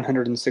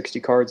 960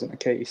 cards in a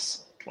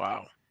case.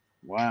 Wow.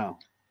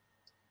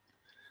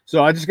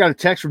 So I just got a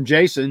text from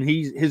Jason.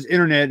 His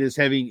internet is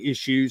having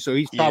issues, so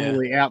he's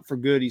probably out for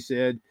good, he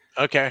said.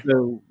 Okay.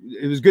 So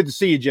it was good to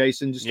see you,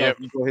 Jason. Just thought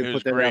you'd go ahead and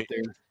put that out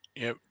there.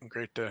 Yep.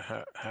 Great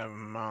to have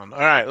him on. All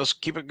right, let's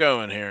keep it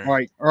going here. All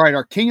right.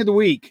 Our King of the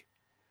Week.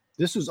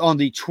 This was on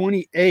the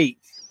 28th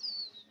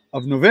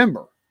of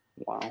November.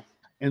 Wow.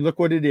 And look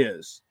what it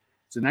is.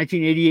 It's a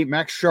 1988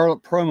 Max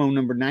Charlotte promo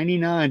number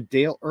 99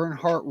 Dale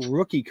Earnhardt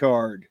rookie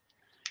card.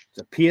 It's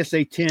a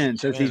PSA 10.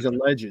 Says he's a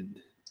legend.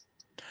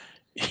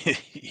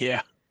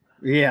 Yeah.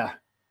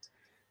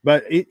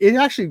 But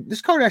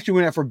this card actually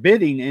went out for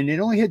bidding, and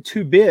it only had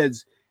 2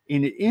 bids,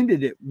 and it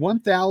ended at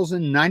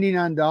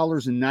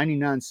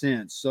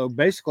 $1,099.99. So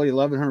basically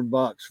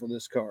 $1,100 for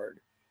this card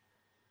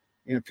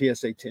in a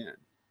PSA 10.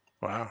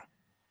 Wow.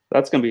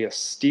 That's going to be a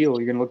steal.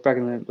 You're going to look back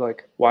and be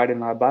like, why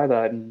didn't I buy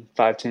that in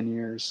 5-10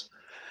 years?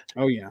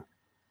 Oh, yeah.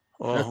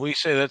 Well, we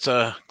say that's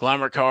a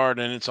glamour card,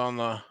 and it's on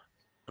the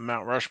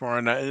Mount Rushmore,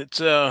 and it's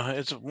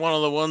one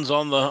of the ones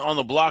on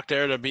the block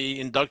there to be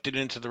inducted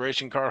into the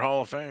Racing Card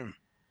Hall of Fame.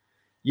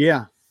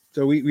 Yeah.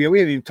 So we haven't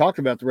even talked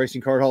about the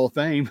Racing Card Hall of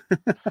Fame. All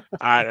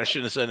right, I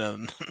shouldn't have said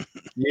nothing.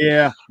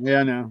 Yeah,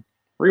 I know.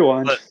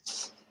 Rewind.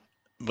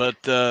 But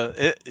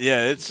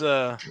it's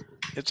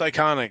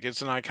iconic.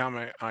 It's an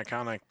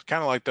iconic,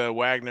 kind of like the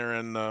Wagner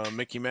and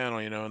Mickey Mantle,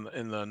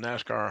 in the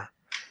NASCAR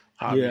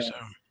hobby. Yeah.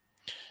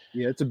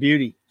 Yeah, it's a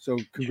beauty. So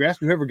congrats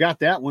to whoever got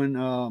that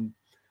one.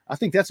 I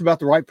think that's about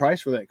the right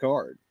price for that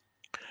card.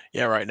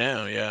 Yeah, right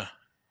now, yeah.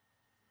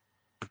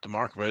 At the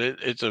market, but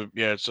it's a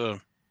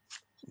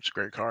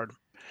great card.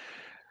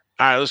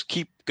 All right, let's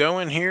keep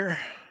going here.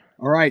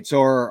 All right, so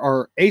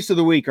our ace of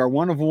the week, our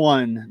 1 of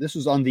 1. This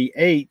was on the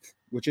 8th,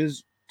 which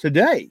is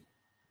today,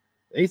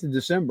 8th of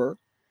December.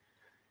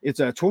 It's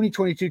a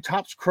 2022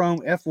 Topps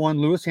Chrome F1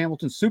 Lewis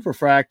Hamilton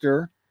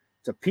Superfractor.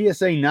 It's a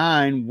PSA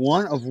 9,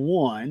 1 of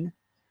 1.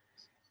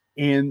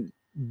 And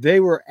they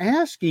were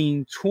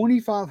asking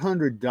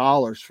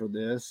 $2,500 for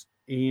this,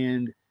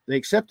 and they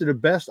accepted a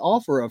best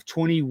offer of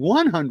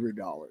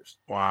 $2,100.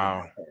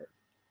 Wow.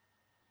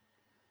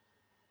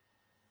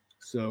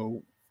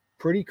 So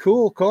pretty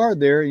cool card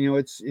there.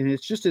 It's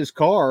just his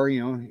car.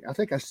 I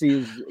think I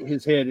see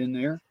his head in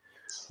there,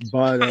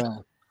 but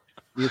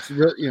it's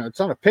it's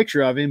not a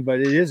picture of him, but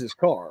it is his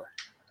car.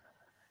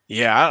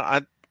 Yeah,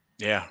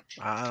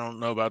 I don't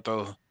know about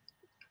those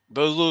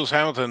Lewis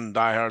Hamilton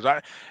diehards.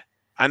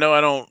 I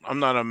know I'm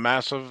not a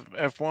massive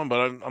F1, but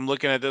I'm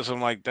looking at this. I'm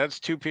like, that's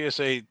 2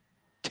 PSA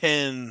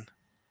 10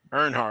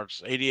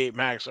 Earnhardts, 88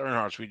 Max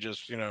Earnhardts we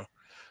just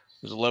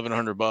was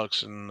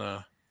 $1,100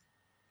 and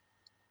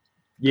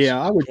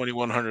Yeah, I would.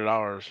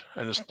 $2,100,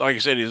 and it's like I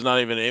said, it's not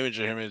even an image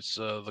of him; it's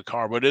the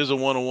car, but it is a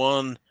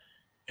 101,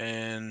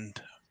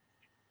 and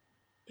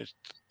it's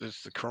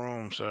it's the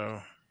chrome, so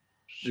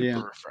super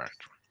Yeah,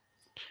 refractor.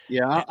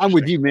 yeah, I'm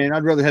with Interesting. you, man.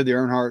 I'd rather have the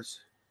Earnhardts.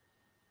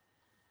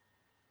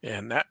 Yeah,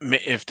 and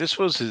if this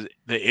was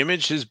the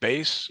image, his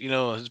base,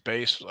 his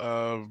base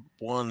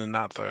one and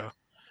not the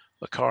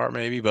car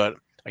maybe, but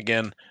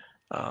again,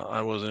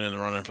 I wasn't in the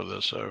running for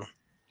this, so.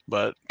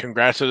 But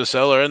congrats to the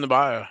seller and the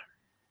buyer.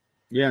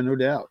 Yeah, no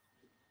doubt.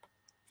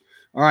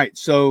 All right.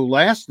 So,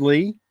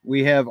 lastly,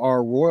 we have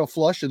our Royal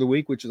Flush of the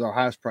week, which is our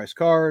highest price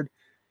card.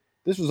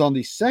 This was on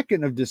the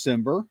 2nd of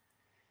December.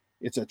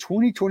 It's a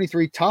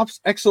 2023 Topps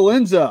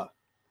Excellenza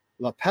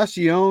La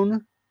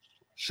Passion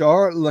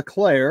Charles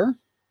Leclerc,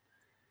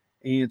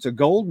 and it's a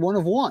gold 1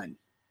 of 1.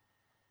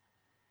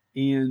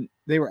 And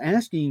they were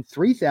asking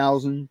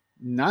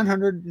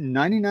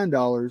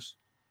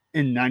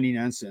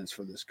 $3,999.99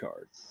 for this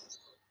card.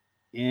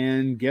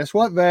 And guess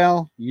what,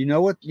 Val? You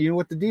know what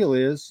the deal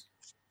is.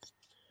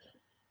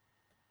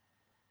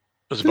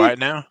 Let's buy it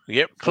now.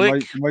 Yep,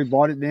 click. Somebody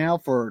bought it now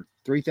for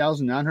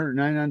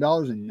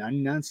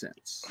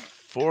 $3,999.99.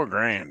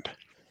 $4,000.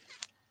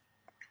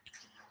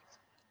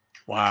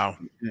 Wow.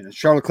 Yeah,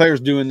 Charles Leclerc's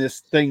doing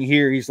this thing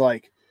here. He's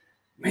like,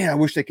 man, I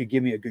wish they could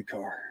give me a good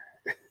car.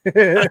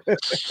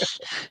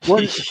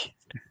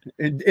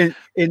 and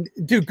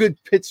do good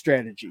pit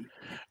strategy.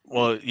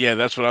 Well, yeah,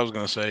 that's what I was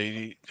going to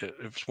say.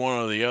 It's one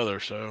or the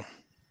other. So,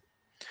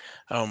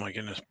 oh my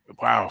goodness,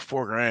 wow,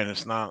 $4,000.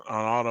 It's not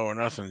on auto or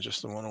nothing,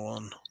 just the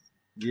 101.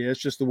 Yeah, it's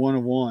just the 1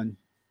 of 1.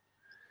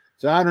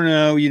 So I don't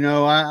know.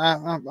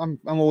 I'm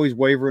always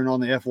wavering on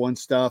the F1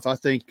 stuff. I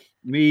think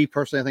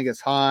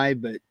it's high,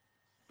 but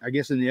I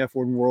guess in the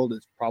F1 world,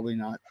 it's probably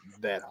not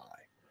that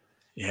high.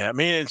 Yeah, I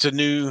mean, it's a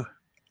new.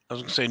 I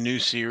was going to say new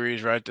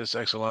series, right? This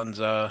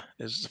Excellenza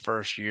is the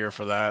first year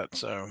for that,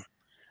 so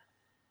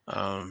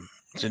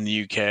it's in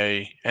the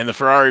UK, and the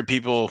Ferrari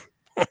people,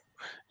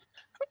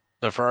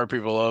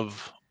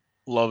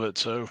 love it.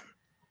 So,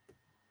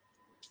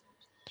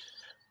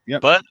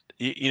 Yep. But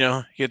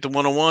you get the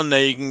 101, now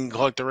you can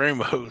collect the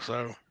rainbow.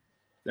 So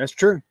that's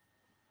true.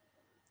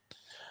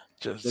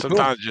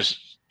 Sometimes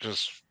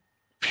just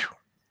phew,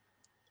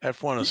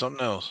 F1 is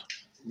something else.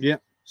 Yeah.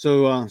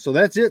 So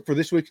that's it for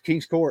this week's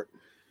King's Court.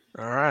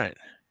 All right,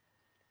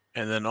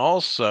 and then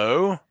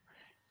also,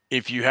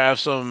 if you have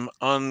some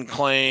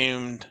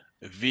unclaimed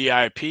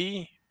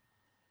VIP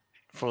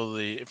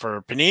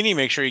for Panini,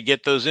 make sure you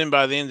get those in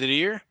by the end of the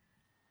year.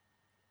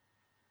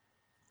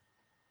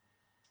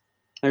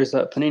 There's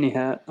that Panini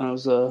hat I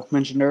was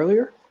mentioned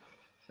earlier.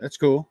 That's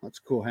cool. That's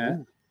a cool hat.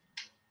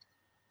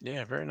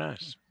 Yeah, very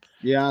nice.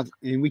 Yeah,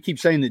 and we keep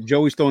saying that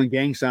Joey's throwing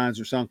gang signs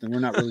or something. We're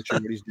not really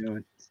sure what he's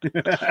doing.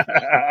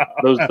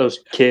 those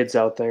kids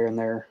out there in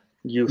their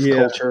youth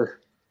culture.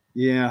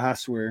 Yeah, I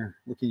swear.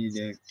 What can you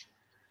do?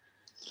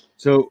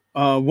 So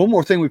one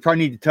more thing we probably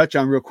need to touch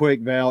on real quick,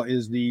 Val,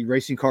 is the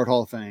Racing Card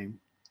Hall of Fame.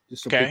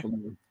 Just so people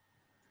know.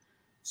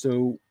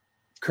 So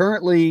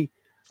currently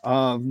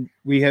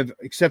we have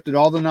accepted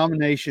all the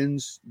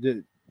nominations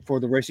for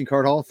the Racing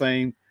Card Hall of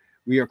Fame.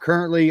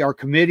 Our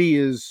committee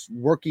is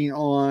working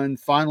on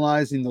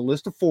finalizing the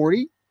list of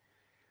 40.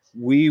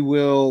 We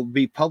will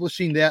be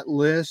publishing that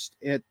list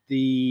at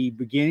the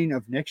beginning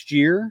of next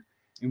year,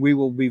 and we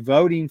will be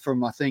voting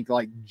from, I think,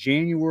 like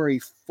January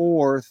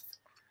 4th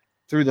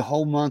through the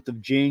whole month of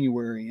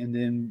January, and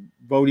then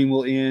voting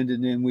will end,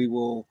 and then we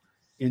will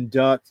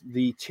induct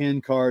the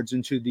 10 cards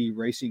into the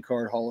Racing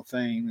Card Hall of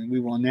Fame, and we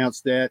will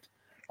announce that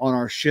on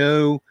our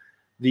show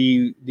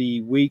the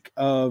week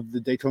of the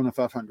Daytona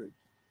 500.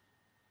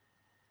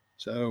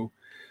 So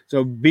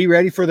be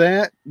ready for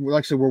that.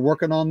 Like I said, we're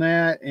working on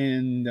that,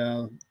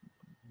 and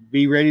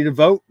be ready to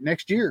vote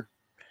next year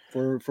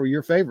for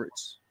your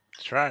favorites.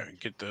 That's right.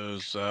 Get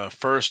those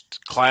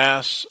first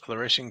class of the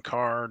Racing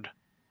Card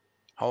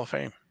Hall of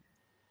Fame.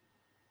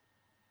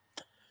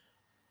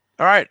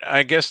 All right,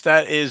 I guess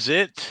that is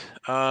it.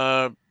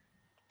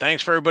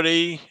 Thanks for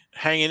everybody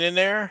hanging in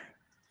there.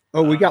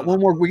 Oh, we got one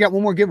more. We got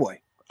one more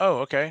giveaway. Oh,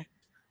 okay.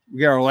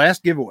 We got our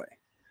last giveaway.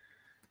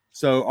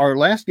 So our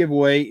last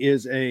giveaway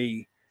is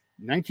a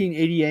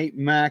 1988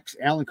 Max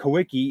Alan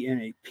Kowicki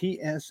in a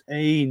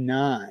PSA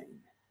 9.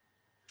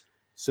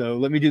 So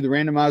let me do the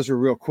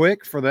randomizer real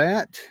quick for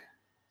that.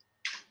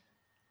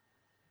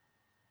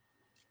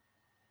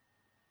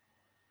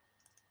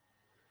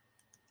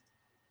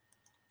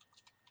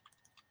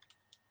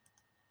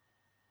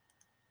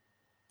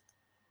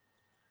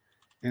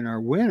 And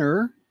our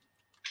winner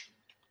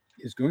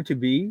is going to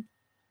be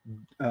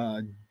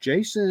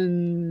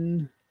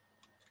Jason.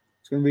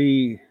 It's going to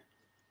be,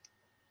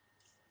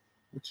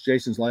 what's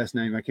Jason's last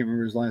name? I can't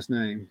remember his last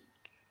name.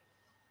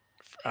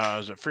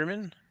 Is it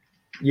Freeman?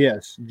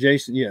 Yes,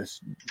 Jason.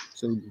 Yes.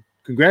 So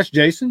congrats,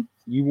 Jason.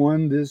 You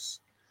won this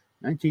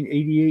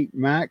 1988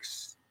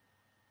 Max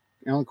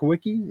Alan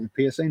Kowicki and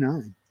PSA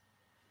 9.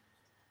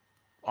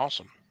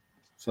 Awesome.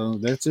 So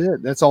that's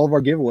it. That's all of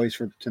our giveaways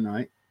for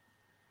tonight.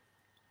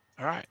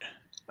 All right.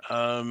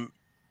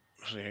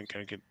 So I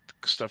gotta get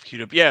stuff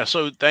queued up. Yeah.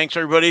 So thanks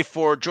everybody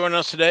for joining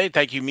us today.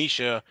 Thank you,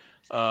 Misha,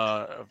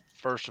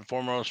 first and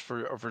foremost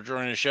for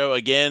joining the show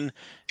again,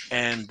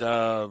 and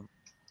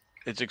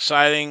it's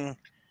exciting.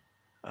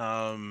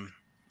 Um,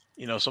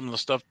 some of the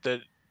stuff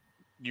that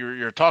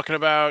you're talking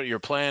about, you're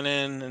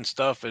planning and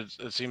stuff. It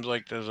seems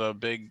like there's a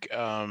big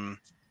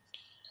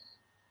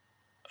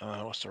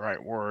what's the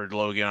right word,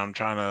 Logan? I'm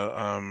trying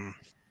to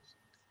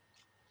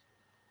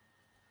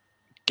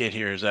get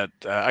here. Is that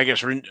I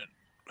guess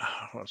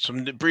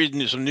some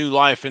breathing some new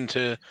life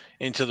into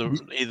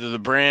the either the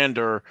brand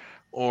or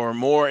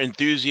more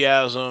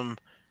enthusiasm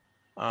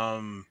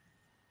um,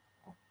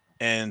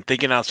 and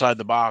thinking outside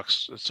the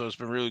box. So it's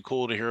been really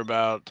cool to hear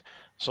about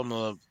some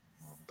of the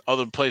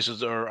other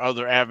places or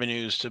other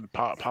avenues to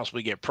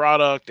possibly get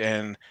product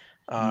and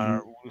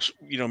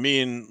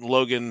me and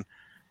Logan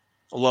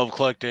love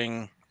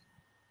collecting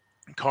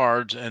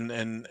cards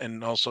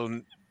and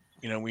also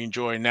we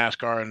enjoy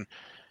NASCAR and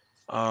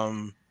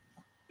um,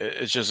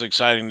 it's just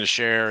exciting to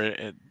share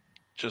it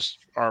just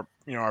our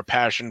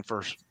passion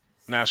for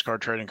NASCAR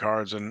trading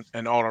cards and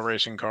auto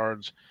racing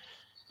cards.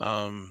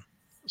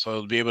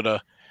 So to be able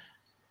to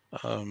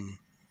um,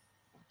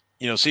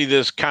 see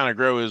this kind of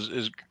grow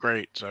is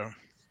great. So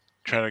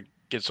try to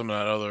get some of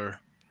that other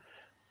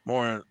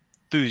more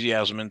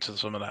enthusiasm into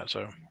some of that.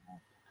 So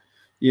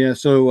Yeah.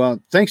 So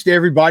thanks to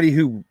everybody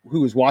who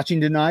was watching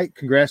tonight.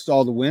 Congrats to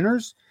all the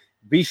winners.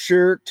 Be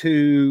sure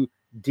to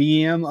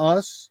DM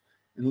us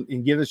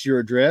and give us your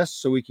address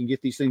so we can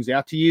get these things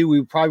out to you.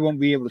 We probably won't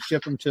be able to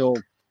ship them till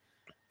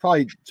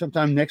probably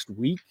sometime next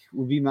week,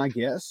 would be my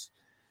guess.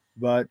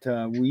 But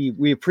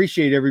we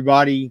appreciate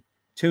everybody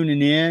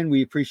tuning in.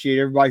 We appreciate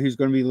everybody who's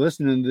going to be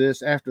listening to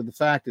this after the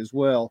fact as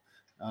well.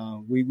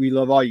 We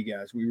love all you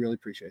guys. We really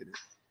appreciate it.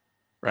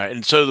 Right.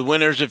 And so the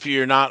winners, if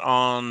you're not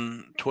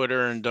on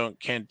Twitter and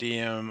can't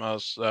DM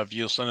us, if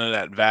you'll send it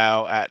at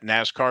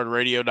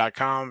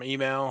val@nascardradio.com,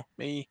 email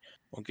me,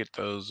 we'll get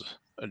those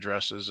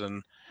addresses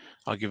and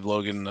I'll give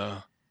Logan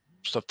the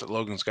stuff that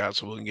Logan's got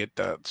so we can get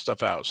that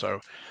stuff out. So,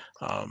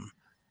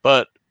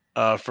 but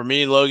for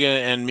me, Logan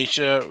and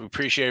Misha, we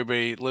appreciate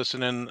everybody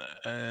listening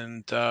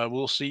and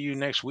we'll see you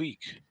next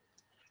week.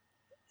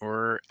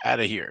 We're out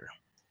of here.